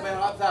said they're gonna be on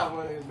outside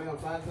where they're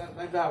gonna sign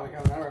same time we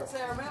come over. See,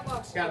 our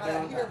mailbox is Got right that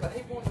out on here, there. but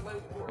he wanted to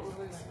move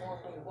more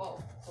from the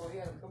wall. So he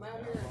had to come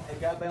out here It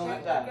and got to be on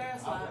check that the side.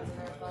 gas lines and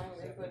everything.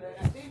 And he put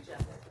that ditch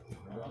out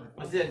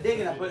there. Instead of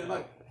digging, I put it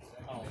like.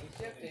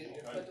 Jeff did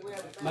it, but we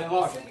had to Man, the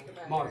Mark, city come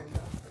out Mark. here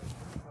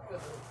and put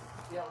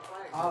the yellow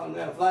flag. Oh, and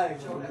that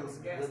flag. Showing it was a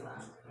gas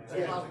line. As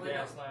Yeah. long as we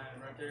Gas don't- line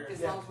right there. as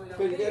long as we don't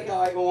Couldn't dig get it, that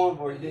like go on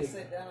for you, we did just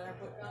sit down there and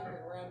put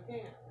concrete around the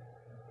camp.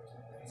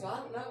 So I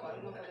don't know if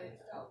I need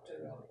to talk to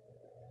them.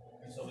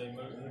 So they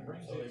moved it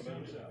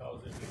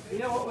because it. You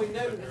know what we do?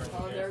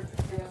 Oh, they're,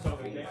 So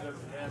there's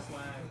a gas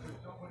line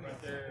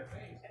right there.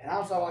 And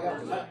also,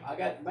 I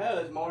got the mail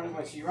this morning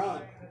when she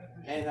run,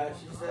 and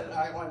she said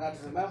I went out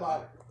to the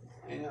mailbox,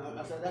 and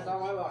I said that's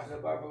our mailbox,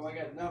 but we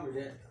got the numbers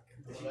yet.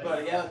 She put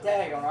a yellow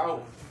tag on our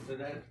old, so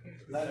that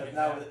let us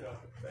know that.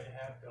 They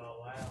have to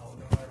allow,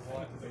 no matter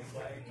what the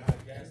flag or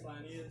the gas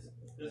line is,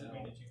 doesn't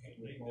mean that you can't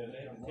dig that.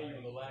 They don't tell you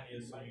where the line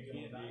is, so you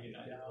can't dig in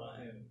that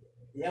line.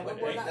 Yeah,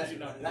 but We're not-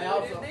 they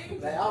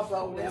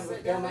also them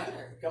would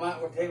come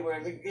out and tell you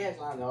where the gas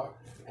lines are.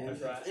 And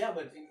That's right. yeah,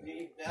 but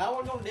I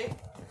wasn't gonna dig.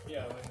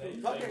 Yeah,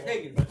 when Fuck their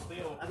digging. but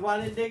still, That's why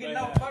I didn't dig it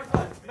no first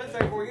place. It's been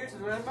 3 or 4 years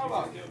since we had a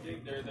mailbox. still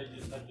dig there, they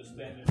just have to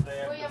stand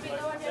there. Well, you'll be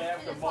going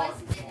to the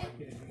places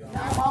in it.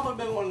 My mama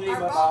been wanting to leave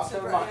our my box box. is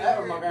That was right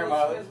my here.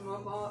 grandmother.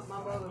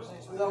 My brother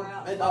since we So were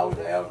out. it's always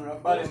there. A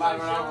buddy of mine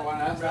went over one.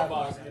 That's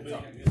Mailbox right. is big,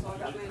 it's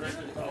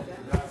directly across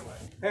the driveway.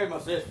 Here's my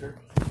sister.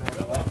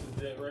 Mailbox is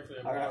directly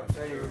I got across, to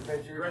show you a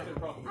picture. directly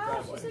across the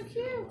Oh, she's so driveway.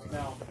 cute.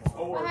 Now,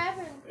 What or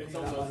happened? it's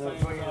on the She's same side of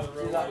the like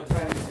road,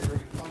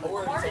 the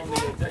or it's on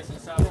the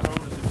adjacent side of the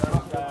road as the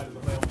dark side of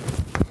the mailbox.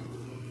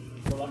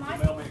 So my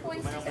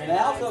twin sister. And they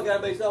also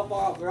gotta be so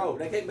far off the road.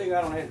 They can't be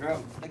right on that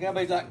road. They gotta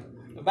be like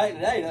back in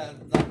the day,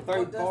 like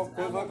 3, 4,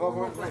 2 foot,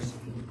 4 foot.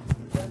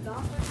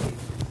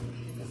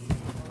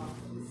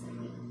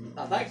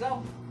 I think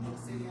so.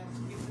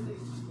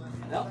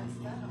 Nope.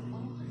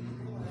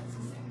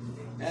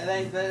 And they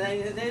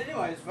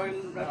anyway, it's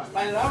fucking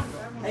painted on.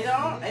 They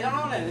don't own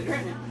that, they're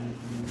renting it.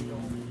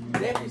 The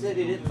deputy said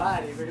he didn't buy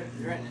it, he rented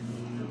it.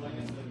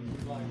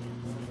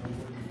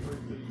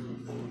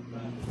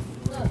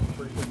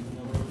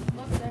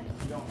 Look there.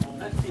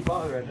 That's cheap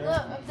ball right there. Look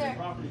up there.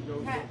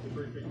 Pat.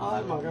 Oh,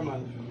 that's my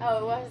grandmother. Oh,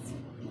 it was.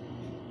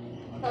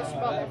 Oh, she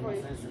bought that for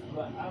you.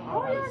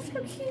 Oh, you're so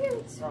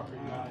cute.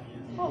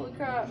 Holy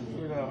crap.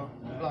 You know,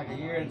 like a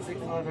year and 6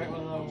 months right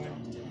when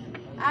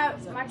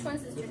My twin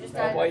sister just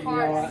died in a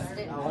car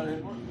accident.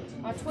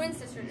 My twin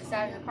sister just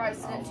died in a car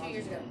accident 2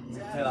 years ago.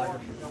 Hey, like a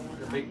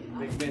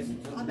big business.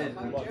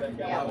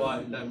 Yeah.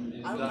 What? That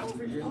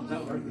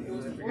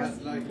forgot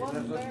like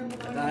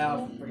the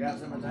house. Forgot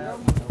some of the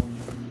house.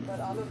 But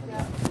I looked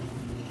at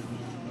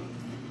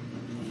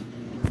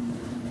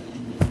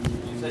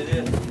You say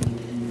this.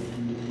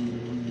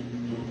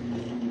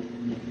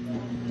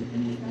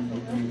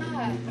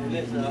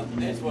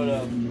 And this was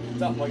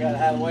something we got at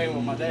Halloween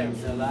when my dad was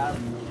still alive.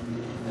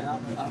 And I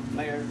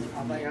think I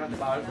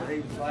bought it, but he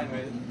was playing with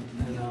it.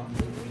 And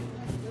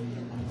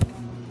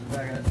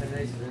I got two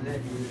nieces and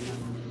nephews.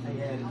 He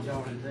had it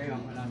showing it to him,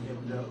 and I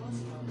picked it up.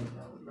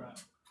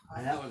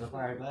 And that was a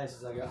pair of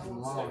glasses I got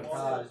from Mom at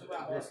college.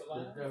 This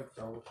the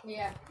drugstore.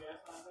 Yeah.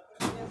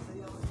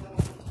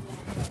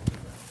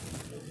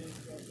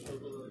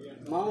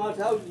 Mom, I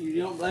told you,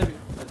 you don't believe me.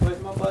 I push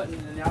my button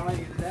and y'all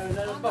ain't get down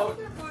into the boat.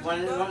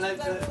 When they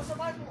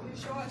somebody want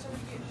to show out so we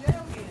get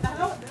jail again.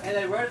 and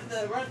they run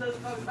through the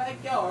fucking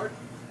backyard,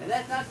 and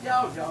that's not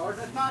y'all's yard,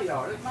 that's my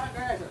yard, that's my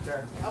grass up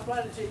there. I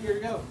planted shit years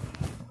ago.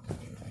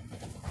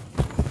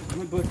 Let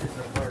me put this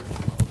up first.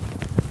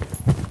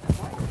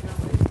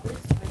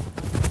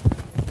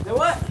 So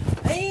what?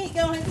 He ain't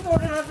going to go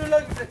down there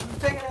look at it,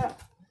 check it out.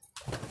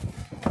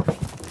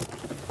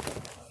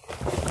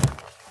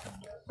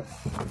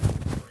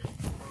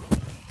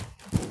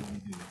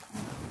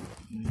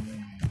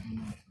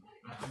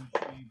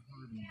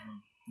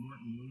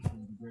 Martin Luther,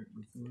 the great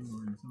reformer,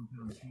 and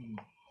sometimes he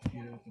would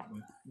get up at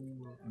like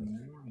 4 in the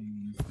morning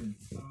and spend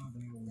 5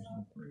 hours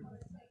in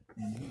prayer.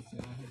 And he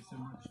said, I had so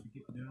much to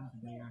get done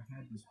today, I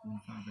had to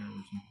spend 5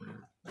 hours in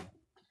prayer.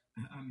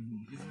 I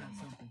mean, isn't that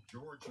something?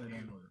 George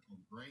Taylor, a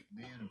great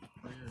man of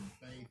prayer and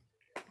faith,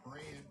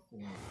 praying for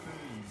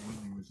food when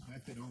there was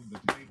nothing on the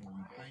table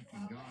and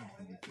thanking God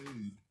for the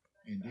food.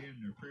 And during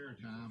their prayer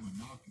time, a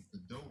knock at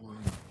the door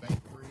in a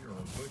bakery or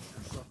a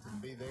butcher or something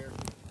be there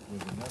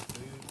with enough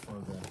food for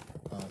the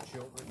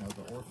children of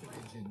the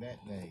orphanage in that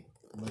day.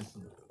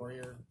 Listen,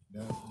 prayer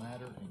does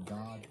matter, and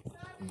God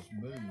is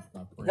moved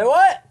by prayer. Say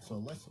what? So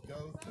let's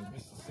go to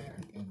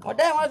Mississippi. And Well,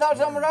 damn, I thought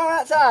something was wrong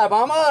outside,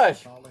 Mama.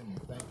 Hush. call him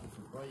and thank you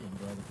for praying,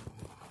 brother.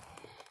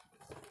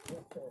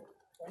 Yes, sir.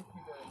 Thank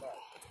you very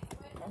much.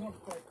 I want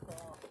to pray for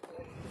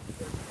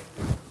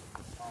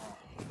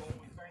Lord,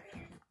 we thank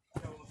you.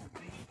 Tell us to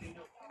be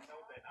still and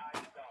know that I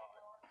am God.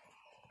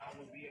 I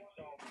will be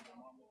exalted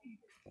among the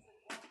people.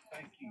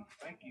 Thank you.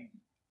 Thank you.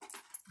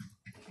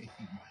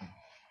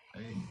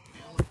 Hey,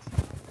 Alex.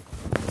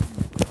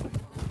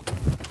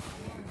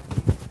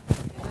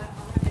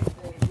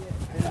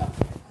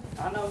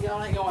 I know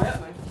y'all ain't gonna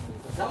help me.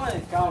 But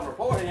somebody's calling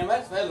reporting him.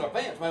 That's federal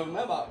offense, moving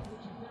mailbox.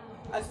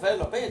 That's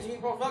federal offense. You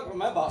ain't supposed to fuck with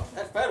mailbox.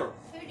 That's federal.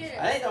 Who did it?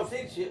 I ain't no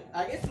city shit.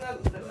 I guess the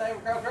neighbor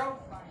across the road.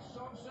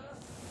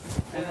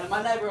 And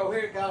my neighbor over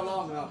here called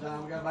along all the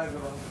time. We got a baby.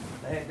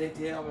 They had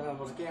DTL when I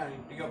was a county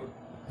to go.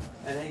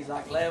 And he's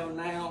like 11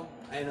 now.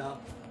 And that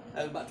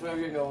was about 12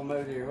 years ago when we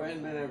moved here. We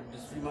hadn't been there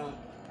just a few months.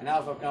 And I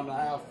also come to the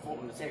house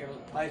in the second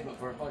basement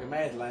for a fucking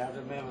math lab.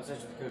 Just me and my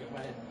sister cooking,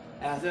 man.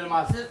 And I said to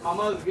my sister, my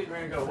mother's getting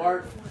ready to go to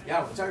work.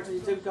 Y'all search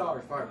these 2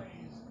 cars first.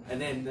 And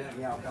then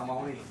y'all come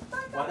on in.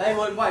 Well, they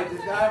wouldn't wait.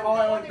 This guy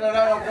only went to the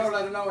door,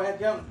 let them know we had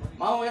company.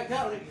 Mama had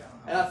company.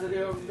 And I said, you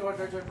go to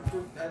church for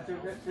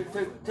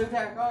 2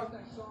 tax cars.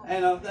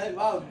 And they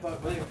bothered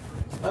fuck with him.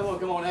 They won't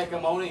come on there,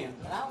 come on in. And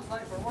I was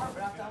late for work,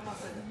 but I told him, I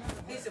said,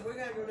 he said, we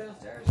gotta go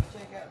downstairs and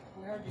check out.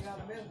 We heard you got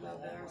a business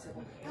up there. I said,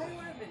 hey, wait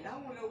a minute, I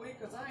wanna go in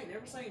because I ain't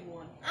never seen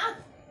one.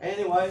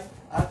 Anyway,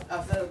 I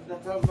said, I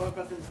told them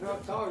about this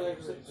drug car there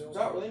to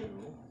start with him.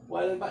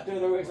 Well, then about 2 or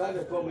 3 weeks later,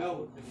 they pulled me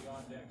over.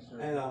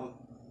 And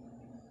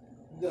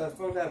they're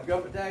supposed to have a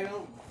government tag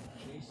on.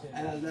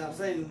 And I've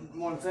seen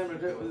one similar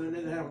to it where they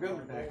didn't have a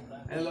government tag.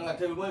 And it looked like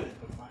 2 women.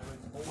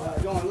 Well, I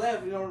was going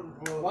left, you know,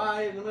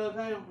 why in the middle of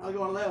town? I was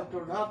going left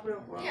towards the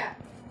hospital. Yeah.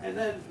 And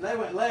then they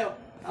went left.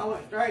 I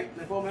went straight, and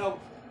they pulled me over.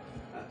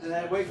 And they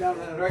had weeks down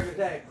in a regular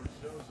tag.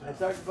 They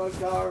searched both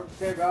cars,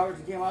 checked drivers,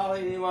 and came all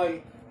in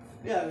anyway.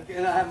 Yeah,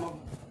 and I have my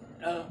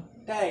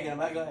tag in the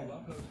back leg.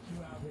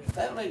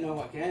 They don't even know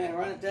what can.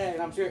 Run the tag,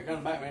 and I'm sure it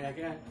comes back when I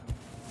can.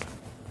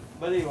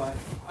 But anyway,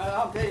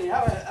 I'm telling you, I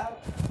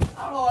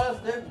don't know what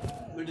else to do.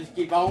 We just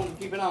keep on,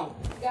 keep it on.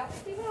 Got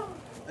to keep on.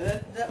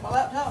 Is that my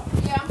laptop?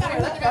 Yeah, I'm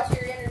gonna hook it up to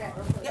your internet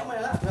real quick. Get me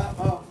a laptop.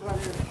 Oh, right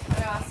here.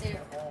 Yeah, I see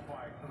it.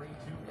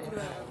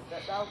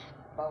 That dog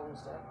bowl and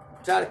stuff.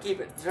 Try to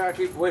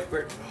keep it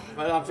whispered.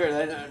 But I'm sure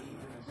they don't.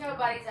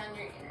 Nobody's on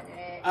your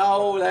internet.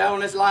 Oh, they own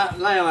this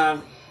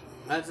landline.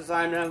 That's the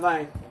same damn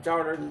thing.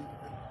 Chartered and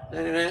the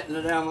internet and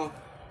the damn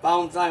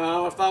phone, same. I don't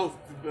know what phone's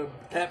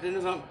tapped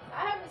into something.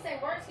 I have to say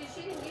works because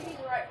she didn't give me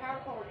the right power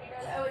cord. You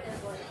know that? Oh, it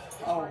does work.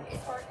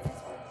 It's working.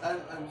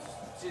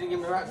 She didn't give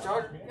me the right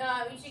charger. No,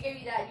 I mean, she gave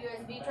you that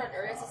USB charger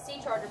or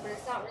SSD charger, but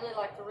it's not really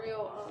like the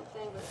real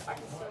thing, but I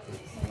can still do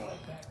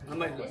it.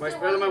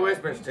 Let me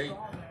whisper it to you.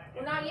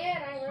 Well, not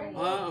yet. I ain't ready.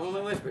 Well, let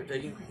me whisper it to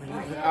you.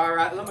 All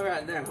right, let me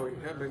write it down for you.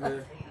 That'd be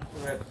good.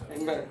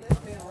 Even better.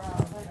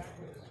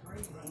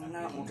 No,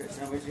 I won't get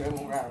some with you. I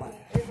won't write one.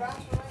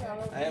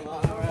 Hey,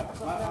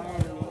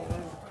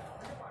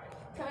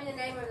 Tell me the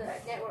name of the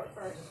network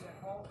first.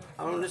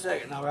 hold on a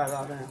second. I'll write it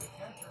all down.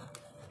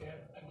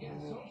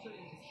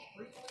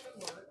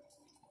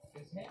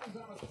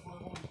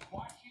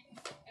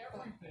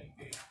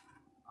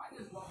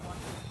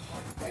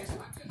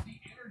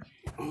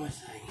 Let's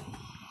see.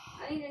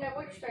 I need to know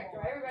which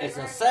spectrum. Everybody. It's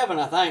a 7,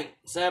 I think.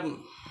 7.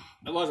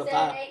 It was a 5.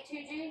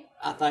 782G.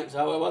 I think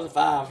so. It was a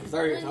 5 or 3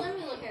 or Let something.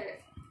 me look at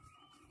it.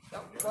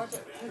 Don't watch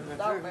it.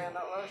 Dog man,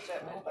 don't rush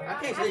that man.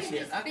 I can't I see can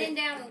shit. just bend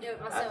down and do it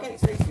I myself. can't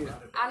see shit.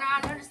 I know.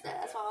 I noticed that.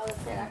 That's why I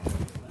said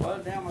I. Well,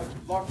 damn, I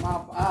barked my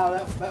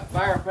eye. That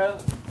fire fella.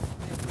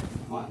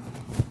 What?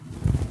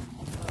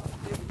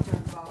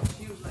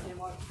 She was letting him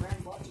watch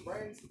the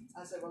Braves.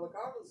 I said, well, the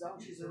car was on.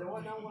 She said, there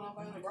wasn't no one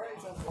on the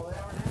Braves. I said, well, they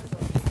are now. So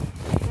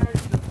he turned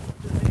to them.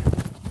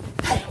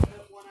 Opened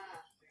up one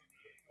eye.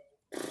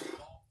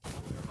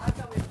 I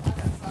told him I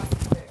got side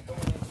effect going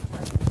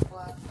into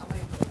fly. I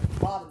mean, the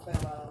bottom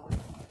fell out of it.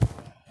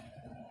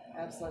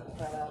 Absolutely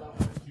fell out of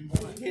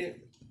it. Get it.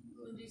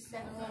 We'll do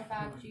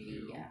 715G.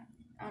 Yeah.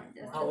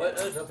 Oh,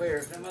 it's up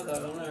here. Some other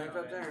on there. It's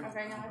up there.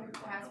 Okay, now the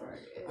password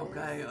is.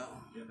 Okay.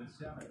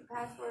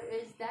 Password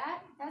is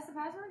that? That's the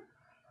password?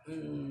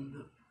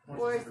 Mm,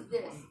 Or is it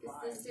this? It's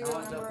the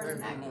serial number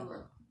and that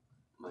number.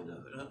 Might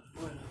look it up.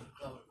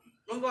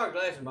 Let me borrow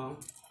glasses, Mom.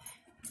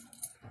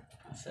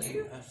 That's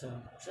 7.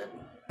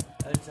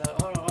 It's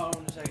hold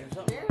on a second.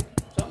 Something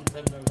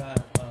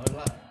 705.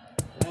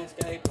 Like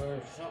landscape or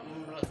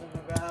something like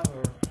 705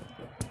 or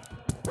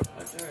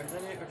right there. Is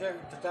that it? Right there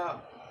at the top.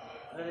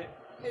 Is that it?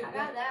 I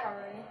got that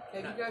already.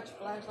 Have you got your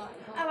flashlight?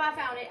 Oh, I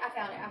found it.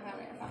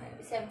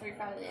 It's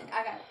 735 then. I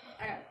got it.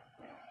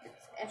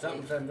 It's Something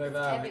Epic.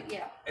 735. Epic,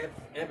 yeah.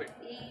 Epic.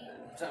 E.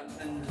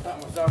 Something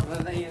was starting with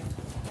an N. Yeah.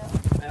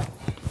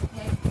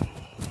 Okay.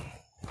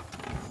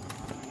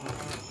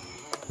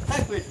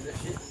 Take pictures of that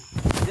shit.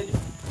 Did you?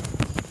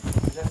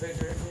 Is that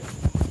picture of that shit?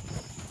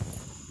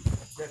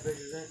 Is that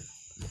picture of that?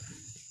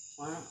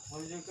 Why not? What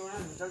are you doing? Go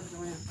around and touch it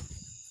in.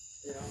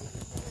 Yeah.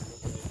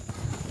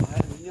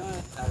 You know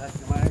it. I'll have to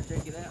come out here and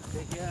check it out.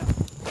 Check it out.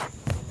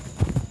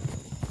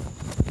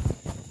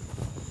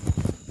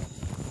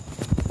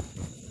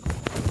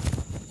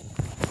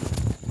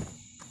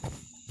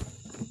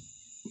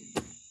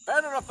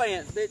 Better the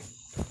fence, bitch.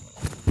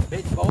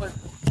 Bitch boy.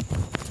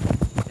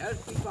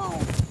 Just keep on.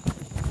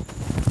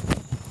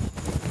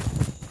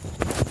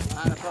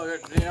 I suppose,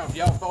 you know, if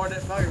y'all thought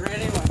that fucker ran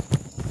anyway.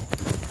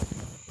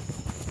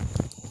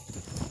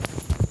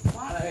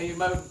 Why you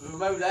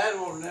move the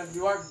animal and then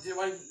you work, he's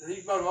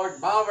supposed to work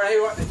the bomber, she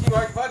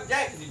worked fucking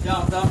Jackson, you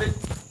jumped on it.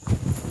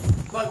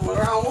 Fucking with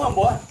the wrong one,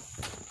 boy.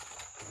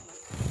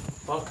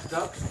 Fuck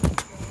sucks.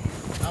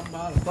 I'm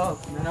about to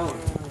fuck, you know.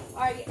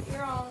 Alright,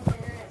 you're on the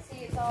internet. See,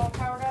 it's all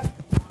powered up.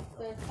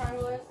 The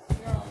triangle is.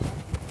 You're on.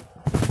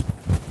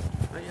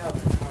 Hey, y'all,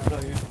 I'll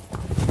show you.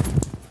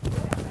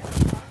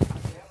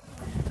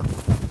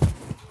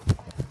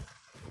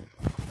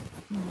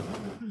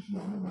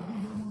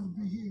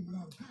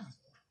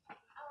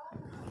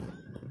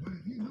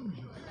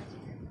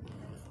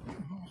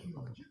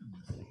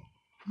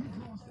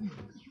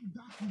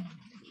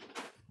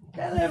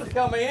 That little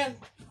come in.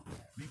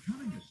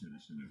 Becoming a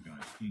citizen of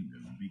God's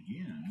kingdom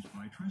begins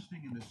by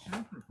trusting in the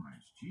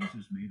sacrifice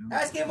Jesus made on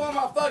Let's get one of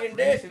my fucking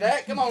dishes,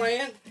 that. Come on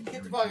in.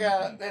 Get the fuck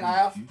out of the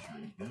house.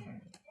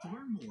 To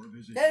learn more,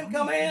 visit Let him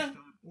come in.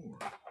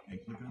 TonyJames.org and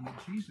click on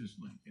the Jesus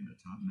link in the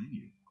top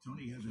menu.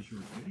 Tony has a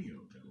short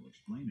video that will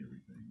explain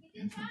everything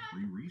and some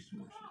free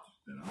resources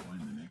that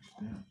outline the next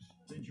steps.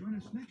 Then join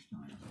us next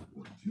time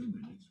for 2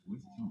 Minutes with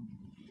Tony.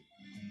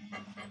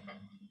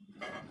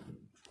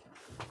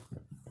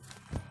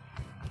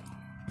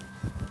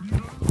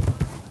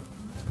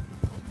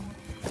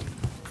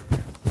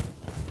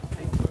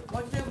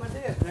 What you doing with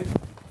this, nigga?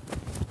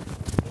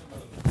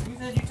 You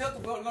said you took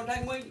the gonna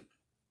take me.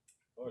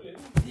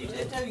 You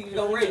said too you was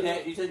gonna read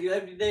that. You said you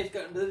left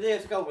the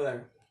desk over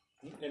there.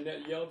 In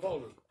that yellow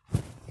folder.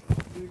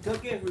 You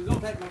took it, we was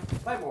gonna take my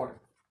paperwork.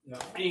 No.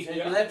 And you said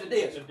you left the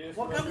desk. The disc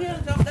Well, was come there. here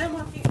and tell them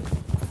what you.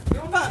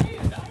 You're fine.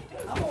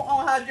 I'm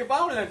gonna hide your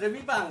phone in there, so be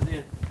fine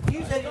then.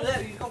 You said you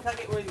left, you was gonna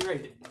take it when you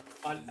read it.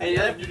 And you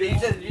left it, you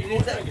said you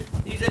didn't take it.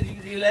 You said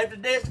you left the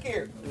desk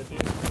here. The disc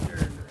was there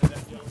in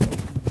that yellow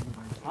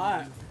folder.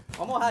 Alright.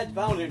 I'm gonna hide your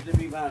phone in there, so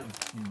be fine.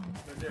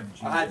 there.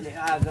 I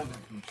had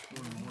something.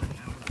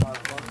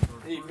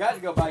 You forgot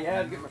to go by your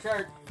house to get my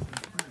shirt.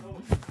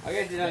 I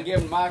guess you done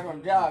give him Michael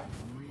and Josh.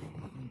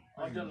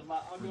 I'll give him to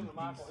Michael. He'll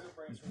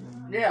bring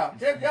some. Yeah,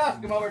 Tip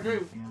Josh come over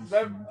too.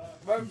 Both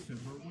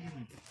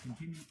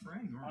Continue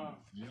praying, aren't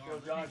we?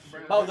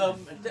 of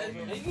them.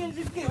 You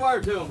just get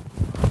word to him.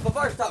 But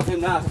first talk to him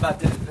nice about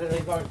this.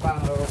 They're going to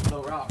find a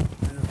little rock.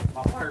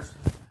 My first.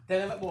 Tell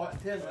him it, boy.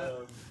 Tell him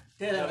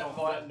it,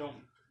 boy.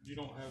 You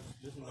don't have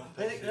this one.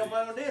 They don't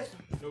play on this.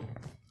 Nope.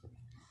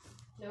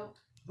 Nope.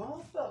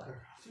 Motherfucker.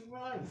 See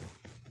what I mean?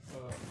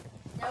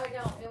 No, it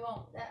don't. It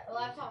won't. That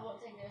laptop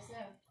won't take this. No.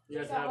 You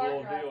have It's to not have a little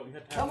working right. deal. You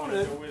have to Come have on, one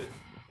to dude. go with it. You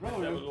Come have to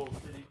have a on, little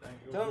city thing. to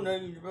go Tell him with it.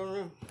 that you run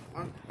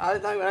around. I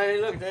didn't think I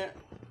didn't look at that.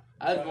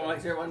 I just want to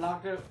make sure it wasn't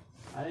knocked up.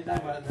 I didn't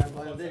think about that.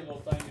 What's But that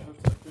little thing that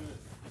hooks up to it?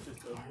 It's just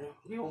a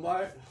you won't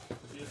buy it?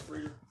 disc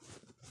reader.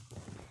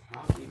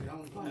 I'll keep it on.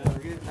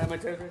 How much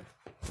is it?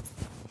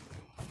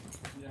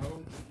 You know,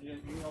 you can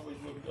always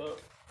look it up.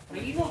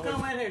 Hey, you gonna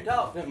come in here and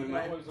talk to me, You can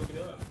man? always look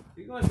it up.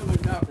 You gonna come in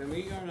and talk to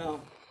me? You gonna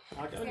know?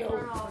 I gotta Can't go.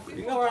 run off.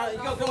 You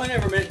gonna come in here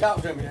for a minute and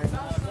talk to me?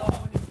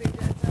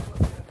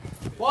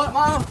 What,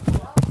 Mom?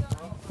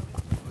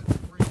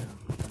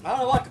 I don't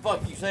know what the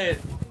fuck you said.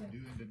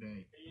 Doing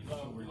today.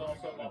 We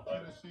lost something off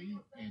there. Tennessee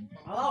and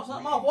I lost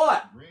something off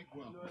what? Greg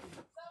Welker.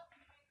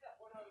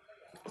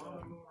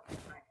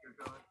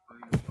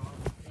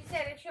 She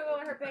said if she'll go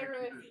in her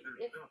bedroom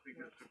if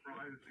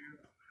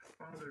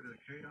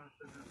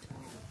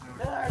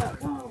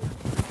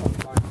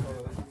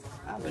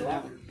I've been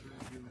out.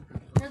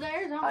 you're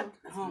there, don't. I, You're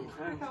oh,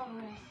 calling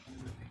me.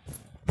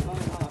 it's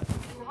hot.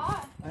 It's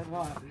hot. It's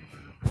hot.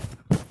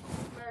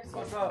 Mercy.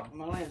 What's up?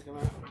 My lens come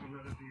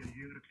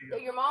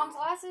out. Your mom's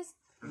glasses?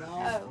 No,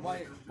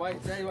 Oh.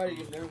 wait, say what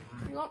you do.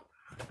 You want?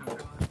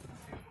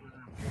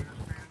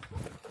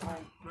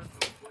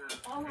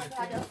 Oh my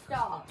God! Don't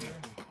stop.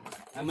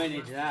 How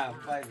many did I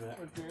have? Play with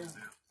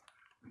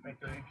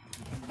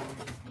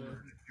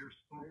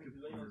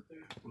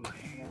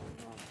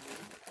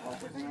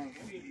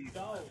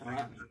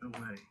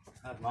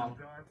That's mom.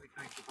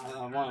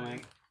 I want to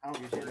make. I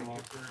don't get shit anymore.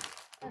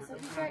 That's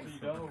what you said.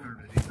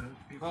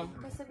 Huh?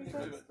 That's what you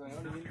said.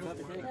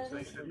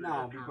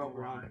 No, be broke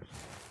around.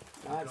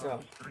 That's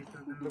up.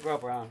 Be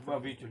broke around. Well,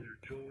 beat you.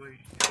 You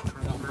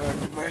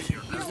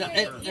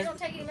don't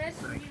take any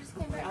medicine. You just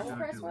came back from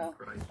Crestwell.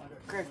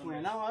 Correct me.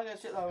 No, I got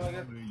shit like I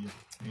got.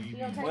 You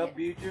don't take Well, it.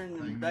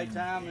 Butrin and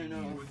daytime and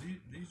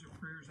These are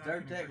prayers I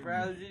third can tech pray.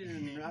 roses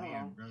and I don't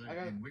know. Brother, I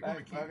got and we're going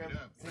to keep I it got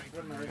up. 6 Thank you,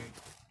 of them. Greg.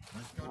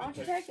 Let's go Why don't to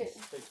you take it?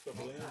 Takes a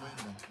couple of Linda.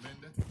 minutes.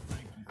 Linda,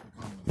 thank you for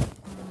calling.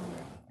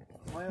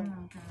 Well,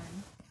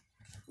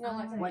 You don't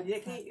like that. when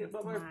you can't get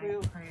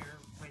Butterfield,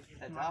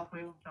 that's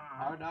awful.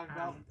 Our dog's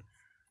off.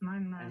 My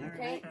And mother you and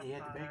can't, you had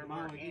to beg stepfather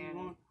mom were to give you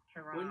one. in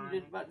Wouldn't you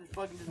just about this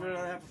fucking just better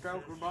have a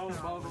stroke or bone,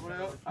 blah, blah,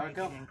 blah, or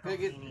come, cook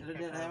it, and then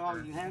have all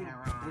you can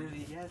have. Do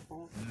you ask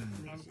for?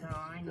 And so I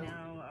know a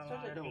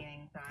lot of the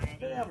anxiety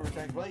They have a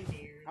respect, please.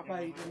 I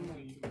paid them.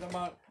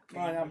 Somebody,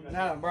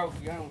 now I'm broke,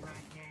 you know.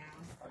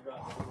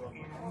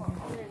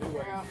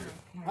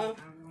 Huh?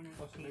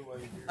 What's the new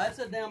way? That's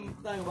a damn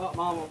thing about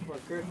mama for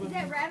Christmas. Is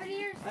that rabbit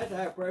ears? That's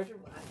high pressure.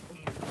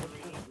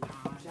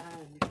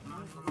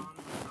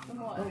 From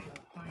what?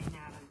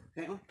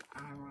 Can't we?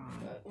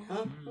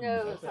 Huh?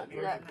 No, it's not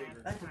that.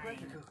 That's a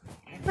pressure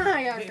cooker.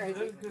 Y'all crazy.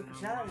 Food cooker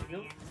shine, you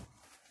know.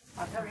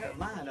 I covered up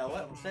mine though,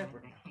 that was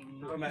separate.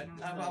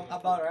 I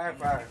bought her air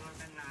fryer.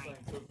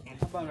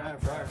 I bought her air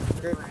fryer for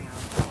Christmas.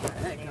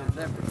 And that comes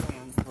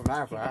separate from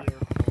air fryer.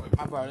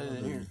 I brought it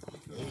in here.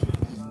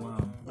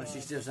 But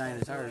she's still saying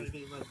it's hers.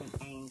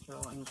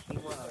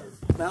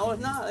 No,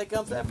 it's not. It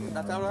comes separate.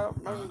 I told her,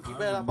 you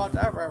bet I bought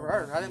the air fryer for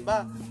her. I didn't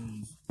buy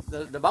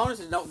the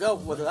bonuses don't go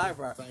with the air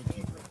fryer.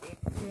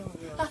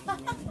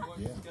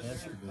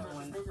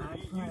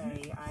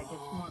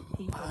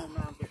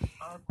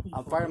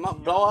 I'm firing them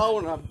up, blow a hole,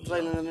 and I'm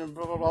sailing in there,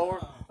 blower.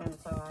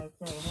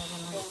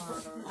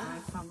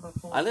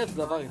 I lift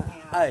the fucking.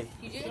 Hey,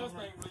 You did?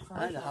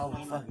 I need a whole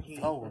fucking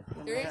floor.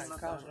 There is?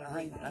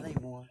 I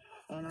need more.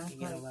 And I pray,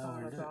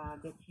 Father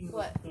God, that you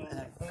What? would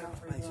send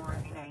every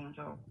warring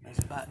angel. It's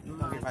about you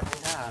fucking about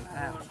to die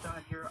now. Lord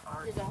God, your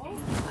There's a hole? I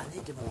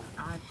need the more.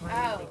 I pray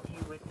Oh. that you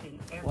would send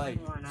every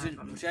Wait, one of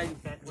them Shane,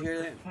 that did you hear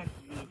would that? protect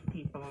these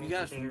people You got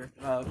over some, there.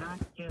 Not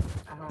just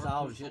all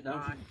our the shit, people,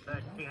 don't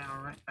you?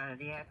 God, but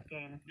the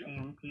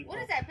Afghanistan people.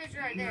 What is that picture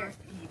right there?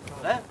 People.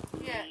 That?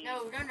 Yeah,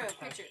 no, a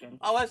picture.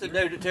 Oh, that's the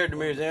dude that toured the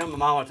museum. My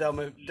mama told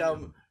him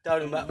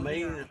about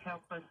me.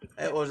 Help us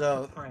It was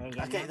I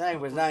can't think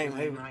of his name.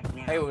 He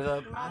was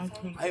a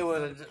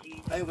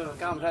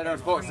commentator on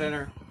Sports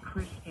Center,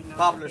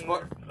 popular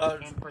sport. Not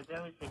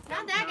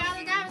that guy,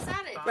 the guy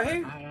beside it. Right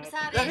here,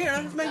 Beside right it. here,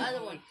 that's me. The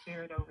other one. Me,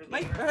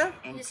 right here.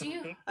 It's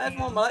you. That's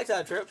one of my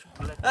lakeside trips.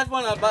 That's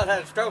one I about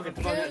had a stroke at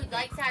the fucking. Dude,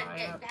 Lakeside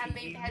had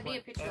me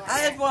a picture like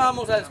That's that. one I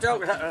almost had a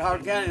stroke at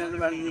Howard County.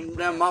 And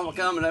then mama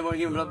come and they want to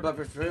give me a blood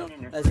pressure pill.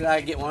 They said I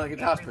could get one at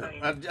the hospital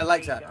at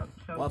Lakeside.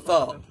 Well,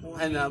 fuck.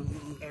 And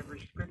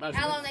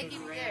How long they keep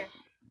you there?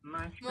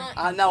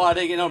 I know I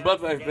didn't get no blood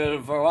pressure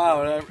pill for a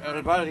while. I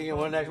probably didn't get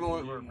one next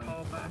morning.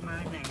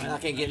 And I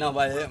can't get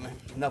nobody to help me.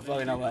 No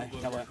fucking nobody.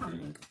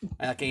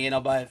 And I can't get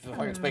nobody to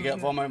fucking speak up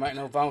for me, make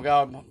no phone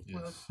call.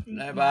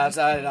 Everybody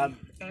outside,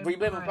 we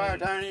been my power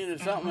attorney or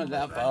something. And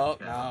fuck,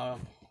 no.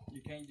 You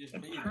can't just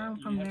be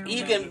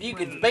You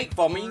can speak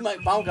for me. You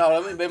make phone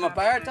call to me, be my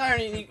power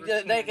attorney,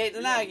 and they can't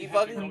deny you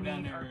fucking.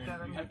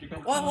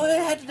 What we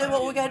have to do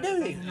what we gotta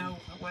do then?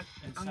 What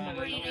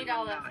do you need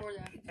all that for,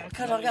 though?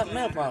 Because I got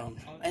mental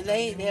problems. And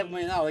they ain't helping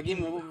me at all. They give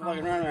me a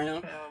fucking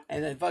runaround.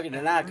 And they fucking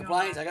deny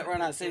complaints. I got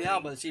run out of City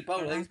Hall by the chief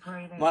police.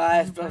 My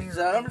ass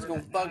said, I'm just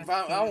gonna fucking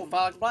file, I won't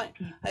file a complaint.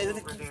 Hey, get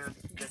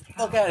the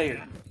fuck out of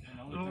here.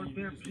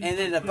 And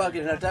then the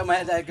fucking, I told me I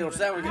had to go to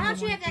Sour. Why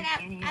don't you have that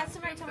app?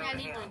 Somebody told me I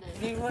need one of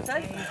those. You want to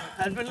take it?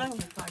 I've been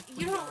looking.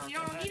 You don't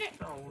need it?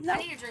 No, I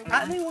need a drink.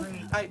 I need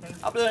one. Hey,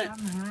 I'll do it.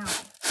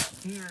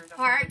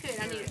 Alright, good,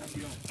 I need it.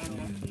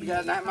 You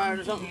got nightmares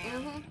or something?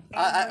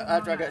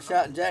 After I got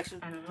shot in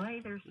Jackson,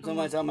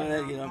 somebody told me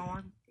that, you know,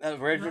 that was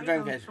a original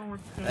dream catcher.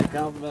 They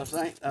come from the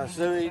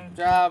Sioux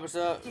tribe or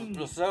something,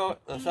 the Sioux.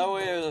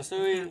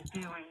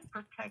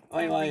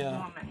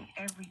 Anyway,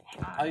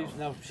 I used to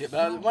know some shit, but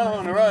I was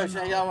on the rush,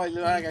 I always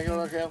look like I go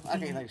look up. I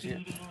can't think of shit.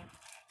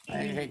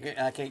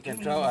 I can't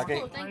control. I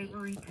can't.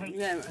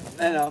 Yeah,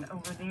 and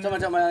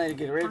somebody told me I need to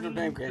get a original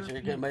dream catcher.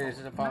 It couldn't be this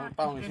is a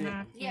phone shit.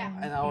 Yeah.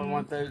 And I always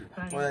went through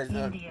whether it's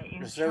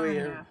the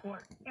Sioux or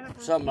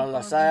something of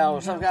LaSalle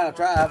or some kind of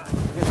tribe.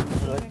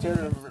 The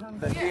children,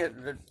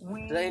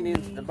 the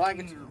Indians, the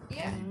blankets.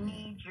 Yeah.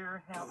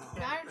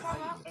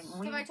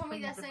 Somebody told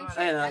me that same shit.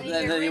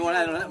 And then you went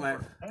out on that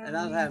man. And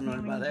I was having one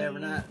about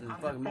every night and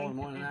fucking more than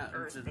one night.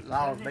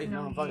 I was beating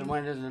on the fucking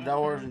windows and the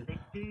doors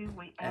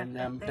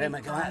and tell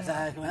me come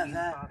outside.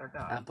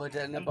 I put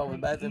that up over the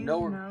bathroom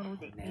door.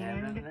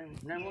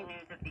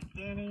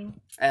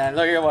 And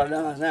look here what I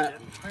done last night.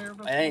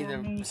 It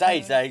ain't the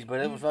sage, but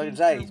it was fucking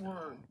sage.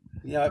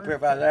 You know, it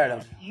purifies the air,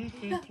 don't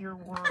you?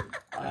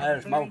 I had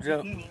it smoked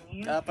up.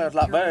 I felt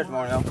like better this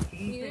morning, though.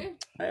 You did?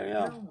 Hell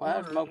yeah, I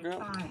had it smoked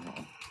up.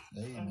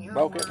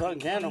 Broke that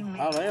fucking candle.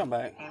 I'll lay them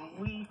back. And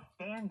we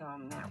stand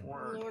on that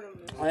word.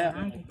 Yeah.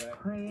 And I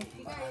decree it,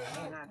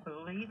 and I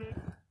believe it.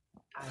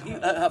 Hey,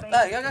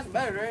 I got some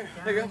battery there.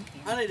 Here you go.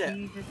 I need that.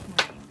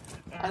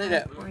 I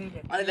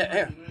need that.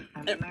 Here.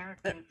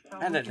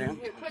 Hand that to him.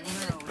 Here, put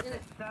this in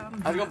it.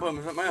 I was gonna put him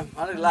in something else.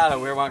 I need a light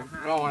over here.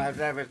 I don't want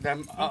to have it.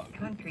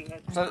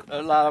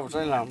 A light over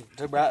there.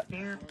 Too bright.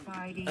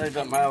 There's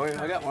something over here.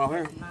 I got one over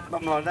here.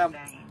 Something like that.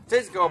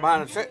 Just go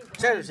behind the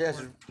cheddar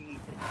chest.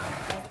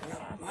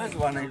 That's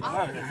what I need. No,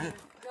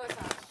 it's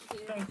not.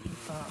 Thank you,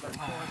 Father, for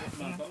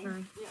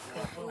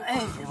the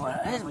answers.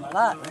 Here's my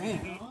light right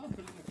here.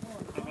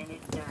 And it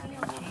is done in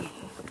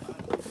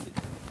Jesus.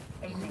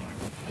 Amen.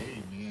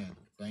 Amen.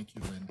 Thank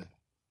you, Linda.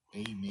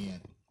 Amen.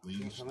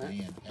 We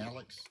stand.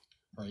 Alex,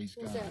 praise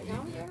God. What's that? No,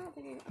 Amen. I don't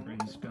think it-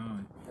 Praise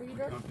God. Are you We're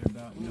drunk? talking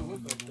about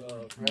knowing the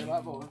Lord. Right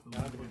about boy.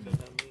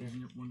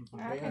 Isn't it wonderful?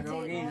 I can see it.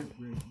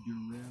 Great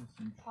duress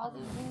and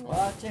Positive in Well,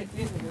 I checked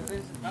this because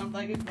this, I don't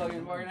think it's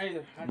plugging working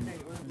either. I checked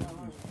it. What's going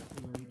on?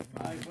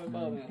 I ain't put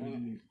above it.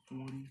 40.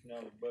 No,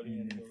 buddy,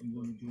 And if you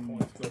want to join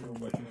points cover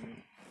what you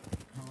need.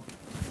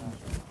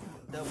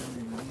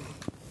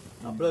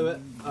 I blew it.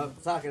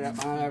 Socket out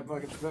behind there.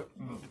 Fucking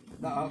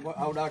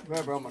old Dr.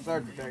 Pepper on my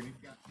surgery table.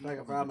 Take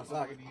it from my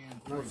socket.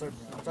 No surgery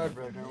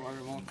break there.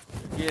 Whatever you want.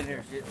 Get in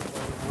here, shit.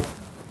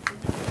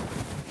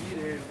 Get in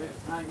here,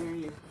 bitch. I ain't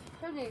hearing you.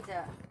 Who needs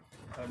that?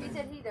 He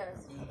said he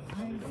does.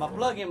 My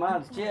plug in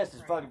behind his chest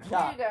is fucking Here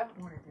shot. you go.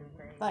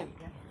 Thank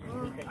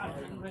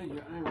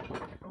you.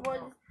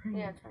 What?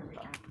 Yeah, turn it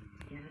off.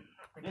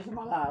 This is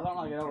my light. I don't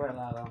like it over that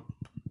light on.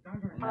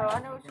 Oh, I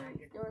know what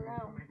you're doing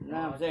now.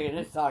 Now I'm checking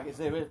this socket,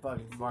 see if it's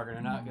fucking working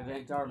or not, because it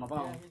ain't charging my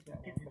phone.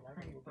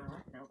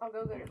 I'll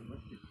go get it.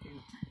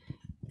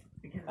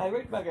 Hey,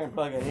 reach back there and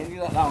plug it in. You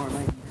got longer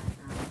than me.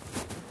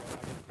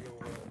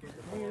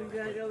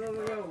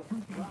 Go.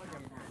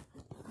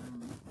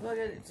 Plug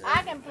it.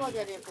 I can plug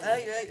it in for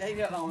you. Hey,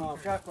 got long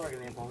enough. Try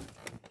plugging it in for me.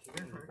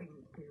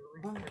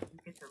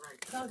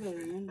 Plug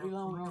it in. Be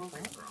long enough.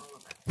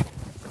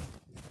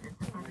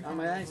 I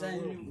mean, I ain't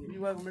saying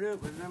you welcome to do it,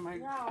 but I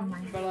mean,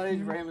 but like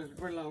these for him is a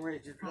pretty long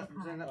reach. Just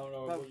send up. I don't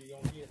know what you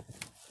gonna get.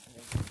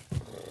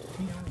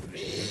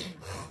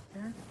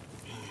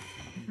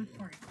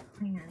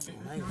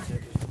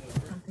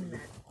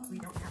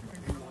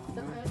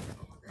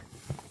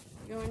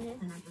 Go in here.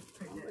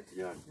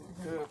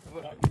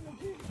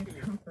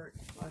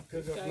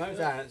 Cook up no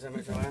science in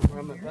it, so I'm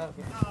from the top.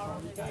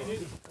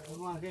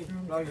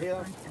 Plug it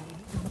here.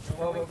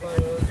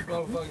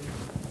 Blow fucking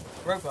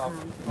roof off.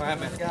 Or have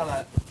my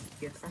skylight.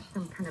 Gives us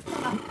some kind of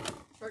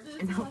Hey, this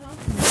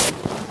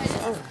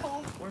is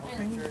cold.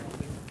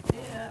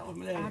 Yeah, with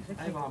me there.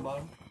 Avon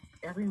bottle.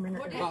 every minute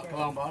What of is the Not day.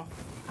 cologne bottle.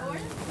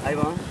 What?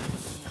 Avon.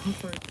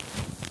 Comfort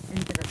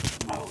and bitter.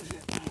 Oh,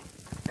 shit.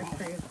 I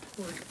pray it's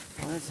for the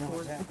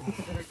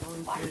people that are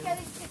going Why you through got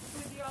these pictures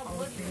with you all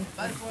bloody?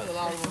 That's where the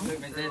lot of them took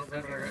me. That's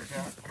where I got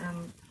shot.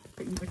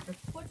 that you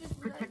What just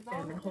was that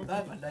dog?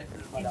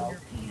 That's my dog.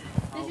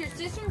 Is your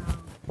sister?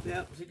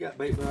 Yep, she got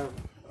beat by her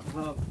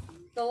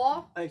The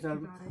law?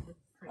 ex-husband.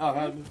 Oh,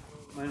 husband.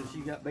 And she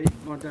got beat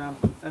one time.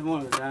 That's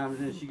one of the times.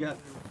 And she got,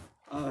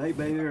 he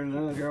beat her and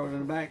another girl was in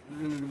the back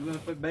in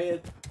the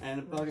bed.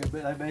 And the fucking,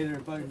 they beat her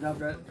and fucking dropped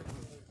her.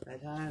 They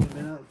tied and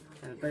been up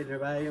and beat her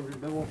by him.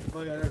 They walked the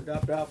fuck out of her,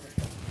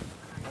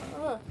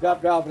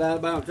 dropped her off at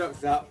Alabama truck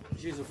stop.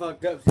 She's a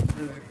fucked up.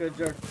 Good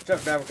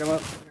truck driver come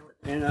up.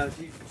 And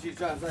she's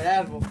trying to say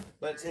Asheville,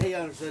 but he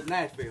understood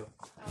Nashville.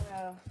 Oh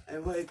no.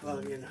 And we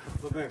fucking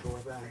America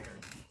was down here.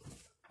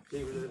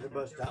 She was at the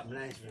bus stop in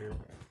Nashville.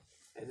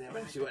 And then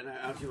when she wasn't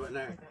there, she wasn't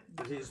there.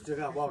 But she just took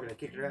off walking and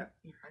kicked her out.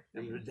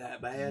 And it was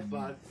that bad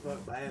spot,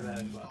 fuck bad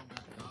spot.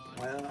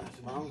 Well, I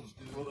said, Mom,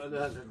 what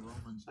does it?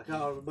 I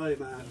called a buddy of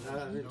mine. I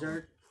was in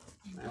church.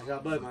 And I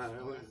called a buddy of mine.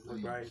 I went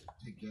and prayed.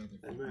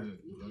 Amen.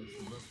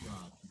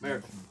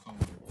 America.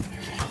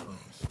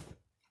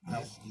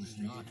 This is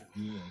not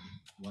good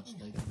what's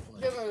taking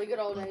place. Them were the good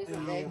old days,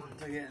 weren't they?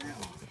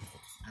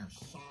 Our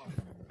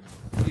sovereign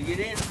You get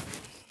in?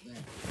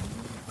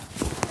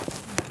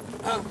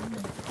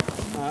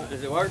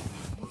 Does it work?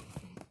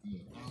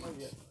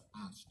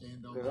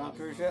 Because I'm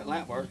pretty sure that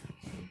lamp works.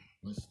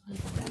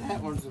 And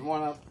that one's the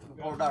one I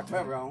poured Dr.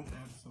 Pepper on.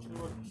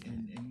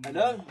 It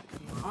does?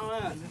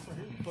 Alright.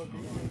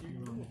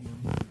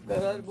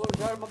 Because I was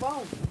charging my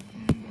phone.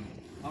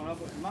 I don't know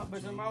if it might be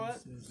something wrong with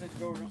it.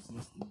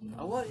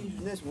 I was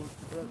using this one.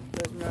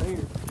 This one right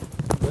here.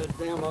 But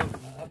damn,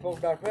 I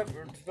poured Dr.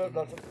 Pepper, spilled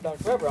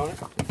Dr. Pepper on it,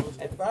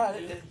 and fried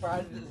it. It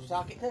fried the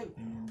socket too.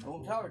 It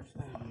won't charge.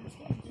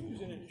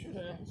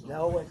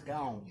 No, it's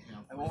gone.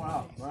 It won't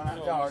off. Run out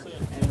of charge.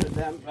 And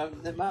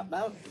it might,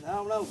 I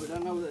don't know, but I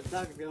know that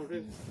socket's gone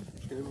too.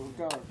 It won't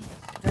charge.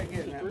 Check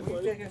it now.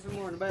 Will you check it some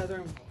more in the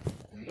bathroom?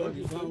 Plug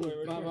your phone,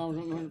 my phone,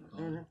 something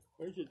in there.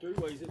 Where's your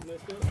three-ways it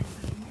messed up?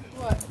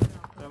 What?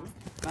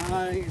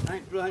 I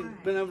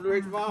ain't been able to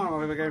reach my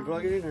arm if I can't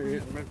plug it in there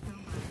yet.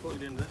 Plug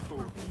it into that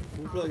cord.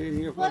 You plug it in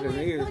here, plug it in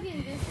here. Plug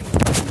in this.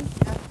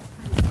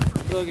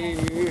 Plug it in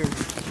your ear.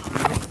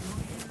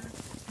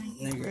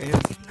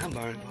 Nigga, I'm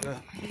burning it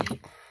up.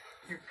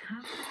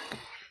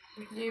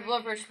 Do your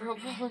blood pressure real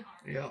bad?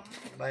 Yeah,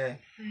 bad.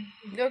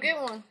 Go get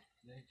one.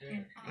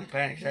 I'm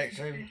panic attack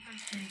too.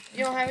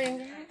 You don't have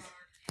any?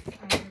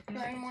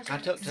 Not anymore? I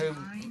took two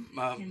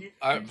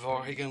right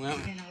before he came out.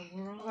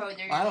 Oh,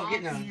 there you I go. don't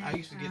get none. I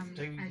used to get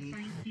 2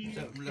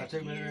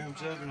 milligrams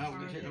stuff, and I don't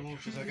get shit no more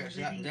since I got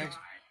shot in Texas.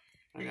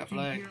 I got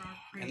flagged,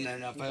 and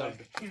then I failed.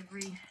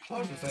 I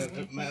also failed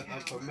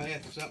for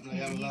meth or something. They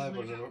have a live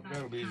with a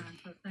drug abuser.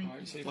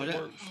 Alright, see if What it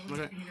that? works. What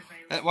that?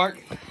 That work?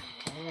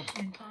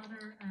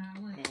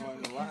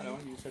 The light on,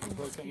 you just have to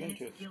plug something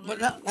into it. But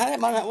that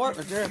might not work,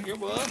 but there.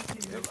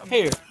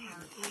 Here.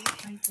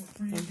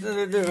 Let's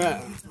do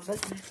that.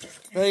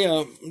 Hey,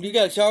 you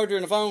got a charger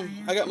in the phone?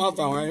 I got my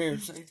phone right here.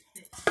 See?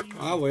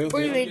 I will. What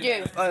do you need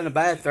to do? In the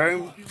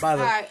bathroom. By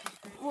the. Alright.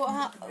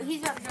 Well,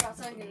 he's got to go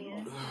outside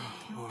again.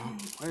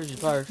 Where's your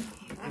purse?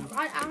 I'm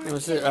Let me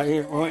sit right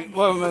here. Wait,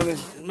 move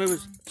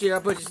this chair. I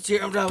put this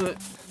chair on top of it.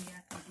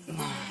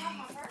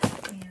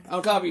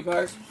 On top of your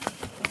purse.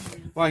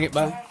 Bring it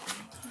back.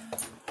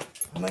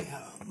 Let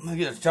me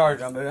get a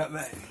charger. I'll be right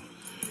back.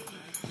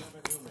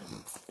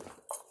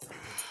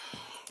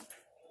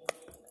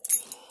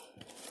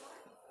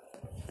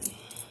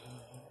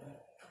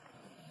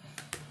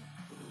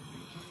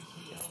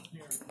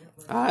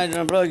 I had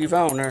to unplug your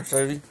phone there,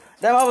 Susie.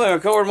 That might be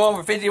recording one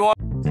for 51.